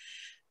time.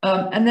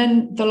 And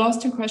then the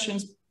last 2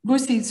 questions,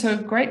 Busi, so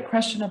great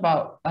question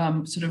about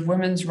sort of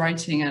women's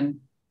writing and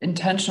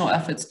intentional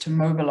efforts to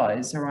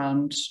mobilize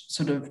around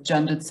sort of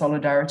gendered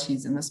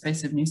solidarities in the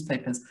space of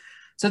newspapers.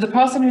 So the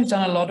person who's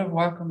done a lot of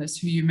work on this,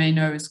 who you may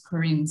know, is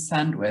Corinne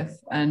Sandwith,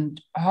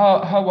 and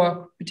her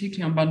work,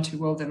 particularly on Bantu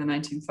World in the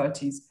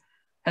 1930s,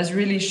 has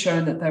really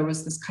shown that there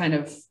was this kind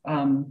of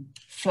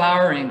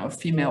flowering of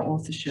female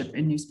authorship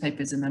in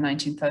newspapers in the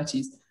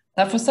 1930s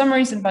that for some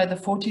reason by the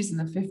 40s and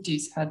the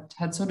 50s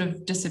had sort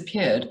of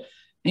disappeared.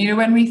 You know,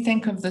 when we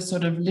think of the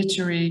sort of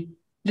literary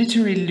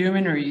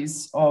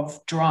luminaries of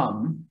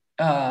drum,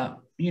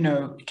 you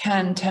know,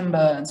 Can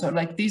Temba, and so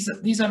like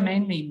these are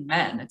mainly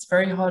men. It's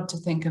very hard to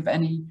think of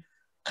any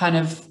kind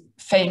of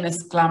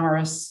famous,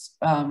 glamorous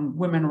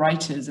women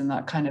writers in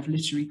that kind of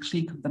literary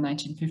clique of the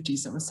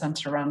 1950s that was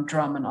centered around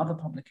drum and other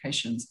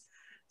publications.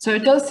 So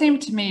it does seem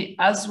to me,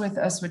 as with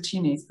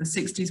Eswatini, the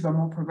 60s were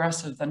more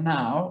progressive than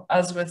now.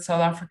 As with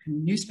South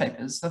African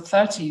newspapers, the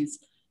 30s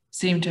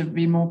seem to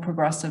be more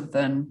progressive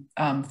than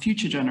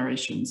future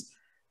generations.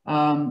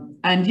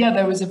 And yeah,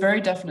 there was a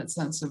very definite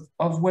sense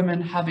of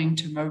women having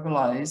to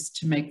mobilize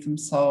to make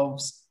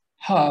themselves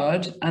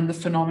heard, and the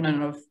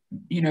phenomenon of,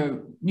 you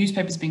know,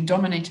 newspapers being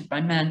dominated by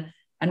men.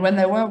 And when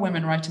there were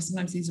women writers,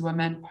 sometimes these were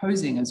men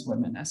posing as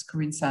women, as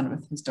Corinne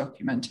Sandwith has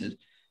documented.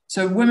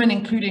 So women,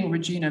 including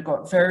Regina,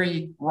 got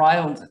very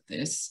riled at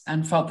this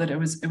and felt that it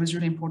was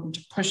really important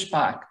to push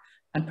back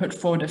and put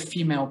forward a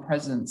female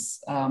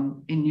presence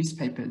in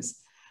newspapers.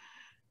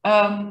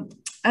 And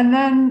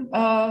then,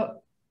 oh,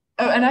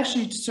 and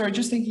actually, sorry,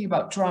 just thinking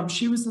about Drum,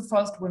 she was the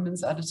first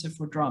women's editor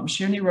for Drum.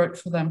 She only wrote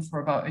for them for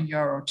about a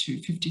year or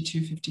two,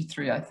 52,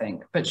 53, I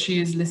think, but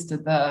she is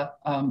listed there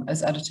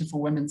as editor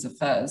for Women's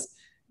Affairs.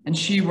 And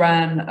she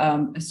ran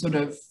a sort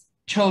of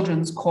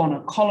children's corner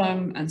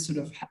column and sort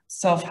of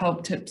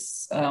self-help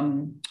tips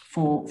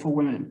for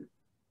women.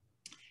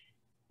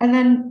 And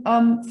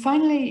then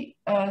finally,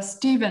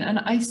 Stephen, and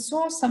I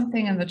saw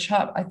something in the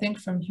chat, I think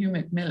from Hugh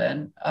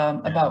Macmillan,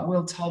 about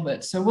Will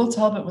Talbot. So Will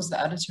Talbot was the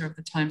editor of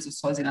the Times of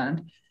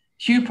Swaziland.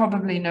 Hugh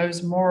probably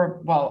knows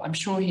more, well, I'm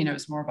sure he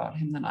knows more about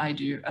him than I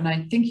do. And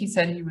I think he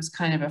said he was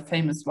kind of a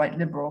famous white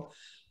liberal.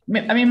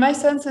 I mean, my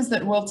sense is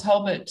that Will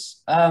Talbot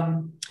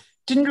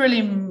didn't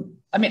really,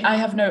 I mean, I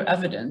have no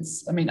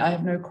evidence. I mean, I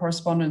have no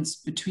correspondence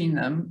between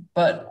them,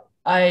 but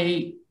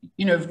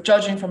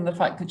judging from the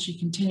fact that she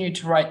continued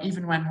to write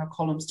even when her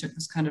columns took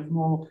this kind of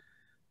more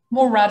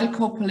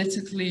radical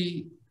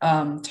politically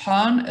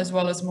turn, as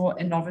well as more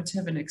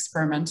innovative and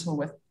experimental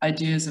with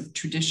ideas of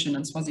tradition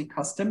and Swazi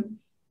custom,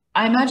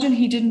 I imagine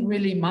he didn't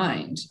really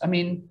mind. I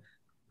mean,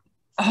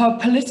 her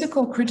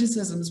political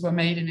criticisms were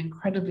made in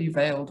incredibly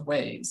veiled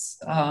ways.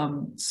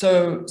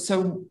 So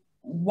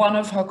one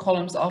of her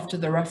columns after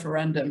the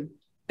referendum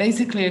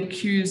basically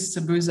accused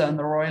Sobhuza and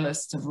the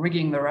royalists of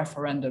rigging the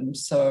referendum.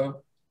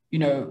 So,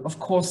 of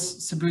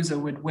course, Sobhuza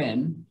would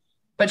win.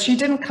 But she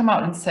didn't come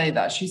out and say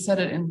that. She said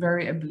it in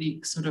very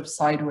oblique, sort of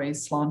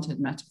sideways, slanted,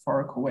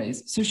 metaphorical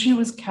ways. So she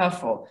was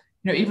careful.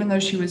 Even though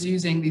she was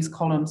using these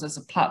columns as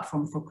a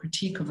platform for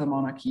critique of the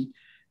monarchy,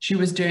 she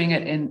was doing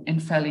it in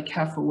fairly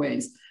careful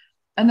ways.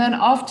 And then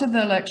after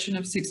the election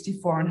of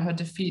 '64 and her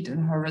defeat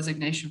and her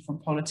resignation from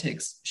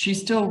politics, she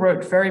still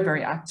wrote very,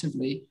 very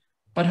actively,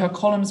 but her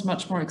columns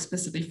much more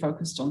explicitly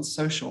focused on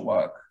social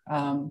work,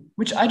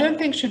 which I don't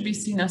think should be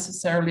seen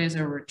necessarily as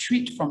a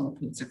retreat from the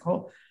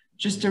political,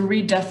 just a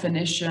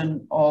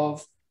redefinition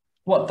of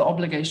what the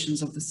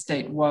obligations of the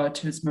state were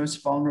to its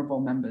most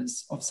vulnerable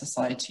members of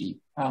society,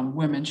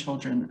 women,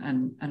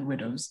 children, and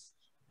widows.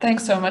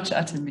 Thanks so much,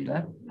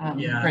 Atembile.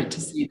 Great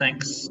to see you.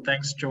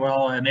 Thanks,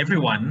 Joel, and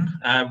everyone.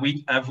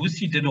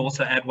 Vusi did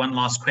also add one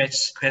last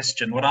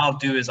question. What I'll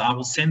do is I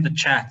will send the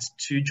chat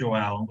to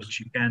Joel, which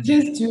you can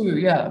please do.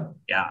 Yeah.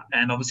 Yeah,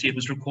 and obviously it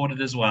was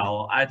recorded as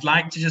well. I'd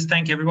like to just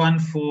thank everyone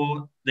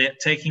for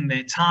taking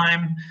their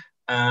time,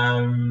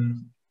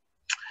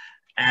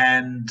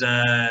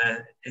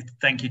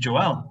 thank you,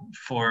 Joel,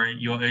 for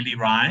your early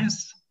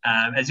rise.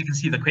 As you can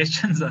see, the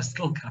questions are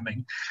still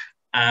coming.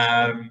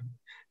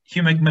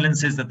 Hugh Macmillan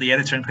says that the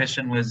editor in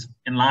question was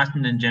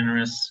enlightened and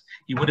generous.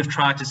 He would have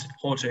tried to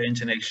support her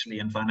intellectually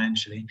and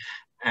financially.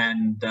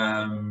 And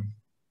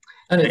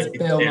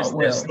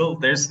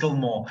there's still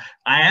more.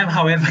 I am,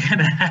 however, going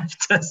to have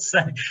to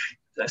say,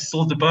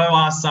 Saul DeBow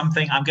asked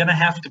something. I'm going to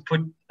have to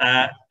put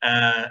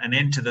an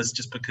end to this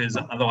just because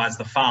otherwise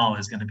the file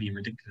is going to be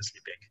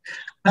ridiculously big.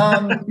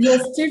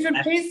 Yes, Stephen,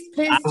 please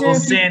I will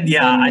send,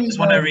 I just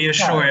want to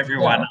reassure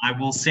everyone, I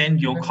will send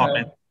your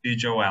comment to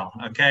Joel,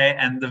 okay?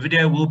 And the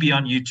video will be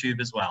on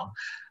YouTube as well.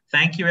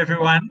 Thank you,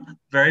 everyone,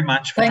 very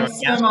much for joining us.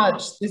 Thanks so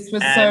much. This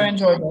was so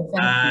enjoyable.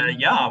 Thank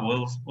you. Yeah,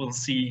 we'll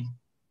see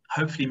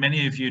hopefully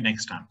many of you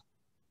next time.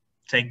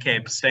 Take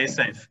care. Stay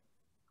safe.